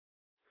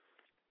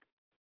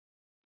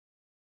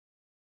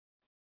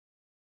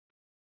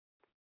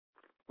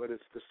 But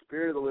it's the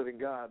Spirit of the living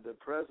God, the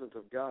presence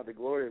of God, the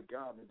glory of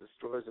God that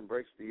destroys and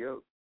breaks the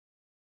yoke.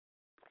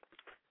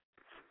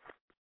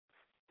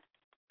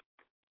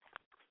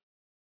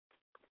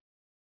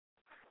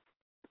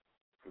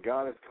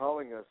 God is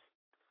calling us.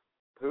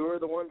 Who are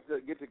the ones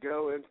that get to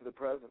go into the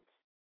presence?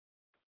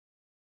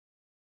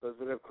 Those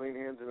that have clean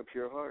hands and a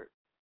pure heart.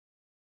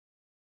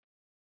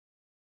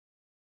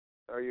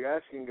 Are you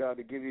asking God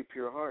to give you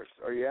pure hearts?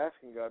 Are you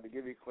asking God to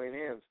give you clean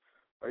hands?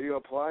 Are you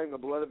applying the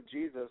blood of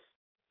Jesus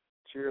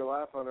to your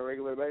life on a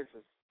regular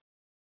basis?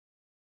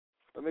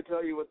 Let me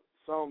tell you what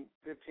Psalm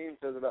 15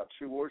 says about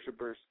true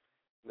worshipers.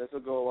 This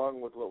will go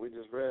along with what we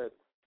just read.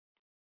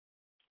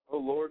 O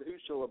Lord, who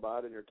shall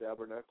abide in your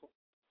tabernacle?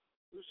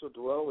 Who shall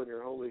dwell in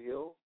your holy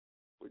hill?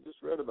 We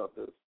just read about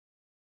this.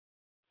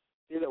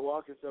 He that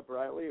walketh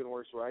uprightly and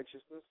works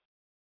righteousness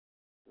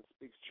and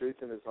speaks truth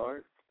in his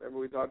heart. Remember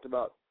we talked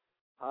about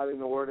hiding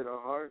the word in our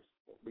hearts.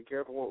 Be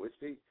careful what we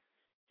speak.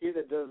 He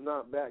that does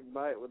not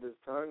backbite with his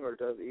tongue or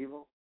does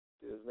evil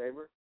to his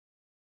neighbor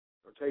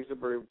or takes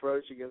up a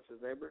reproach against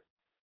his neighbor,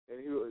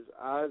 and whose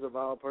eyes a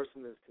vile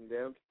person is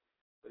condemned,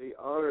 but he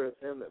honoreth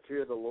him that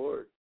feareth the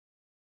Lord.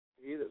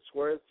 He that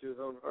sweareth to his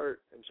own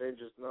hurt and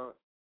changeth not.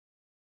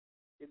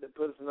 He that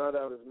putteth not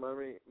out his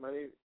money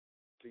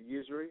to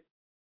usury,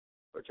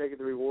 or taketh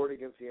the reward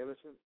against the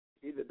innocent,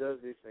 he that does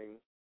these things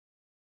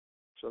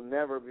shall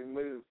never be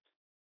moved.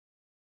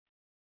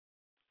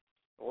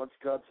 And what's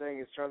God saying?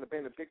 He's trying to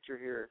paint a picture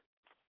here.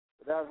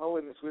 Without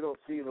holiness, we don't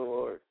see the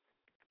Lord.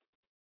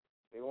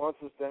 He wants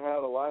us to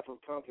have a life of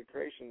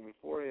consecration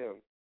before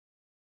Him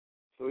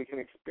so we can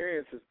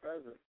experience His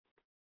presence.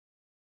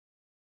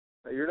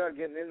 Now, you're not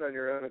getting in on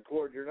your own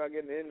accord. You're not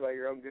getting in by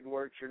your own good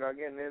works. You're not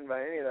getting in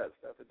by any of that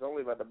stuff. It's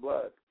only by the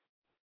blood.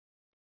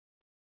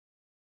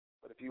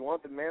 But if you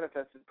want the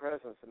manifested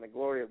presence and the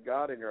glory of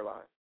God in your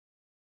life,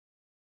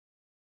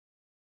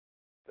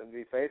 then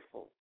be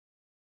faithful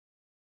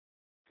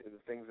to the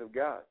things of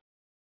God.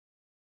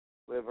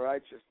 Live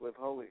righteous, live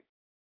holy.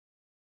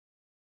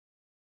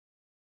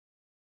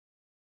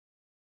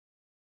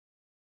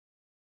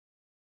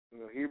 You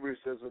know, Hebrews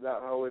says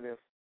without holiness,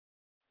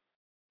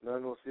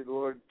 none will see the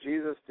Lord.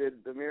 Jesus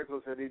did the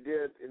miracles that He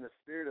did in the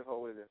spirit of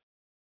holiness.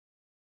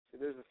 See,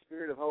 there's a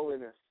spirit of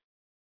holiness.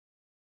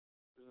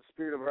 There's a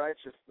spirit of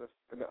righteousness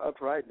and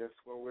uprightness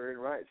where we're in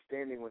right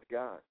standing with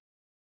God.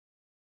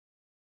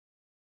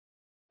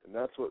 And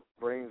that's what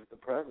brings the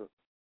presence,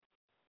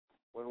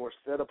 when we're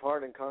set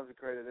apart and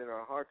consecrated in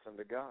our hearts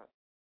unto God.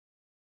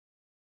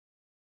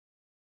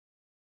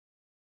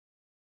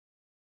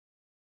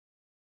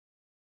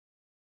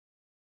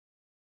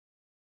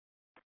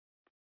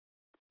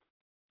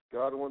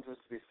 God wants us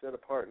to be set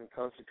apart and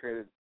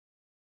consecrated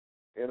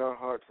in our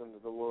hearts unto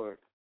the Lord.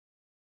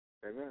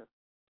 Amen.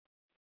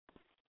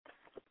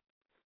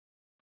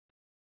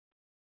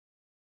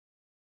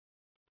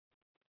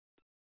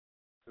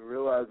 To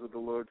realize what the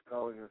Lord's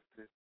calling us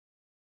to.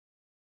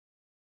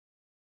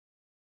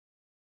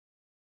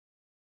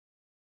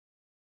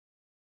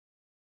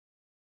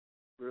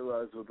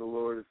 Realize what the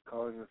Lord is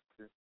calling us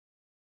to.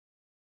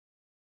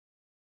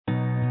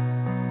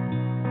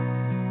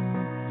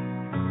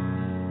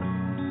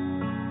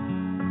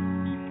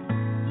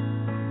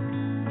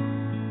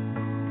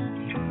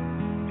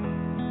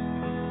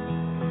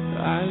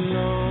 I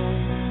long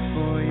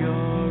for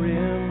your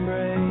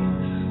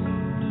embrace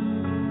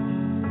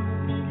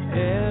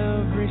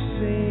every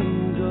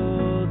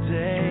single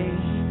day,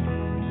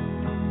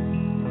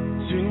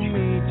 to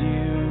meet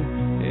you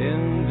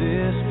in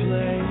this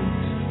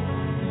place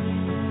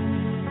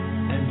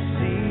and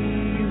see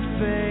you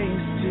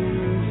face to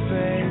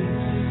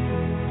face.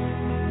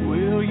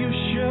 Will you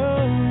show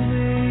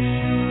me?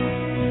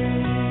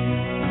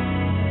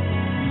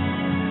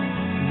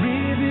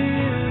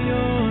 Reveal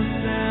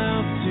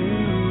yourself to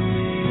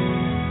me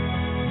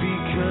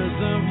because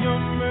of your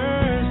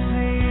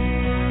mercy.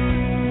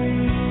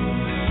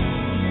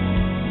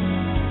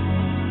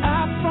 I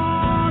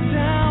fall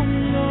down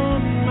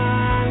on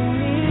my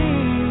knees,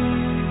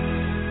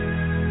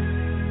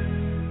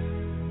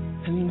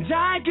 and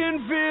I can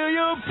feel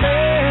your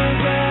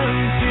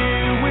presence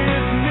here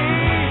with me.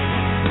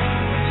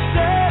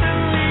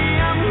 Suddenly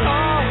I'm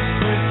lost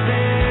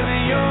within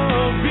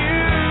your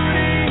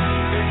beauty,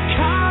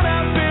 caught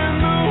up in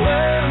the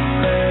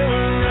wonder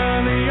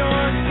of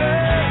your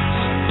touch.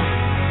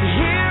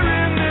 Here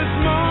in this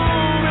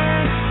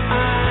moment,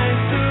 I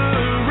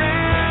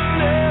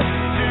surrender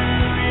to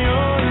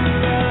your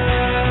love.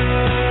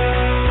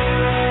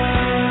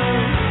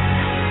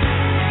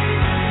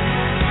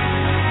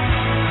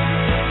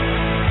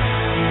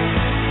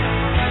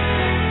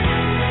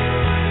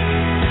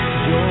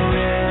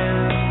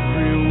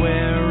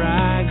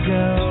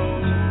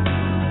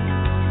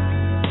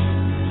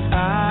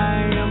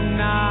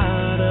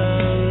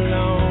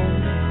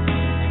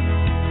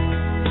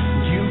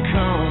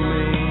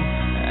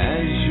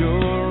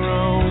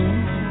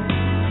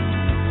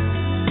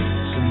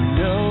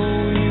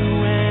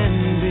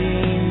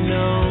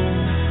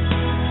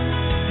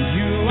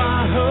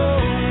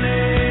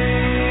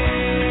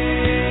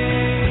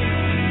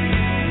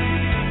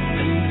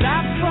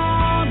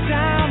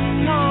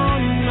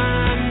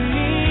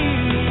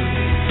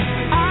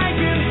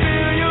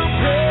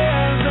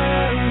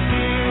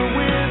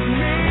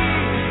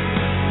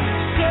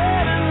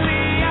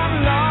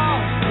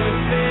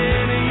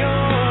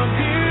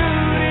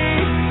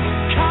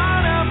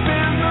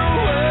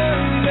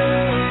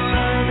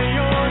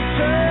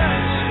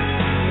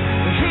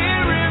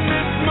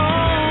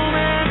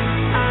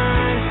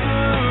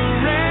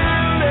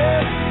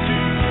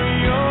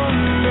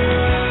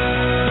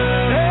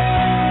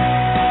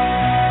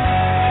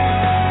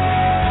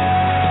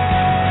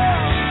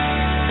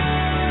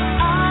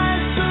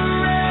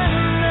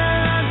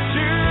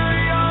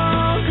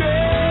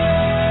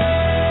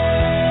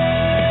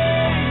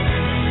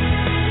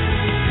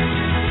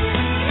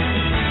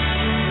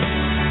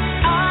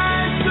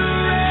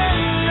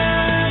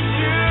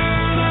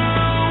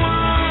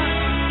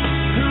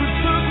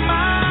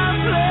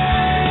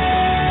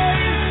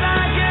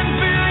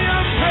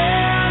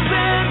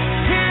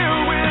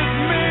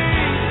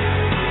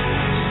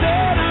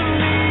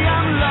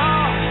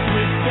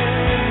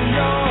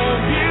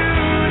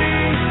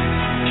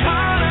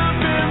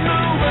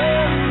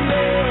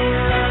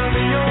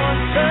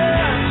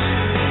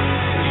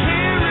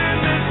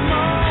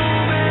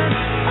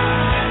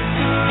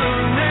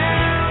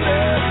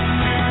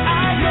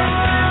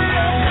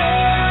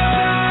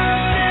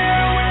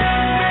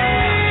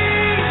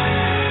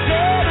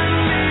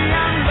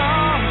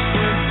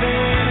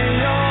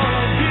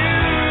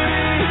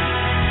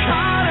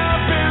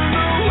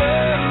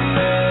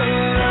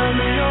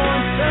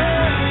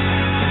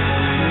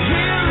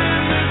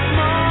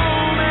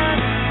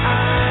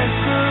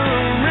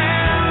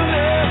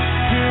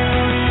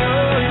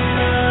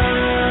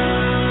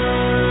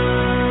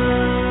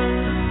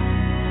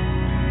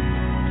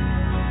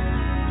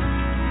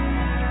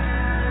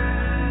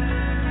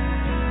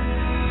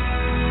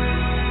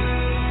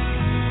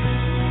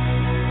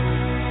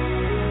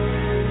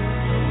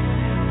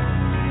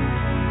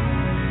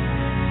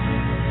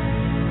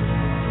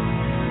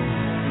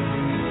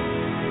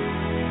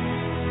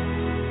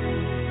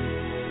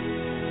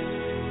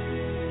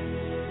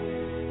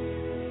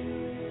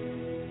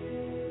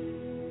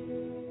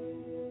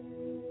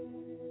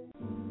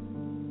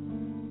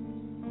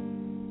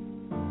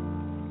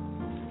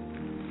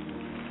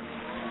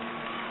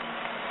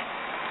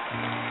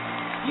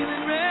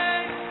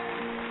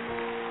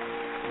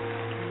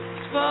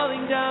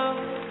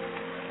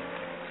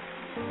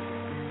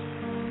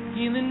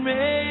 Healing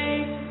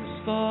rain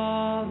is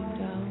falling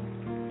down.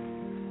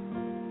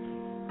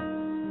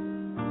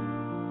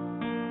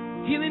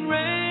 Healing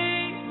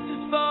rain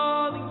is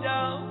falling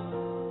down.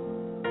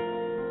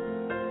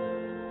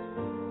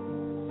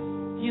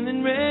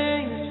 Healing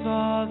rain is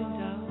falling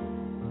down.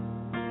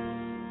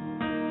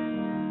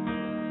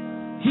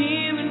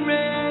 Healing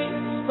rain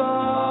is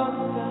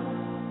falling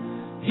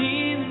down.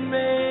 Healing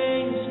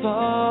rain is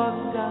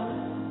falling down.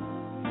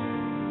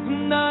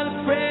 I'm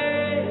not afraid.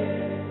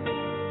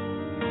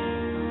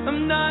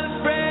 I'm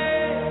not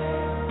afraid.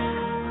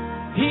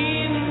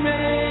 Healing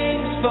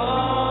rain is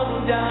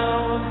falling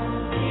down.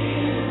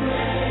 Healing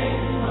rain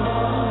is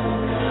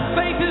falling down.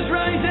 Faith is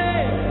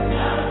rising. I'm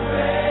not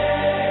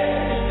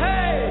afraid.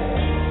 Hey.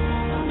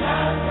 I'm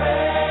not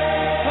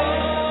afraid.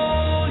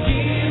 Oh,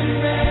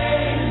 healing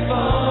rain is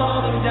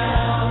falling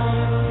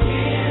down.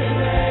 Healing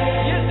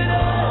rain. Yes, it is.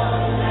 I'm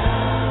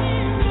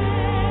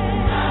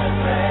not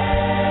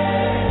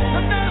afraid.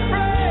 I'm not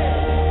afraid.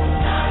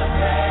 I'm not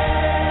afraid.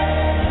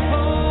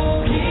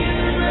 Oh,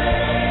 healing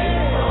rain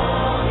is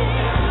falling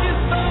down.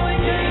 It's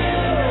falling down.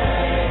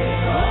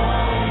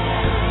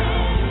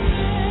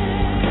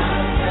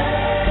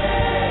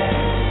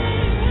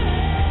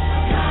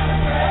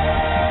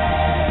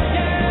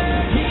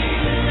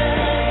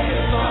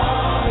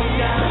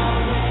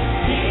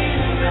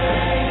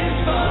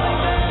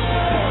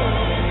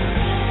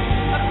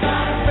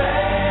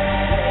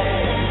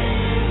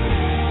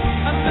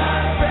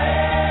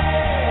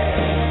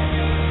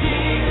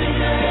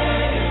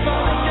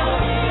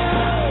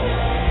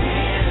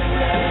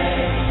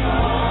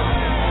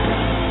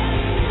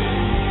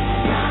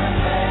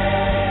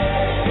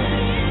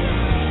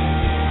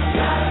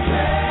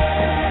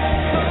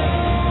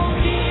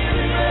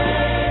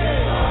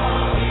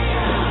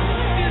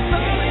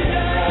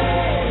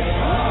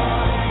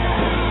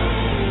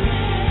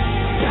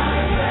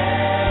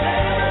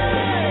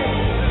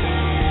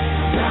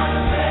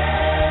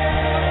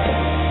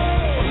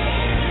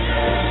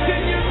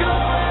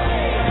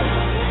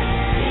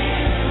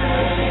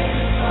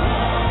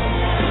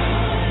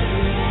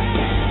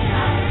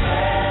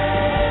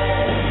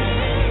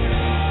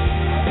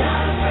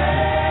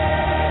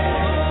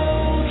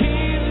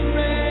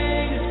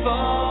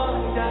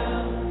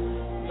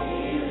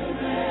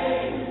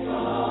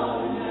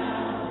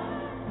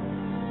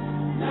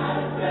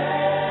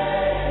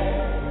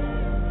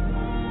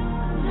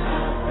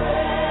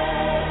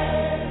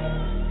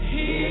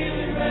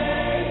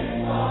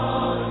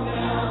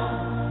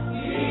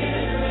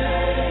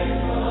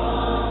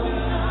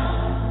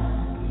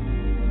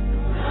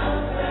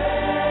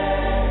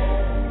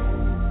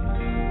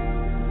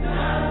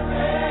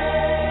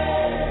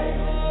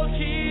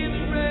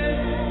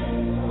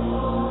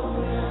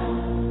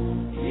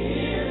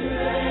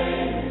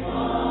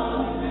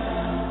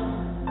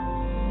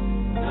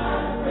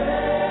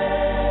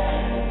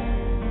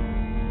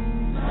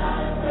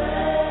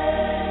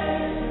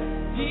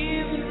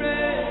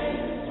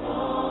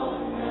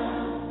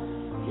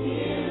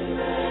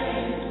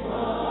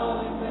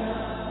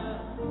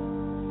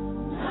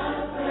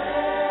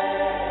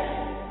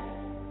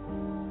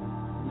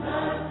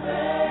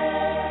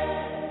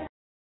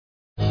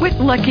 With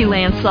Lucky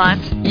Land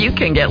Slots, you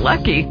can get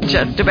lucky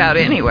just about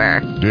anywhere.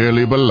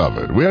 Dearly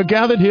beloved, we are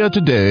gathered here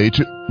today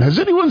to... Has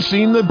anyone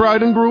seen the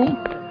bride and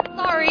groom?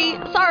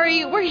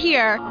 Sorry, we're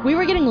here. We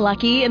were getting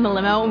lucky in the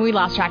limo and we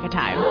lost track of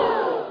time.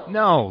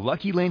 No,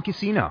 Lucky Land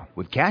Casino,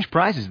 with cash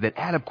prizes that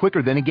add up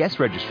quicker than a guest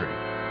registry.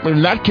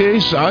 In that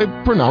case, I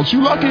pronounce you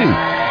lucky.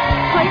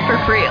 Play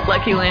for free at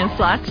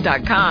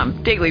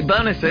LuckyLandSlots.com. Daily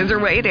bonuses are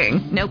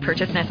waiting. No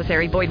purchase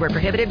necessary. Void where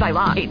prohibited by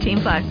law.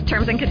 18+.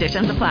 Terms and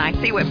conditions apply.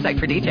 See website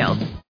for details.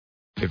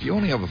 If you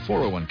only have a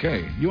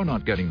 401k, you're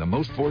not getting the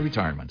most for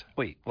retirement.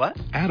 Wait, what?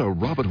 Add a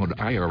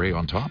Robinhood IRA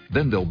on top,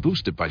 then they'll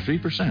boost it by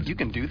 3%. You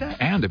can do that?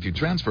 And if you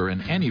transfer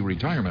in any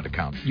retirement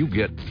account, you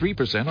get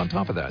 3% on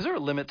top of that. Is there a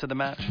limit to the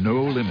match?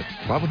 No limit.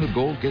 Robinhood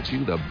Gold gets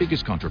you the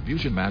biggest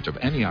contribution match of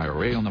any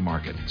IRA on the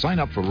market. Sign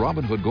up for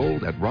Robinhood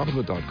Gold at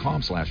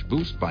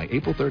Robinhood.com/boost by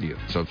April 30th.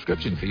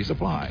 Subscription fees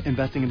apply.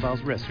 Investing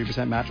involves risk.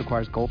 3% match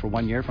requires gold for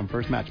 1 year from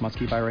first match. Must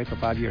keep IRA for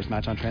 5 years.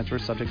 Match on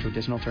transfers subject to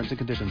additional terms and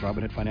conditions.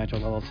 Robinhood Financial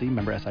LLC.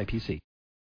 Member SIPC.